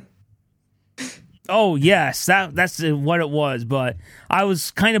 Oh, yes, that's what it was, but I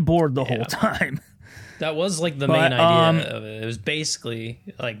was kind of bored the whole time. That was like the main idea of it. It was basically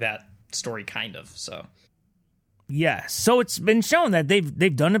like that story, kind of, so... Yeah, so it's been shown that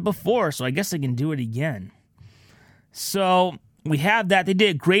they've done it before, so I guess they can do it again. So we have that. They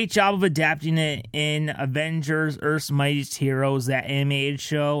did a great job of adapting it in Avengers: Earth's Mightiest Heroes, that animated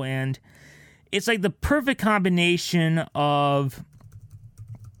show, and it's like the perfect combination of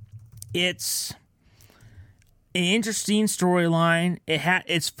it's an interesting storyline.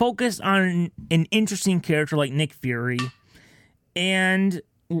 It's focused on an interesting character like Nick Fury, and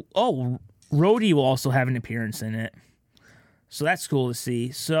Rhodey will also have an appearance in it, so that's cool to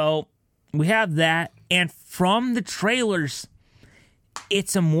see. So we have that, and from the trailers,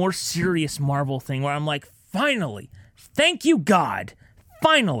 it's a more serious Marvel thing where I'm like, finally, thank you, God,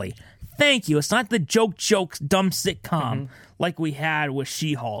 finally, thank you. It's not the joke dumb sitcom like we had with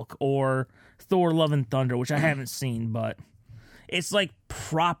She-Hulk or Thor: Love and Thunder, which I haven't seen, but it's like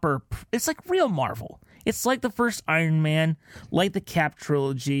proper, it's like real Marvel. It's like the first Iron Man, like the Cap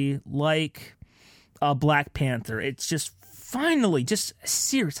trilogy, like Black Panther. It's just finally just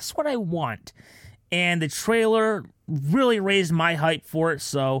serious. That's what I want. And the trailer really raised my hype for it,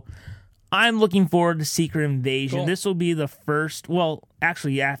 so I'm looking forward to Secret Invasion. Cool. This will be the first, well,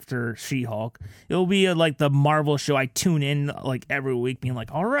 actually after She-Hulk, it'll be like the Marvel show I tune in like every week, being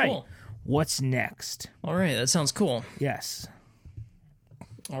like, all right, cool. What's next? All right, that sounds cool. Yes.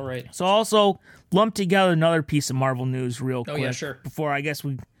 All right. So also lump together another piece of Marvel news real quick. Oh, yeah, sure. Before I guess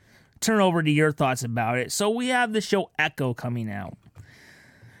we turn over to your thoughts about it. So we have the show Echo coming out,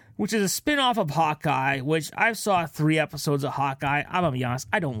 which is a spin-off of Hawkeye, which I saw 3 episodes of Hawkeye. I'm going to be honest,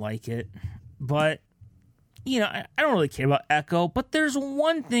 I don't like it. But, I don't really care about Echo. But there's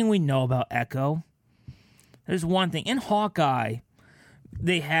one thing we know about Echo. There's one thing. In Hawkeye,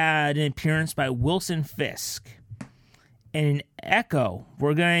 they had an appearance by Wilson Fisk. And in Echo,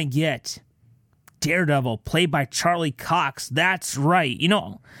 we're going to get Daredevil, played by Charlie Cox. That's right.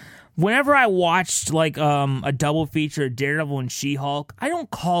 Whenever I watched like a double feature of Daredevil and She-Hulk, I don't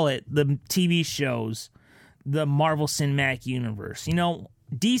call it the TV shows, the Marvel Cinematic Universe.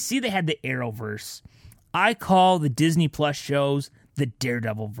 DC, they had the Arrowverse. I call the Disney Plus shows the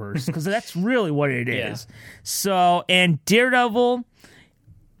Daredevil verse, because that's really what it is. Yeah. So, and Daredevil,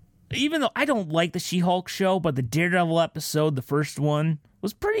 even though I don't like the She-Hulk show, but the Daredevil episode, the first one,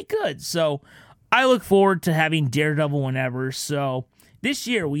 was pretty good. So I look forward to having Daredevil whenever. So this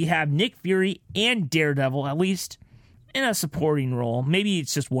year we have Nick Fury and Daredevil, at least in a supporting role. Maybe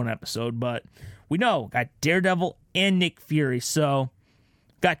it's just one episode, but we know got Daredevil and Nick Fury. So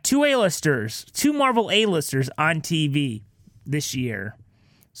got 2 A-listers, 2 Marvel A-listers on TV this year.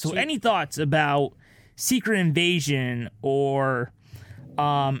 So sweet. Any thoughts about Secret Invasion or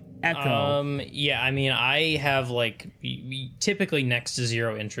Echo? Yeah, I mean, I have typically next to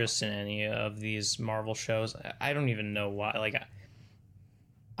zero interest in any of these Marvel shows. I don't even know why.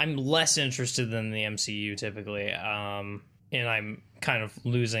 I'm less interested than the MCU typically, and I'm kind of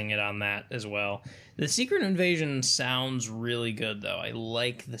losing it on that as well. The Secret Invasion sounds really good, though. I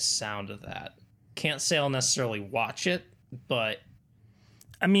like the sound of that. Can't say I'll necessarily watch it, but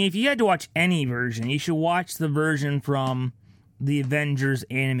I mean, if you had to watch any version, you should watch the version from the Avengers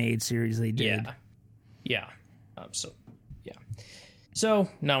animated series they did. Yeah. So,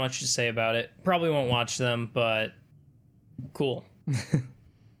 not much to say about it. Probably won't watch them, but cool.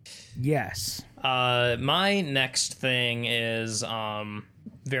 Yes. My next thing is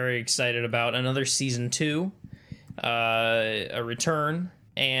very excited about another season 2, a return,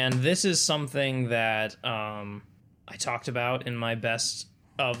 and this is something that I talked about in my best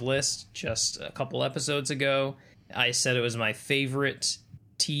of list just a couple episodes ago. I said it was my favorite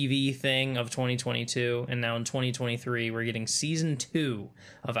TV thing of 2022, and now in 2023 we're getting season 2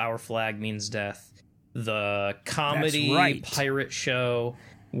 of Our Flag Means Death, the comedy pirate show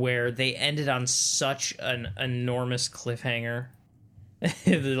where they ended on such an enormous cliffhanger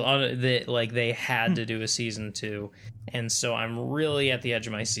that they had to do a season 2, and so I'm really at the edge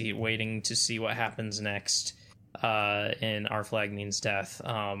of my seat waiting to see what happens next in Our Flag Means Death,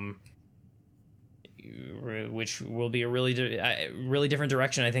 which will be a really different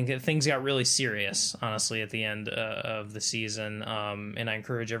direction. I think that things got really serious, honestly, at the end of the season, and I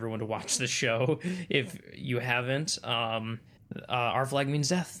encourage everyone to watch the show if you haven't. Our Flag Means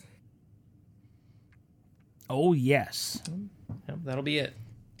Death. Oh, yes. Yep, that'll be it.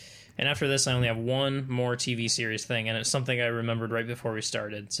 And after this, I only have one more TV series thing, and it's something I remembered right before we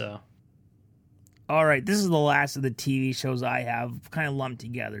started, so. All right, this is the last of the TV shows I have kind of lumped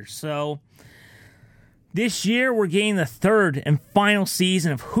together. So, this year we're getting the 3rd and final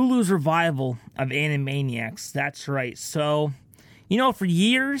season of Hulu's revival of Animaniacs. That's right. So, for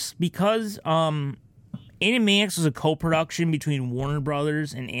years, because Animaniacs was a co-production between Warner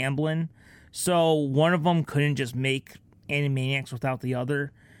Brothers and Amblin, so one of them couldn't just make Animaniacs without the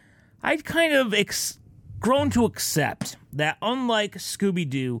other. I'd kind of grown to accept that unlike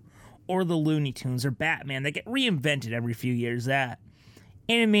Scooby-Doo or the Looney Tunes or Batman that get reinvented every few years, that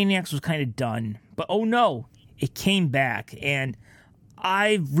Animaniacs was kind of done. But oh no, it came back, and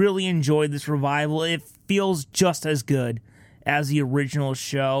I really enjoyed this revival. It feels just as good as the original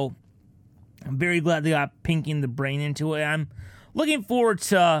show. I'm very glad they got Pinky and the Brain into it. I'm looking forward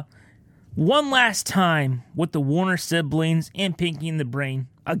to one last time with the Warner siblings and Pinky and the Brain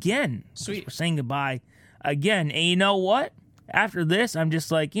again. Sweet. We're saying goodbye again. And you know what? After this, I'm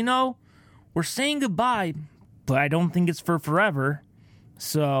just like, we're saying goodbye, but I don't think it's for forever.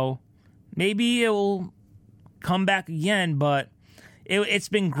 So maybe it will come back again, but it's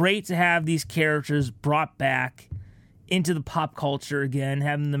been great to have these characters brought back into the pop culture again,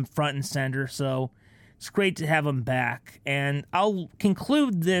 having them front and center. So it's great to have them back. And I'll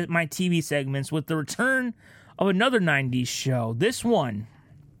conclude my TV segments with the return of another 90s show. This one,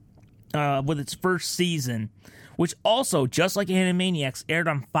 with its first season, which also, just like Animaniacs, aired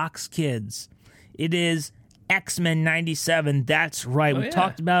on Fox Kids. It is X-Men 97. That's right. We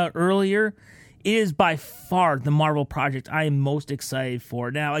talked about it earlier. It is by far the Marvel project I am most excited for.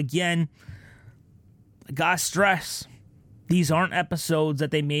 Now, again, I gotta stress, these aren't episodes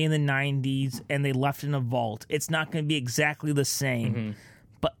that they made in the 90s and they left in a vault. It's not going to be exactly the same. Mm-hmm.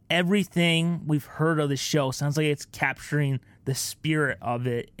 But everything we've heard of the show sounds like it's capturing the spirit of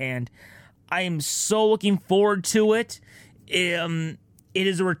it. And I am so looking forward to it. It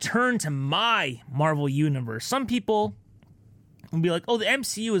is a return to my Marvel Universe. Some people will be like, oh, the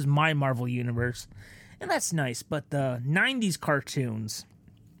MCU is my Marvel Universe. And that's nice. But the 90s cartoons,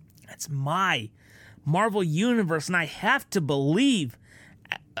 that's my Marvel Universe, and I have to believe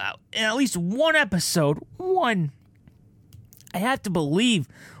in at least one episode, I have to believe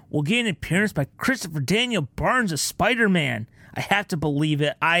we'll get an appearance by Christopher Daniel Barnes as Spider-Man. I have to believe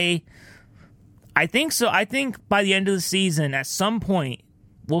it. I think so. I think by the end of the season, at some point,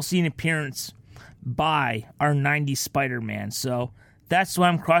 we'll see an appearance by our 90s Spider-Man. So that's what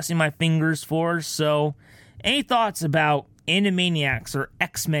I'm crossing my fingers for. So any thoughts about Animaniacs or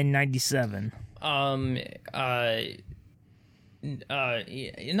X-Men 97? Not a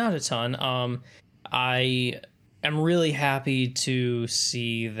ton. I am really happy to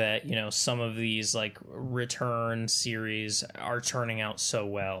see that, some of these like return series are turning out so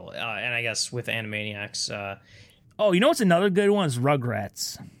well. And I guess with Animaniacs, what's another good one is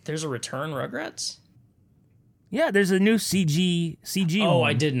Rugrats. There's a return Rugrats? Yeah, there's a new CG Oh, one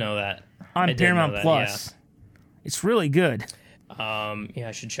I did know that. on Paramount Plus. Yeah. It's really good.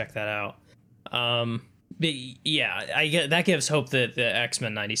 I should check that out. But yeah, I get that gives hope that the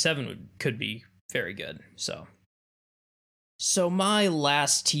X-Men 97 could be very good. So my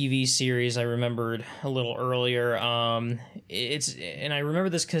last TV series I remembered a little earlier. And I remember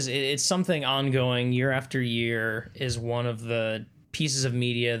this because it's something ongoing year after year. Is one of the pieces of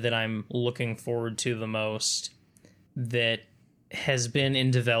media that I'm looking forward to the most, that has been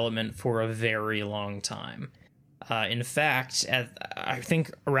in development for a very long time. In fact, I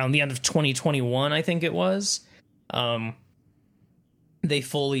think around the end of 2021, I think it was, they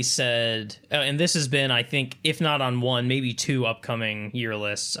fully said, and this has been, I think, if not on one, maybe two upcoming year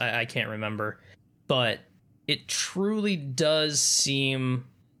lists, I can't remember, but it truly does seem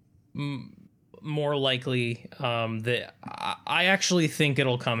more likely that I actually think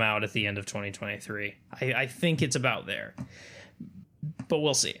it'll come out at the end of 2023. I think it's about there. But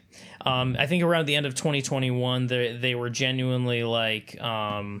we'll see. I think around the end of 2021, they were genuinely like,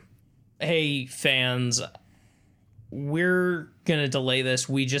 hey, fans, we're going to delay this.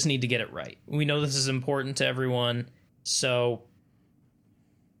 We just need to get it right. We know this is important to everyone, so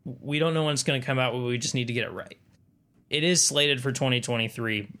we don't know when it's going to come out, but we just need to get it right. It is slated for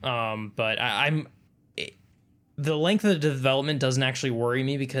 2023, but the length of the development doesn't actually worry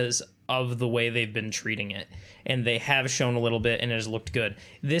me because of the way they've been treating it, and they have shown a little bit, and it has looked good.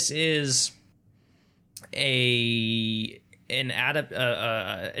 This is an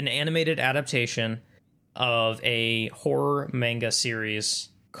animated adaptation of a horror manga series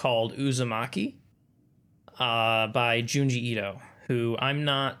called Uzumaki, by Junji Ito, who I'm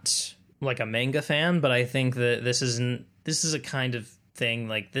not like a manga fan, but I think that this is a kind of thing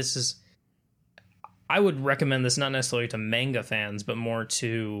like this is. I would recommend this not necessarily to manga fans, but more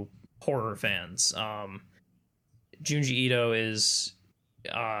to horror fans. Junji Ito is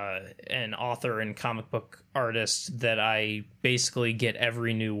an author and comic book artist that I basically get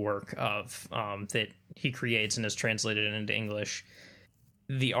every new work of that he creates and has translated into English.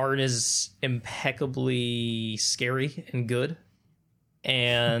 The art is impeccably scary and good,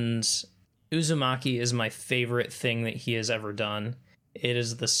 and Uzumaki is my favorite thing that he has ever done. It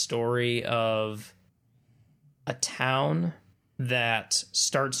is the story of a town that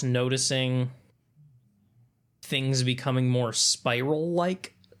starts noticing things becoming more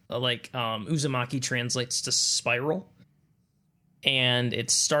spiral-like. Uzumaki translates to spiral. And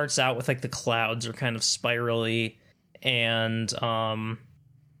it starts out with like the clouds are kind of spirally, and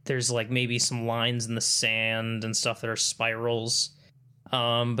there's like maybe some lines in the sand and stuff that are spirals.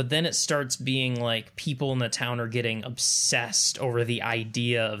 But then it starts being like people in the town are getting obsessed over the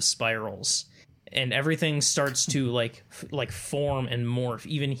idea of spirals, and everything starts to like form and morph,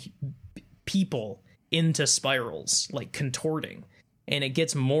 even people into spirals, like contorting. And it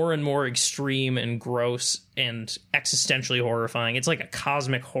gets more and more extreme and gross and existentially horrifying. It's like a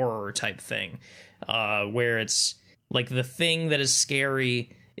cosmic horror type thing, where it's like the thing that is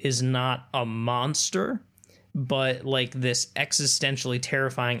scary is not a monster, but like this existentially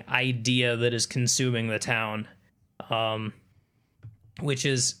terrifying idea that is consuming the town, which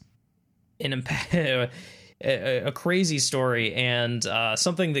is a crazy story, and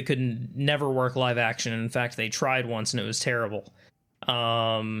something that could never work live action. In fact, they tried once and it was terrible.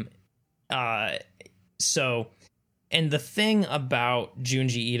 So, and the thing about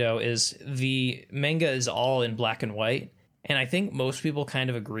Junji Ito is the manga is all in black and white, and I think most people kind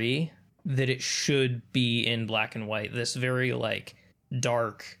of agree that it should be in black and white. This very like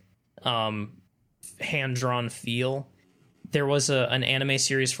dark, hand-drawn feel. There was an anime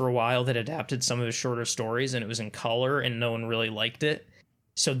series for a while that adapted some of his shorter stories, and it was in color, and no one really liked it.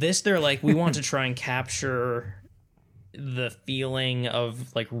 So this, they're like, we want to try and capture the feeling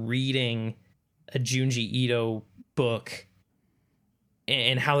of like reading a Junji Ito book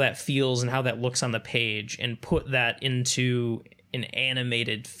and how that feels and how that looks on the page, and put that into an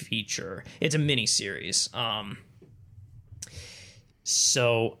animated feature. It's a mini series.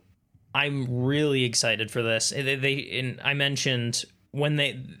 So I'm really excited for this. And I mentioned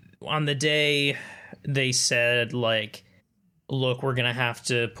when on the day they said like, look, we're going to have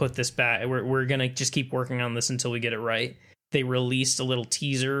to put this back. We're going to just keep working on this until we get it right. They released a little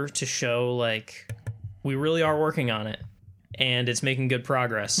teaser to show like, we really are working on it and it's making good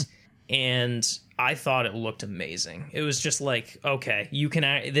progress. And I thought it looked amazing. It was just like, okay,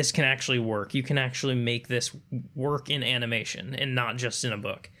 this can actually work. You can actually make this work in animation and not just in a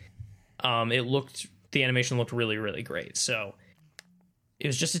book. The animation looked really, really great. So it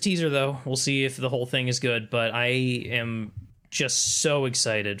was just a teaser though. We'll see if the whole thing is good, but I am just so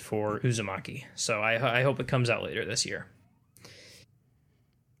excited for Uzumaki. So I hope it comes out later this year.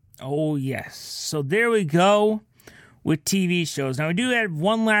 Oh, yes. So there we go with TV shows. Now, we do have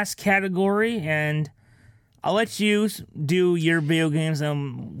one last category, and I'll let you do your video games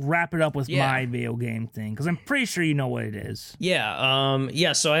and wrap it up with my video game thing, because I'm pretty sure you know what it is.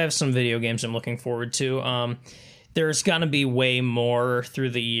 Yeah, so I have some video games I'm looking forward to. There's going to be way more through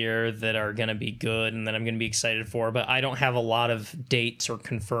the year that are going to be good and that I'm going to be excited for, but I don't have a lot of dates or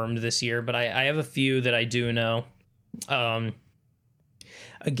confirmed this year, but I have a few that I do know.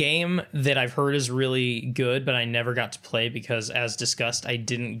 A game that I've heard is really good, but I never got to play because, as discussed, I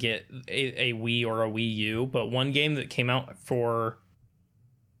didn't get a Wii or a Wii U, but one game that came out for,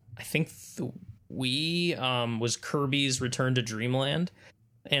 I think, the Wii was Kirby's Return to Dreamland.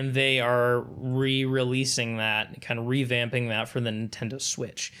 And they are re-releasing that, kind of revamping that for the Nintendo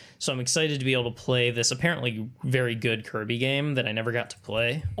Switch. So I'm excited to be able to play this apparently very good Kirby game that I never got to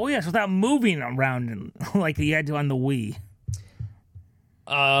play. Oh, yes, without moving around like you had to on the Wii.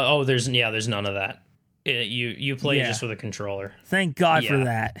 There's none of that. You play just with a controller. Thank God for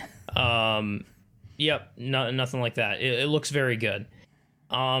that. Yep, nothing like that. It looks very good.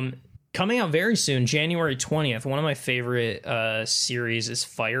 Coming out very soon, January 20th, one of my favorite series is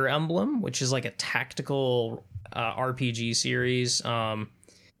Fire Emblem, which is like a tactical RPG series,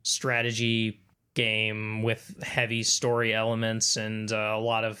 strategy game with heavy story elements and a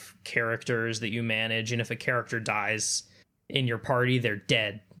lot of characters that you manage. And if a character dies in your party, they're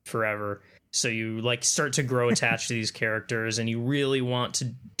dead forever. So you like start to grow attached to these characters, and you really want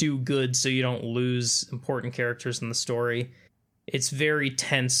to do good so you don't lose important characters in the story. It's very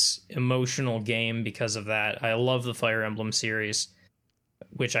tense, emotional game because of that. I love the Fire Emblem series,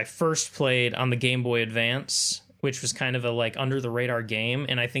 which I first played on the Game Boy Advance, which was kind of a like under the radar game,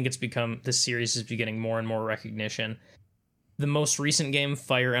 and I think this series is getting more and more recognition. The most recent game,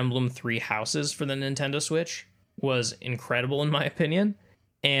 Fire Emblem 3 Houses for the Nintendo Switch, was incredible in my opinion,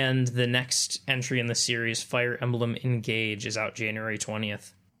 and the next entry in the series, Fire Emblem Engage, is out January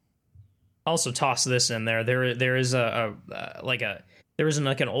 20th. Also toss this in there. There is an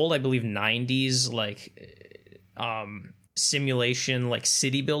old, I believe, 90s like simulation like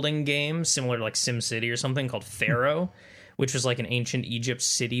city building game similar to like SimCity or something called Pharaoh, which was like an ancient Egypt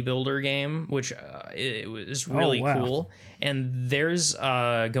city builder game, which it was really cool. And there's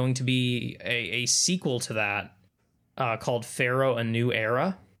going to be a sequel to that called Pharaoh: A New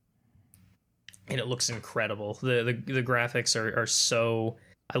Era, and it looks incredible. The graphics are so.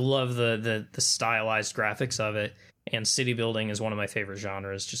 I love the stylized graphics of it. And city building is one of my favorite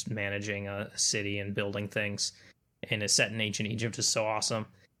genres. Just managing a city and building things, and it's set in ancient Egypt is so awesome.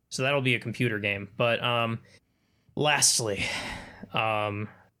 So that'll be a computer game. But lastly, by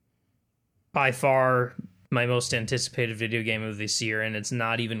far my most anticipated video game of this year, and it's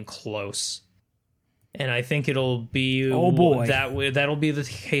not even close. And I think it'll be that'll be the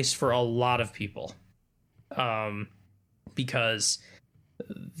case for a lot of people, because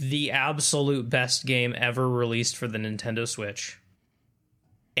the absolute best game ever released for the Nintendo Switch,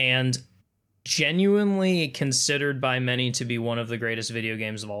 and genuinely considered by many to be one of the greatest video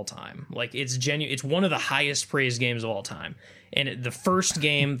games of all time. Like, it's one of the highest praised games of all time. And the first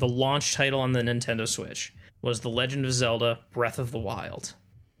game, the launch title on the Nintendo Switch, was The Legend of Zelda: Breath of the Wild.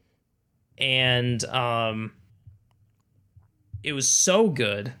 And it was so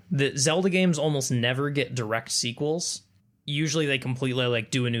good that Zelda games almost never get direct sequels. Usually they completely like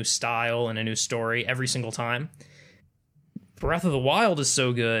do a new style and a new story every single time. Breath of the Wild is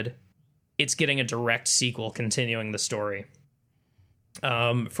so good, it's getting a direct sequel continuing the story.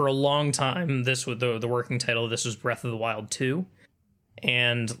 For a long time, this was the working title of this was Breath of the Wild 2.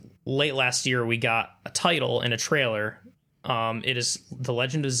 And late last year, we got a title and a trailer. It is The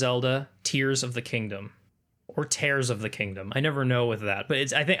Legend of Zelda: Tears of the Kingdom, or Tears of the Kingdom. I never know with that,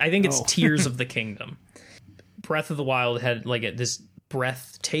 but I think it's Tears of the Kingdom. Breath of the Wild had like this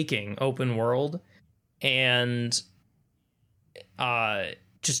breathtaking open world, and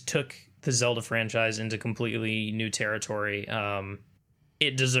just took the Zelda franchise into completely new territory.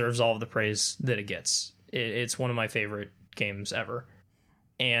 It deserves all of the praise that it gets. It's one of my favorite games ever.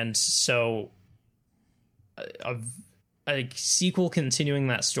 And so a sequel continuing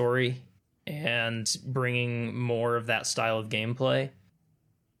that story and bringing more of that style of gameplay,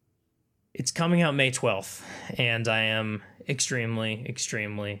 it's coming out May 12th, and I am extremely,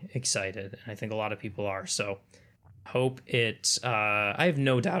 extremely excited. I think a lot of people are, so hope it... I have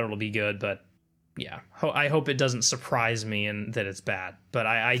no doubt it'll be good, but yeah, I hope it doesn't surprise me and that it's bad, but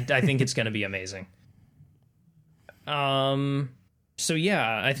I think it's going to be amazing. So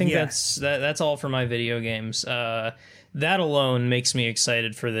yeah, I think that's all for my video games. That alone makes me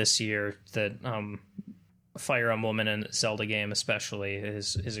excited for this year, that Fire Emblem and a Zelda game especially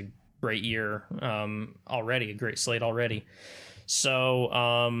is a great year already, a great slate already.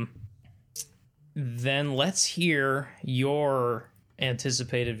 So then let's hear your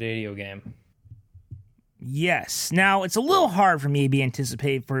anticipated video game. Yes. Now, it's a little hard for me to be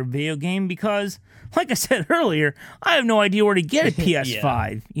anticipated for a video game because, like I said earlier, I have no idea where to get a PS5,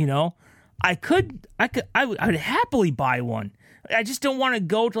 yeah. You know? I would happily buy one. I just don't want to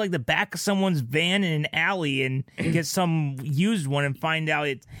go to like the back of someone's van in an alley and get some used one and find out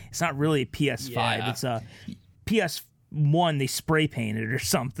it's not really a PS5. Yeah. It's a PS1 they spray painted or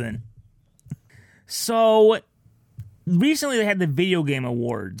something. So recently they had the Video Game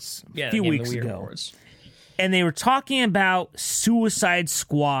Awards a few weeks ago. Awards. And they were talking about Suicide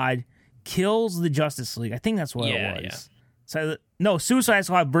Squad kills the Justice League. I think that's what it was. Yeah. So no, Suicide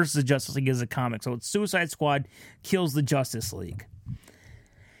Squad versus the Justice League is a comic. So it's Suicide Squad kills the Justice League.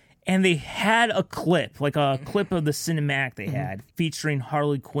 And they had a clip, like a clip of the cinematic they had, featuring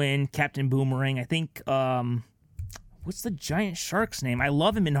Harley Quinn, Captain Boomerang. I think, what's the giant shark's name? I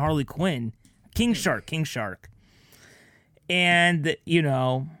love him in Harley Quinn. King Shark. And, you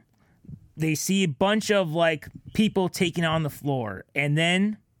know, they see a bunch of, like, people taking on the floor. And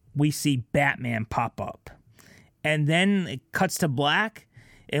then we see Batman pop up. And then it cuts to black,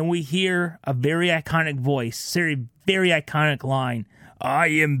 and we hear a very iconic voice, very, very iconic line. I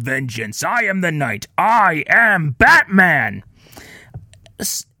am vengeance. I am the night. I am Batman.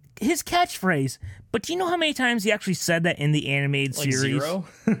 His catchphrase. But do you know how many times he actually said that in the animated series? 0?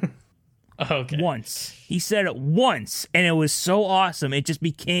 Okay. Once. He said it once, and it was so awesome. It just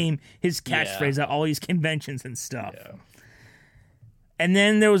became his catchphrase at all these conventions and stuff. Yeah. And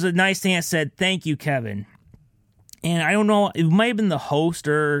then there was a nice thing that said, "Thank you, Kevin." And I don't know, it might have been the host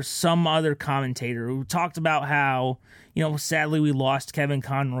or some other commentator who talked about how, you know, sadly we lost Kevin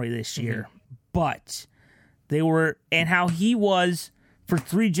Conroy this year. But they were, and how he was, for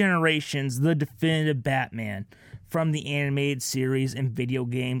 3 generations, the definitive Batman from the animated series and video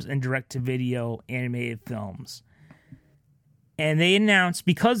games and direct-to-video animated films. And they announced,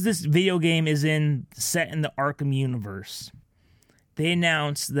 because this video game is set in the Arkham universe, they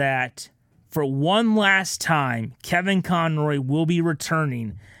announced that for one last time, Kevin Conroy will be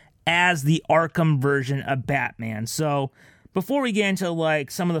returning as the Arkham version of Batman. So before we get into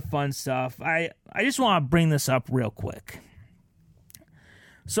like some of the fun stuff, I just want to bring this up real quick.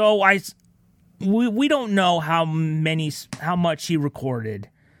 So we don't know how much he recorded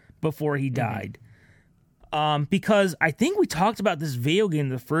before he died. Because I think we talked about this video game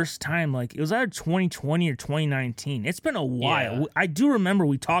the first time, like it was either 2020 or 2019. It's been a while. Yeah. I do remember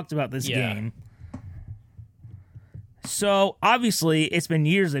we talked about this game. So obviously it's been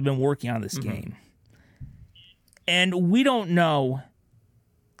years they've been working on this game. And we don't know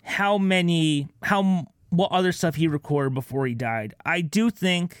what other stuff he recorded before he died. I do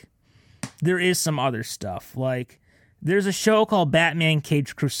think there is some other stuff. Like there's a show called Batman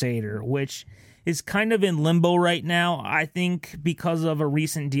Caped Crusader, which is kind of in limbo right now. I think because of a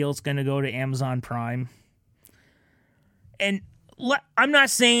recent deal, it's going to go to Amazon Prime. And I'm not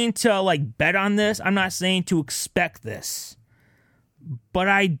saying to like bet on this. I'm not saying to expect this. But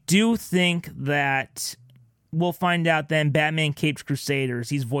I do think that we'll find out then Batman Caped Crusaders,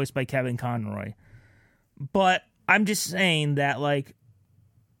 he's voiced by Kevin Conroy. But I'm just saying that like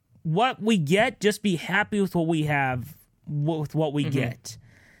what we get, just be happy with what we have, with what we get.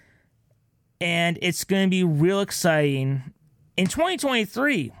 And it's going to be real exciting. In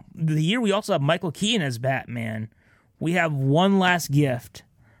 2023, the year we also have Michael Keaton as Batman, we have one last gift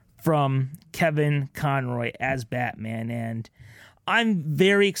from Kevin Conroy as Batman. And I'm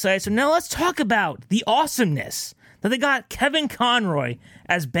very excited. So now let's talk about the awesomeness that they got Kevin Conroy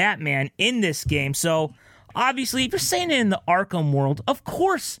as Batman in this game. So obviously, if you're saying it in the Arkham world, of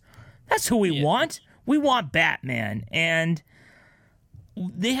course, that's who we want. We want Batman. And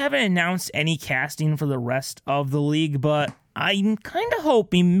they haven't announced any casting for the rest of the league, but I'm kind of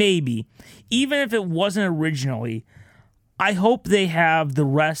hoping maybe, even if it wasn't originally, I hope they have the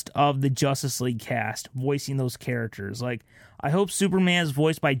rest of the Justice League cast voicing those characters. Like, I hope Superman is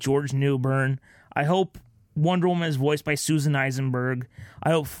voiced by George Newbern. I hope Wonder Woman is voiced by Susan Eisenberg.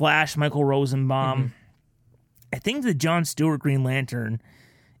 I hope Flash, Michael Rosenbaum. I think the Jon Stewart Green Lantern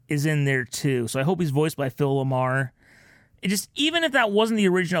is in there too, so I hope he's voiced by Phil Lamar. It just, even if that wasn't the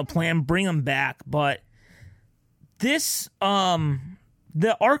original plan, bring him back. But this, the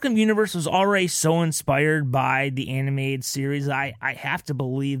Arkham universe was already so inspired by the animated series. I have to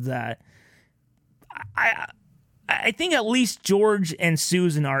believe that. I think at least George and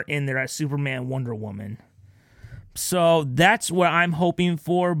Susan are in there as Superman and Wonder Woman. So that's what I'm hoping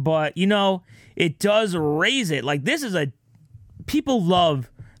for. But, you know, it does raise it. Like, this is people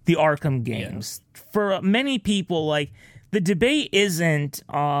love the Arkham games. Yeah. For many people, like, the debate isn't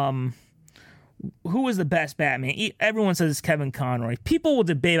who is the best Batman. Everyone says it's Kevin Conroy. People will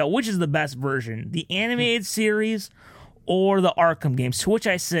debate about which is the best version, the animated series or the Arkham games, to which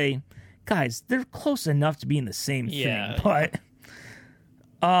I say, guys, they're close enough to being the same thing. But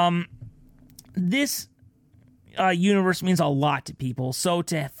this universe means a lot to people. So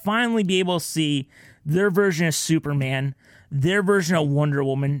to finally be able to see their version of Superman, their version of Wonder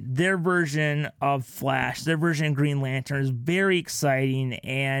Woman, their version of Flash, their version of Green Lantern is very exciting.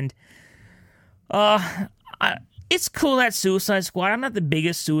 And it's cool that Suicide Squad. I'm not the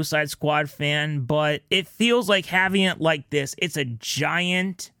biggest Suicide Squad fan, but it feels like having it like this. It's a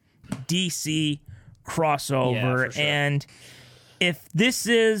giant DC crossover. For sure. And if this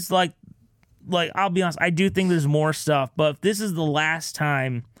is like I'll be honest, I do think there's more stuff, but if this is the last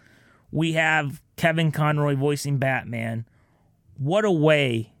time we have Kevin Conroy voicing Batman, what a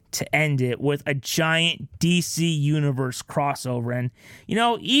way to end it with a giant DC Universe crossover. And, you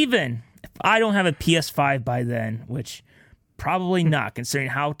know, even if I don't have a PS5 by then, which probably not,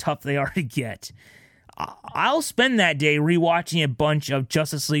 considering how tough they are to get, I'll spend that day rewatching a bunch of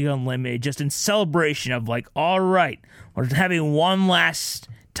Justice League Unlimited just in celebration of, like, all right, we're having one last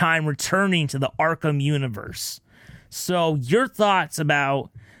time returning to the Arkham universe. So your thoughts about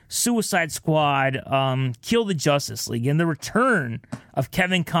Suicide Squad, Kill the Justice League, and the return of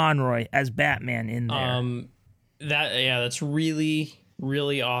Kevin Conroy as Batman in there? That's really,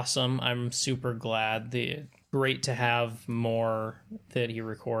 really awesome. I'm super glad. Great to have more that he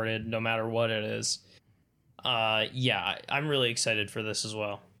recorded, no matter what it is. I'm really excited for this as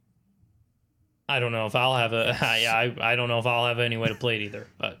well. I don't know if I'll have I don't know if I'll have any way to play it either,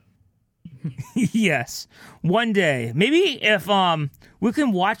 but yes, one day maybe if we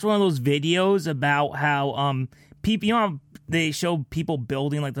can watch one of those videos about how people, you know, they show people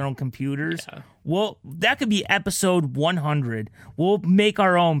building like their own computers. Yeah. Well, that could be episode 100. We'll make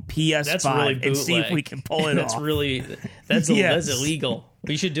our own PS5 and see if we can pull it off. That's illegal.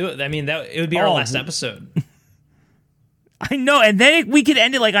 We should do it. I mean, it would be our last episode. I know, and then we could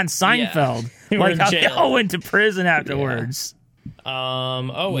end it like on Seinfeld, Yeah. like how Jail. they all went to prison afterwards.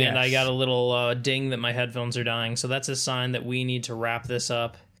 And I Yes. got a little ding that my headphones are dying, so that's a sign that we need to wrap this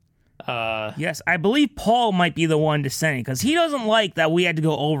up. Yes, I believe Paul might be the one to send it because he doesn't like that we had to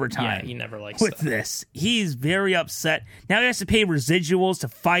go Yeah, overtime he never likes with that. this. He's very upset. Now he has to pay residuals to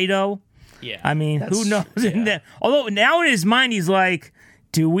Fido. Yeah, I mean, who knows? Yeah. Although now in his mind, he's like,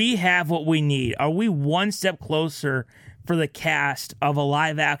 do we have what we need? Are we one step closer for the cast of a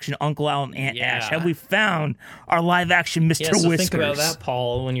live-action Uncle Al and Aunt Ash? Have we found our live-action Mr. Yeah, so Whiskers? think about that,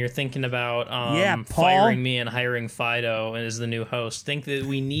 Paul, when you're thinking about Paul. firing me and hiring Fido as the new host. Think that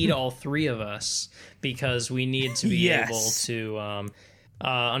we need all three of us because we need to be Yes. able to...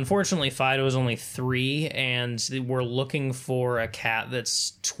 unfortunately, Fido is only 3, and we're looking for a cat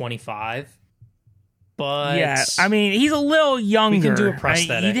that's 25. But Yeah, I mean, he's a little younger. We can do a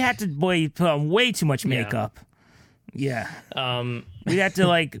prosthetic. You'd have to put on way too much makeup. Yeah. We'd have to,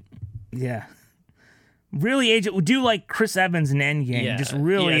 like, really age it. We'll do like Chris Evans in Endgame. Just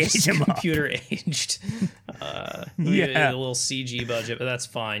really age just him up. computer aged. We had a little CG budget, but that's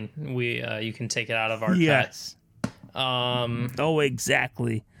fine. You can take it out of our Yes. Oh,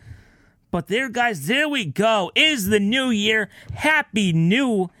 exactly. But there, guys, there we go. It is the new year. Happy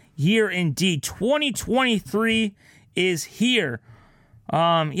New Year indeed. 2023 is here.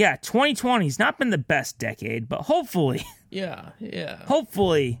 2020's not been the best decade, but hopefully,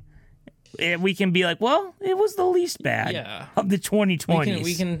 hopefully, we can be like, well, it was the least bad of the 2020s.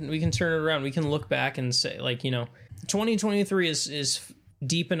 We can turn it around. We can look back and say, like, 2023 is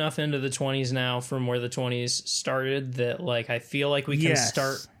deep enough into the 20s now from where the 20s started that, like, I feel like we can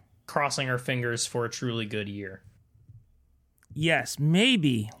start crossing our fingers for a truly good year. Yes,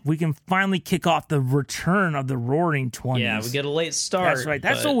 maybe we can finally kick off the return of the Roaring 20s. Yeah, we get a late start. That's right.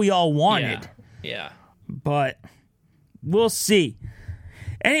 That's what we all wanted. Yeah. But we'll see.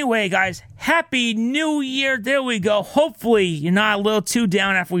 Anyway, guys, Happy New Year. There we go. Hopefully, you're not a little too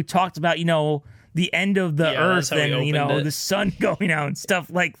down after we talked about, the end of the earth and, the sun going out and stuff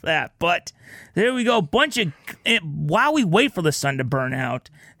like that. But there we go. While we wait for the sun to burn out,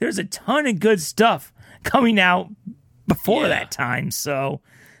 there's a ton of good stuff coming out before that time. So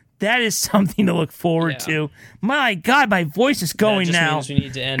that is something to look forward to. My God, my voice is going that just now. Means we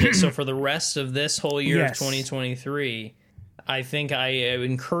need to end it. So for the rest of this whole year of 2023, I think I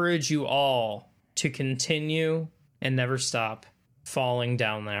encourage you all to continue and never stop falling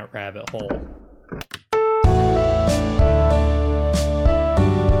down that rabbit hole.